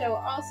 friend of the show.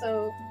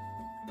 Also,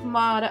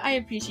 mod. I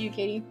appreciate you,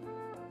 Katie.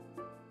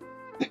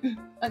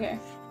 Okay.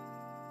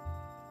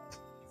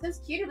 Since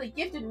Cutie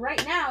gifted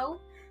right now,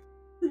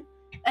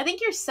 I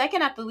think you're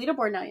second at the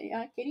leaderboard now,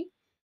 yeah, Katie?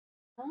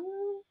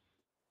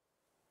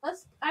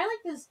 I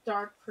like this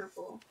dark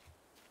purple.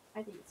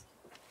 I think it's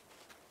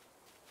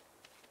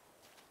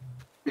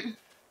cute.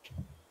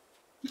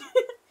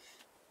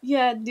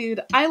 Yeah,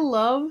 dude. I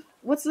love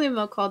what's the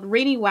emote called?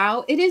 Rainy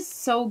Wow. It is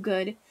so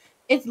good.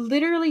 It's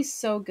literally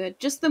so good.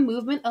 Just the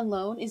movement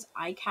alone is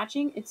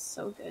eye-catching. It's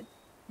so good.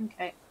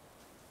 Okay.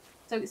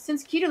 So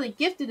since Cutie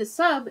gifted a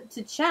sub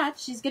to chat,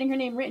 she's getting her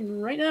name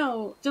written right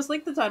now, just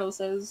like the title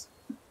says.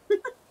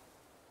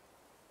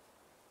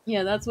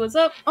 Yeah, that's what's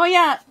up. Oh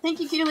yeah, thank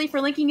you, Cutie,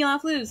 for linking You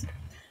Laugh Lose.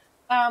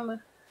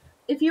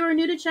 If you are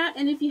new to chat,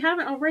 and if you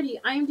haven't already,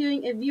 I am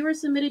doing a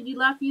viewer-submitted You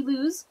Laugh You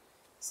Lose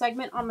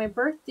segment on my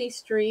birthday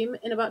stream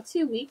in about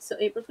 2 weeks, so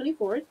April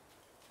 24th.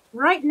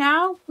 Right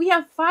now, we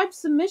have 5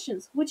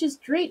 submissions, which is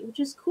great, which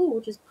is cool,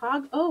 which is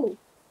Pog-O.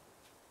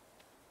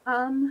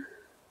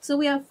 So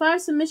we have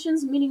 5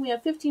 submissions, meaning we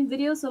have 15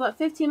 videos, so about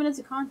 15 minutes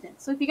of content.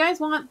 So if you guys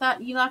want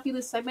that You Laugh You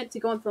Lose segment to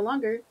go on for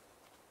longer,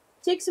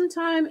 take some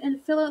time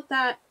and fill out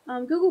that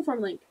Google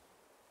form link.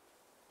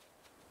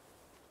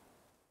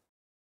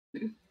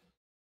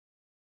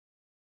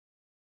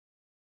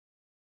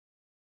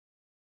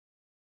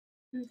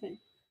 Okay.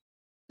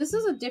 This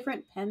is a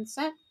different pen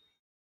set,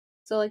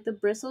 so like the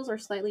bristles are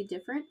slightly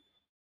different.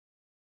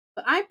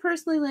 But I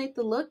personally like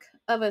the look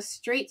of a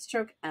straight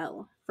stroke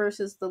L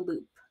versus the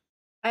loop.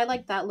 I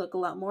like that look a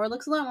lot more. It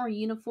looks a lot more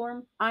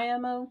uniform,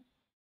 IMO.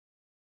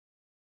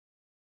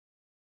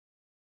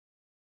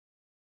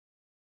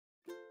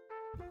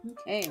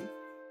 Okay.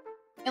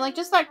 And like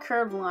just that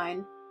curved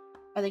line,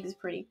 I think is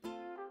pretty.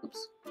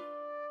 Oops.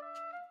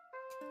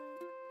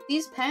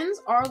 These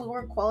pens are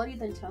lower quality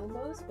than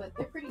Tombos, but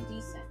they're pretty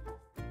decent.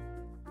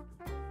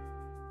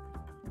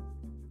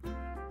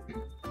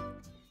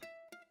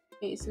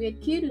 Okay, so we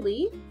had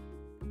Cutie.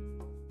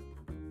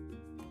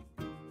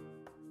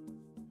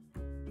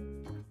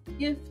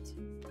 Gift.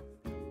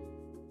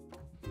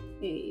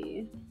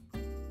 A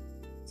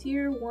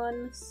tier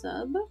 1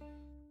 sub.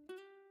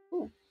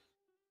 Cool.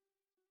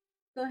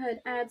 Go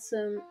ahead, add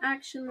some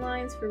action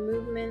lines for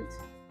movement.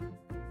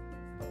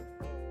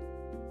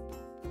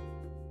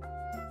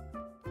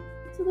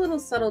 It's a little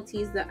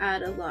subtleties that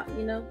add a lot,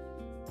 you know?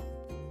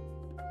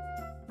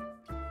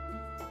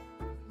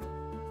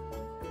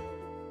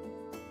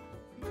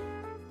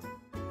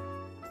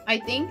 I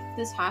think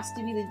this has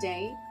to be the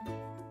day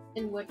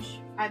in which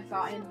I've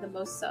gotten the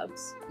most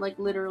subs. Like,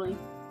 literally.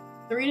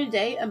 3 in a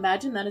day?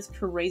 Imagine, that is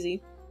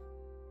crazy.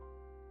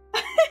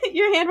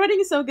 Your handwriting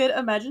is so good,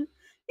 imagine.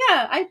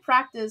 Yeah, I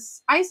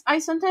practice. I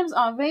sometimes,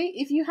 Ave,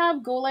 if you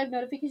have go live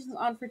notifications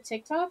on for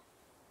TikTok,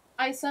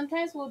 I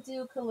sometimes will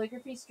do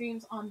calligraphy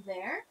streams on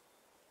there,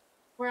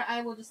 where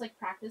I will just, like,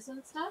 practice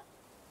and stuff.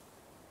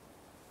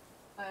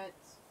 But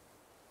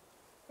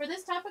for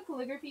this type of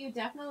calligraphy, you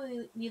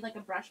definitely need, like,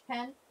 a brush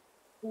pen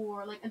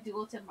or, like, a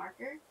dual tip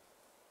marker.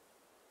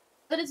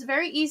 But it's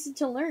very easy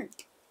to learn.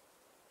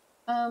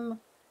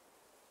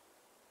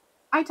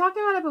 I talked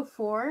about it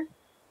before,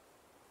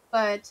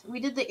 but we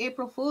did the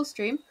April Fool's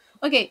stream.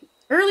 Okay,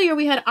 earlier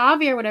we had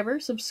Avi or whatever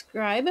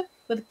subscribe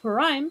with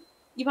Prime.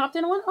 You popped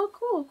in one? Oh,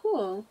 cool,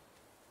 cool.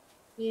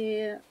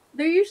 Yeah.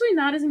 They're usually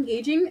not as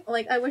engaging.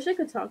 Like, I wish I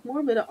could talk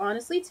more, but it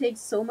honestly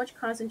takes so much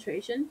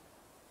concentration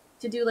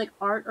to do, like,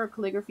 art or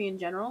calligraphy in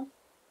general.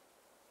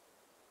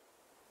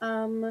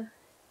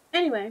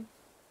 Anyway,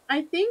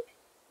 I think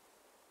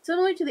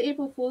similar to the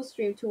April Fool's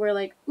stream, to where,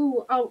 like,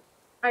 ooh,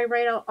 I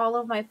write out all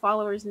of my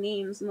followers'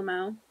 names,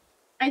 Lamau.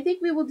 I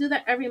think we will do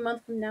that every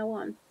month from now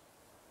on.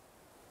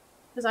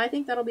 Because I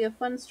think that'll be a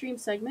fun stream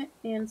segment,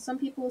 and some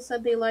people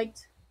said they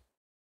liked,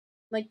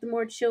 like, the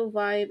more chill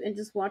vibe and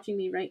just watching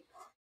me write.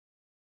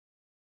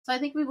 So I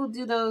think we will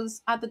do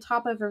those at the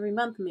top of every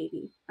month,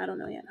 maybe. I don't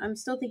know yet. I'm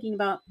still thinking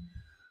about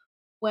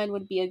when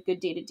would be a good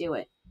day to do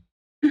it.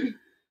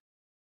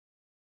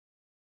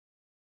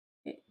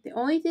 Okay. The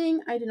only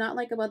thing I do not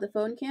like about the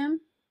phone cam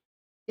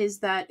is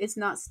that it's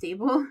not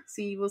stable,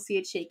 so you will see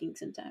it shaking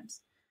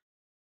sometimes.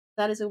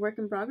 That is a work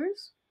in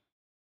progress.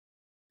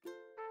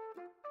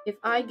 If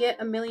I get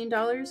 $1 million,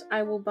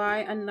 I will buy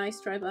a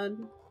nice tripod.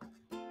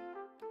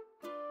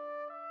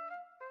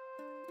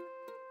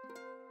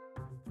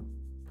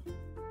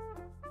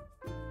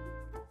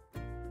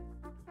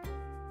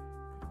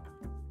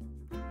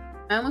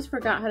 I almost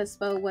forgot how to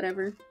spell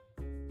whatever.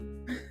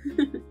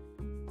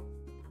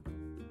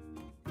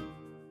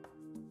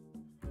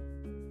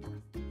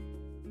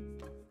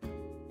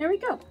 There we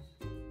go.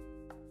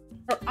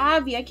 Or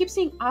Avi. I keep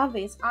saying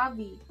Ave. It's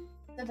Avi.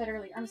 I said that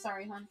earlier. I'm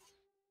sorry, hon.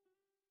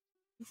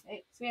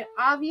 Okay, so we had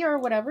Avi or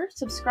whatever.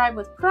 Subscribe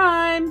with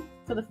Prime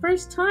for the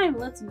first time.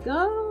 Let's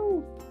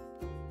go.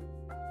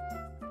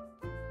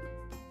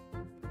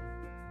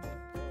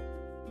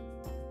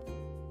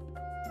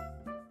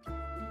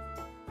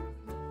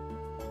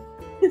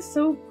 It's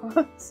so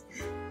pause.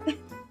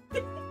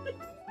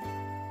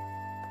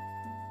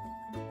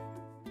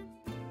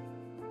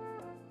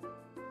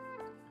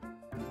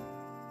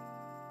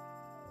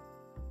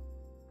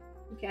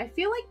 Okay, I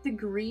feel like the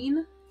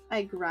green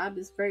I grabbed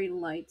is very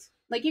light.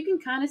 Like, you can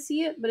kind of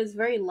see it, but it's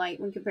very light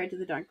when compared to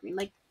the dark green.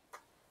 Like,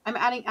 I'm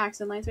adding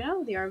accent lines right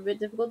now. They are a bit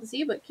difficult to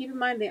see, but keep in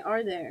mind they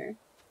are there.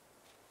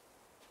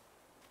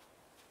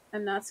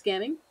 I'm not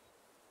scamming.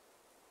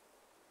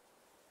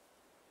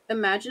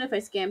 Imagine if I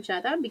scam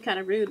chat. That would be kind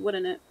of rude,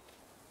 wouldn't it?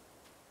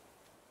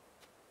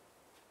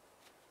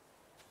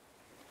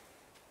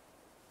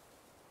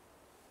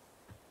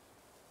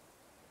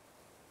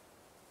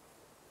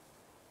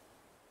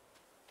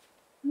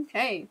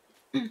 Okay.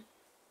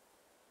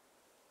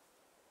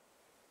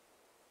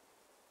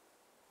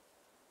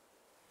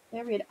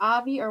 There we had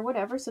Avi or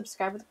whatever.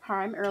 Subscribe with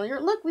Prime earlier.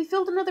 Look, we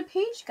filled another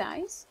page,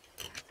 guys.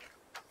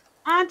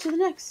 On to the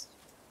next.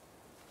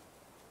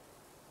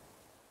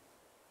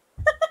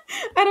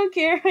 I don't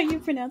care how you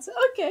pronounce it.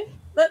 Okay.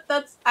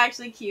 That's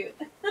actually cute.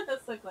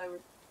 That's so clever.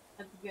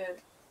 That's good.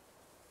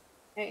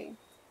 Okay.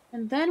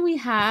 And then we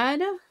had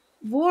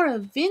Vora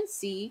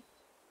Vinci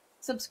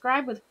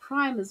subscribe with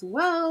Prime as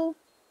well.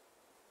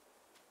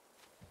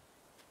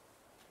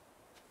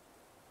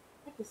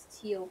 I like this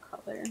teal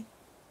color.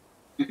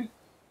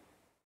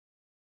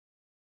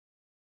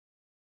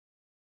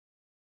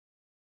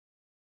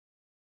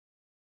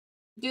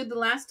 Dude, the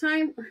last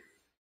time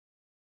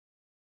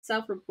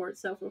self-report.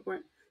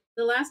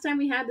 The last time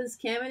we had this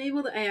cam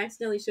enabled, I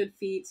accidentally showed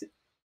feet.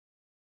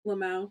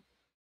 Lamau.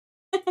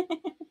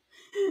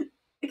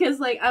 Because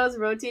like I was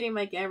rotating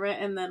my camera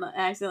and then I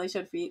accidentally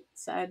showed feet.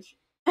 Sag.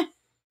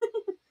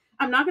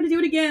 I'm not gonna do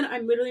it again.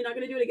 I'm literally not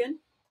gonna do it again.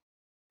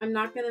 I'm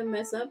not gonna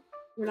mess up.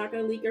 We're not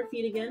gonna leak our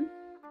feet again.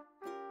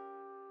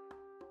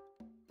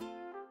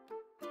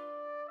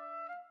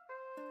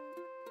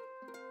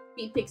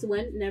 Feet pics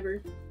when?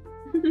 Never.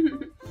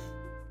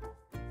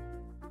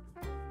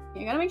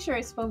 I gotta make sure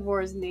I spell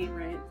Vora's name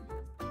right.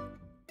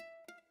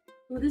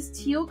 Oh, this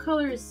teal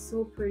color is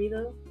so pretty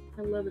though.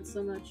 I love it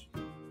so much.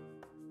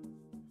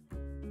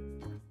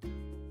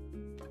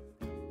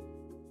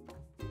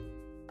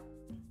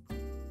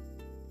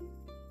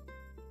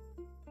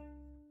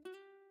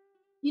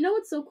 You know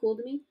what's so cool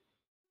to me?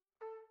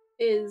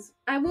 Is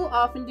I will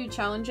often do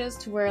challenges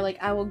to where like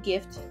I will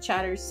gift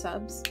chatters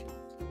subs.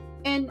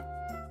 And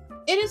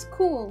it is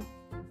cool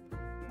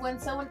when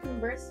someone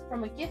converts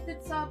from a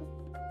gifted sub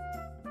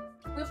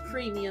to a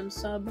premium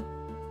sub.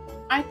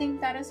 I think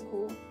that is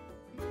cool.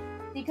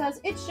 Because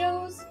it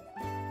shows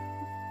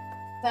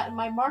that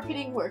my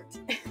marketing worked.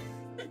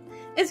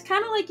 It's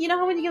kind of like, you know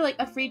how when you get like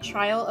a free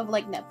trial of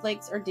like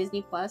Netflix or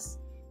Disney Plus,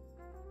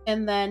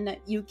 and then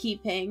you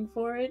keep paying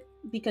for it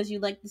because you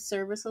like the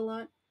service a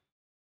lot?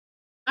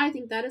 I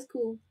think that is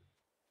cool.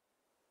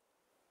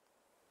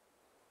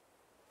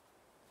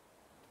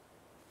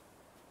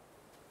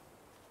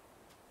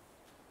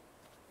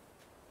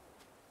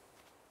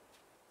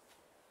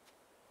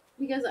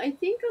 Because I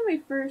think on my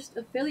first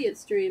affiliate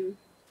stream,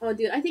 oh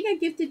dude, I think I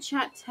gifted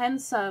chat 10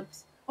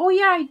 subs. Oh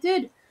yeah, I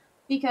did.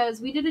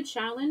 Because we did a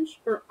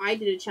challenge, or I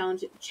did a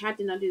challenge. Chat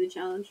did not do the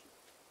challenge.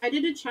 I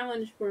did a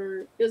challenge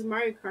for, it was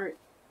Mario Kart.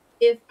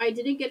 If I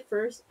didn't get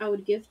first, I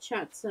would gift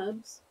chat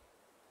subs.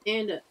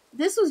 And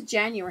this was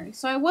January,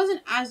 so I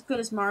wasn't as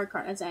good as Mario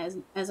Kart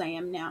as I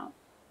am now.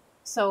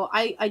 So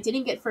I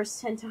didn't get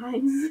first 10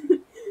 times.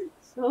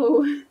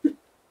 So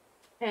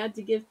I had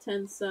to give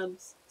 10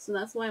 subs. So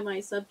that's why my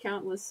sub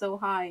count was so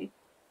high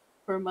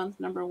for month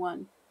number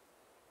 1.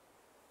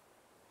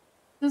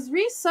 Does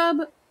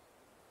resub...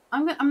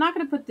 I'm not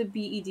going to put the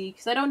BED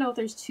because I don't know if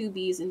there's 2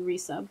 B's in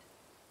resub.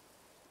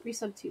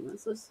 Resub 2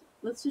 months.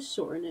 Let's just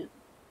shorten it.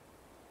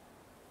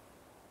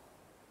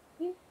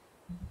 Okay.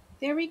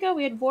 There we go.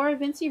 We had Vora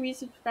Vinci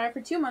resubscribe for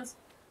 2 months.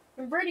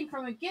 Converting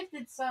from a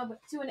gifted sub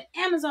to an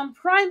Amazon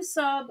Prime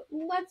sub.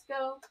 Let's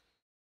go.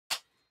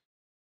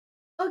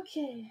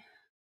 Okay.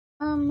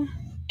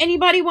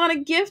 Anybody want a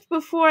gift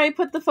before I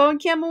put the phone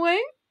cam away?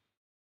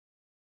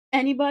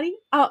 Anybody?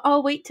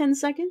 I'll wait 10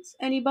 seconds.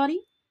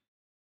 Anybody?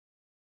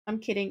 I'm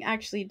kidding.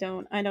 Actually,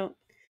 don't. I don't.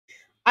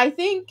 I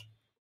think,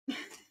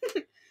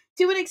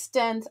 to an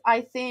extent, I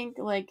think,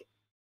 like,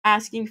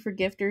 asking for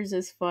gifters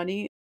is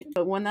funny.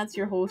 But when that's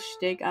your whole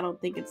shtick, I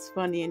don't think it's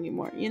funny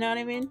anymore. You know what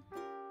I mean?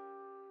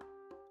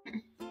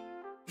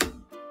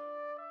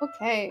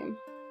 Okay.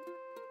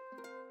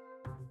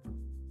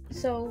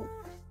 So,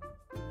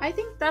 I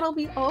think that'll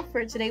be all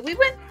for today. We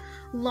went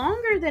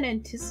longer than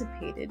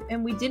anticipated,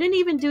 and we didn't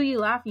even do You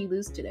Laugh, You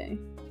Lose today.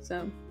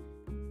 So,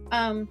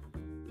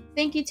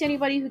 thank you to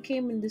anybody who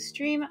came in the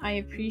stream. I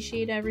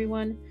appreciate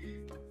everyone.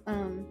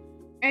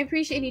 I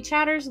appreciate any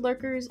chatters,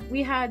 lurkers.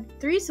 We had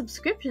 3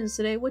 subscriptions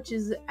today, which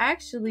is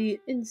actually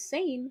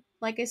insane.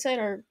 Like I said,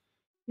 our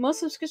most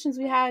subscriptions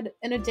we had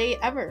in a day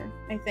ever,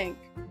 I think.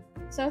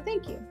 So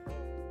thank you.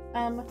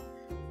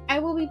 I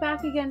will be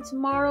back again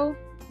tomorrow.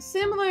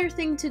 Similar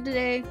thing to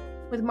today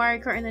with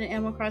Mario Kart and then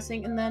Animal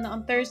Crossing. And then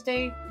on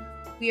Thursday,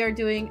 we are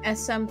doing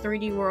SM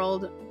 3D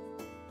World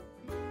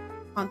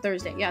on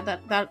Thursday. Yeah,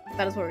 that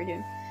is what we're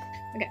doing.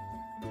 Okay.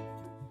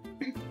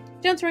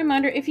 Just a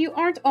reminder, if you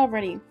aren't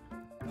already,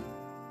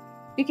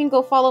 you can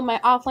go follow my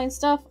offline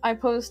stuff. I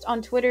post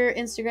on Twitter,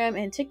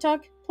 Instagram, and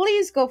TikTok.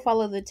 Please go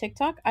follow the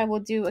TikTok. I will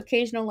do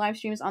occasional live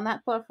streams on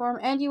that platform,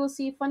 and you will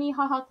see funny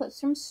haha clips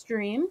from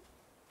stream.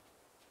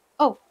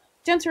 Oh,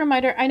 just a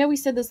reminder, I know we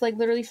said this like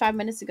literally 5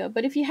 minutes ago,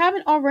 but if you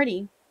haven't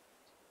already,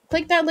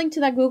 click that link to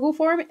that Google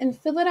form and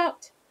fill it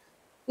out.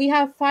 We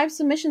have 5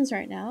 submissions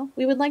right now.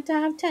 We would like to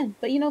have 10,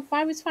 but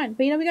 5 is fine.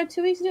 But we got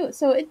 2 weeks to do it,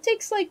 so it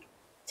takes like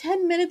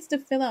 10 minutes to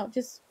fill out.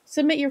 Just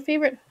submit your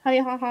favorite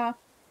haha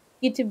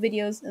YouTube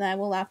videos, and I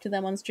will laugh to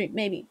them on stream.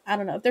 Maybe, I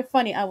don't know, if they're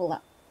funny, I will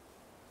laugh.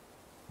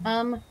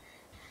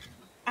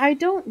 I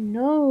don't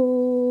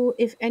know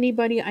if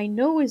anybody I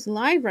know is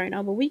live right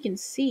now, but we can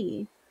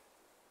see.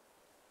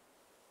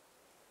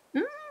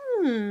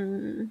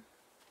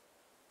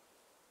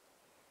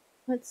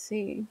 Let's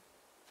see.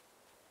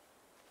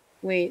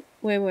 Wait.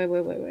 I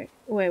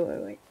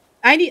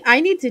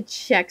need to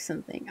check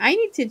something.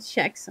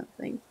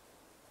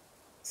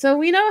 So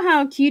we know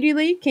how Cutie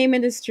Lee came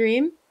into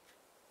stream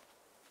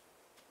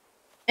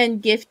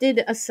and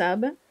gifted a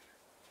sub.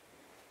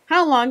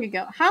 How long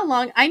ago?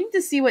 I need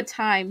to see what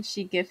time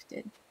she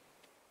gifted.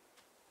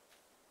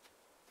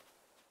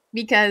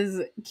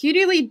 Because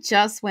Cutie Lee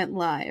just went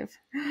live.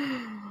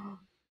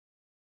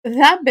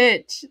 That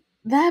bitch.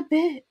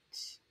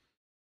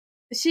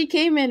 She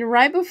came in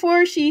right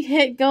before she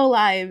hit go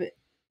live,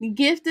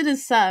 gifted a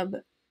sub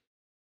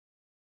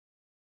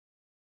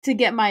to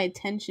get my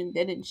attention,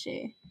 didn't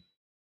she?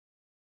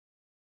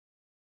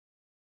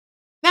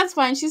 That's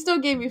fine. She still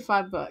gave me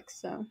 $5,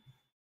 so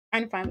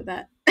I'm fine with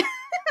that.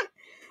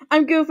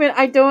 I'm goofing.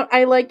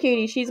 I like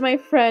Katie. She's my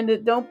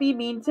friend. Don't be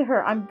mean to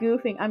her. I'm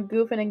goofing and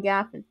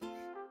gaffing.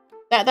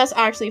 That's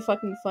actually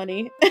fucking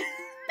funny.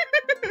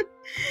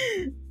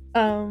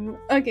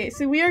 Okay,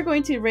 so we are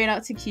going to raid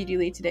out to Cutie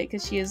Lee today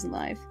because she is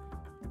live.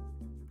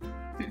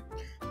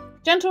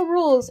 Gentle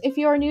rules. If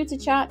you are new to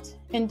chat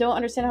and don't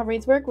understand how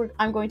raids work,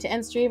 I'm going to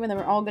end stream and then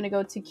we're all going to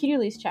go to Cutie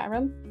Lee's chat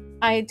room.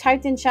 I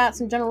typed in chat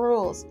some general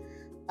rules.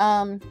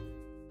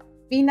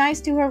 Be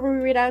nice to whoever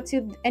we read out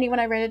to. Anyone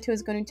I read it to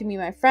is going to be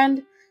my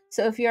friend.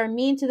 So if you are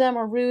mean to them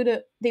or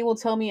rude, they will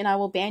tell me and I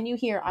will ban you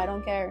here. I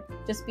don't care.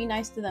 Just be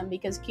nice to them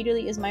because Cutie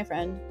Lee is my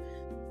friend.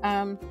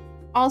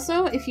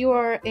 Also, if you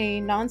are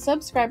a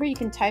non-subscriber, you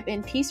can type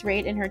in Peace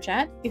Raid in her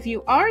chat. If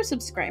you are a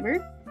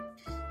subscriber,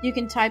 you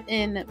can type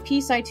in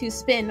pt2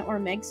 spin or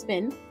meg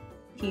spin,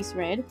 Peace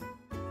Raid,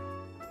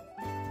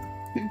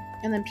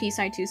 and then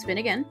pt2 spin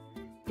again.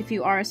 If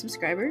you are a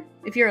subscriber,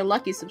 if you're a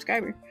lucky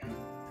subscriber.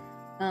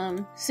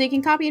 So you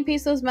can copy and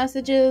paste those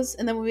messages,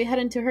 and then when we head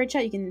into her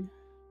chat, you can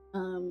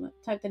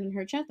type that in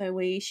her chat. That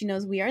way she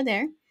knows we are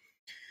there.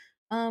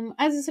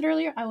 As I said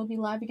earlier, I will be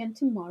live again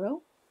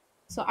tomorrow.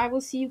 So I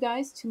will see you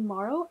guys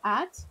tomorrow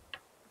at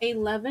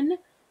 11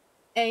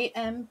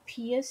 a.m.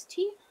 PST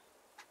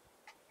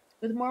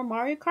with more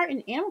Mario Kart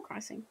and Animal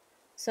Crossing.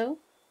 So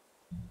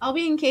I'll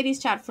be in Katie's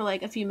chat for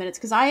like a few minutes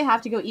because I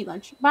have to go eat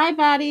lunch. Bye,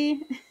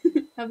 Batty.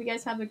 Hope you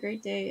guys have a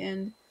great day,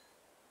 and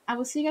I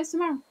will see you guys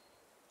tomorrow.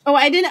 Oh,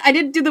 I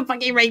didn't do the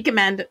fucking raid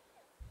command.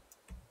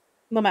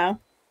 Lamau.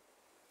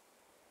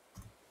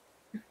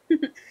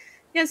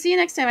 Yeah, see you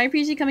next time. I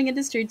appreciate you coming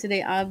into stream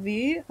today,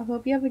 Avi. I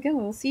hope you have a good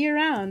one. We'll see you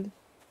around.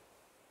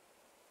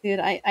 Dude,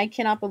 I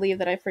cannot believe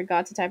that I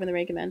forgot to type in the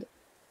raid command.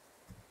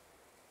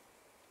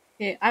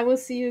 Okay, I will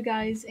see you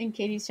guys in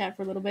Katie's chat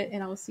for a little bit,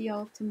 and I will see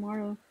y'all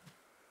tomorrow.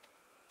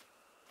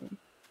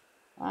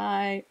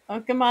 Bye. Oh,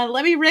 come on.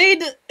 Let me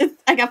raid.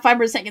 I got 5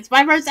 more seconds.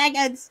 5 more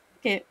seconds.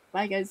 Okay,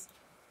 bye, guys.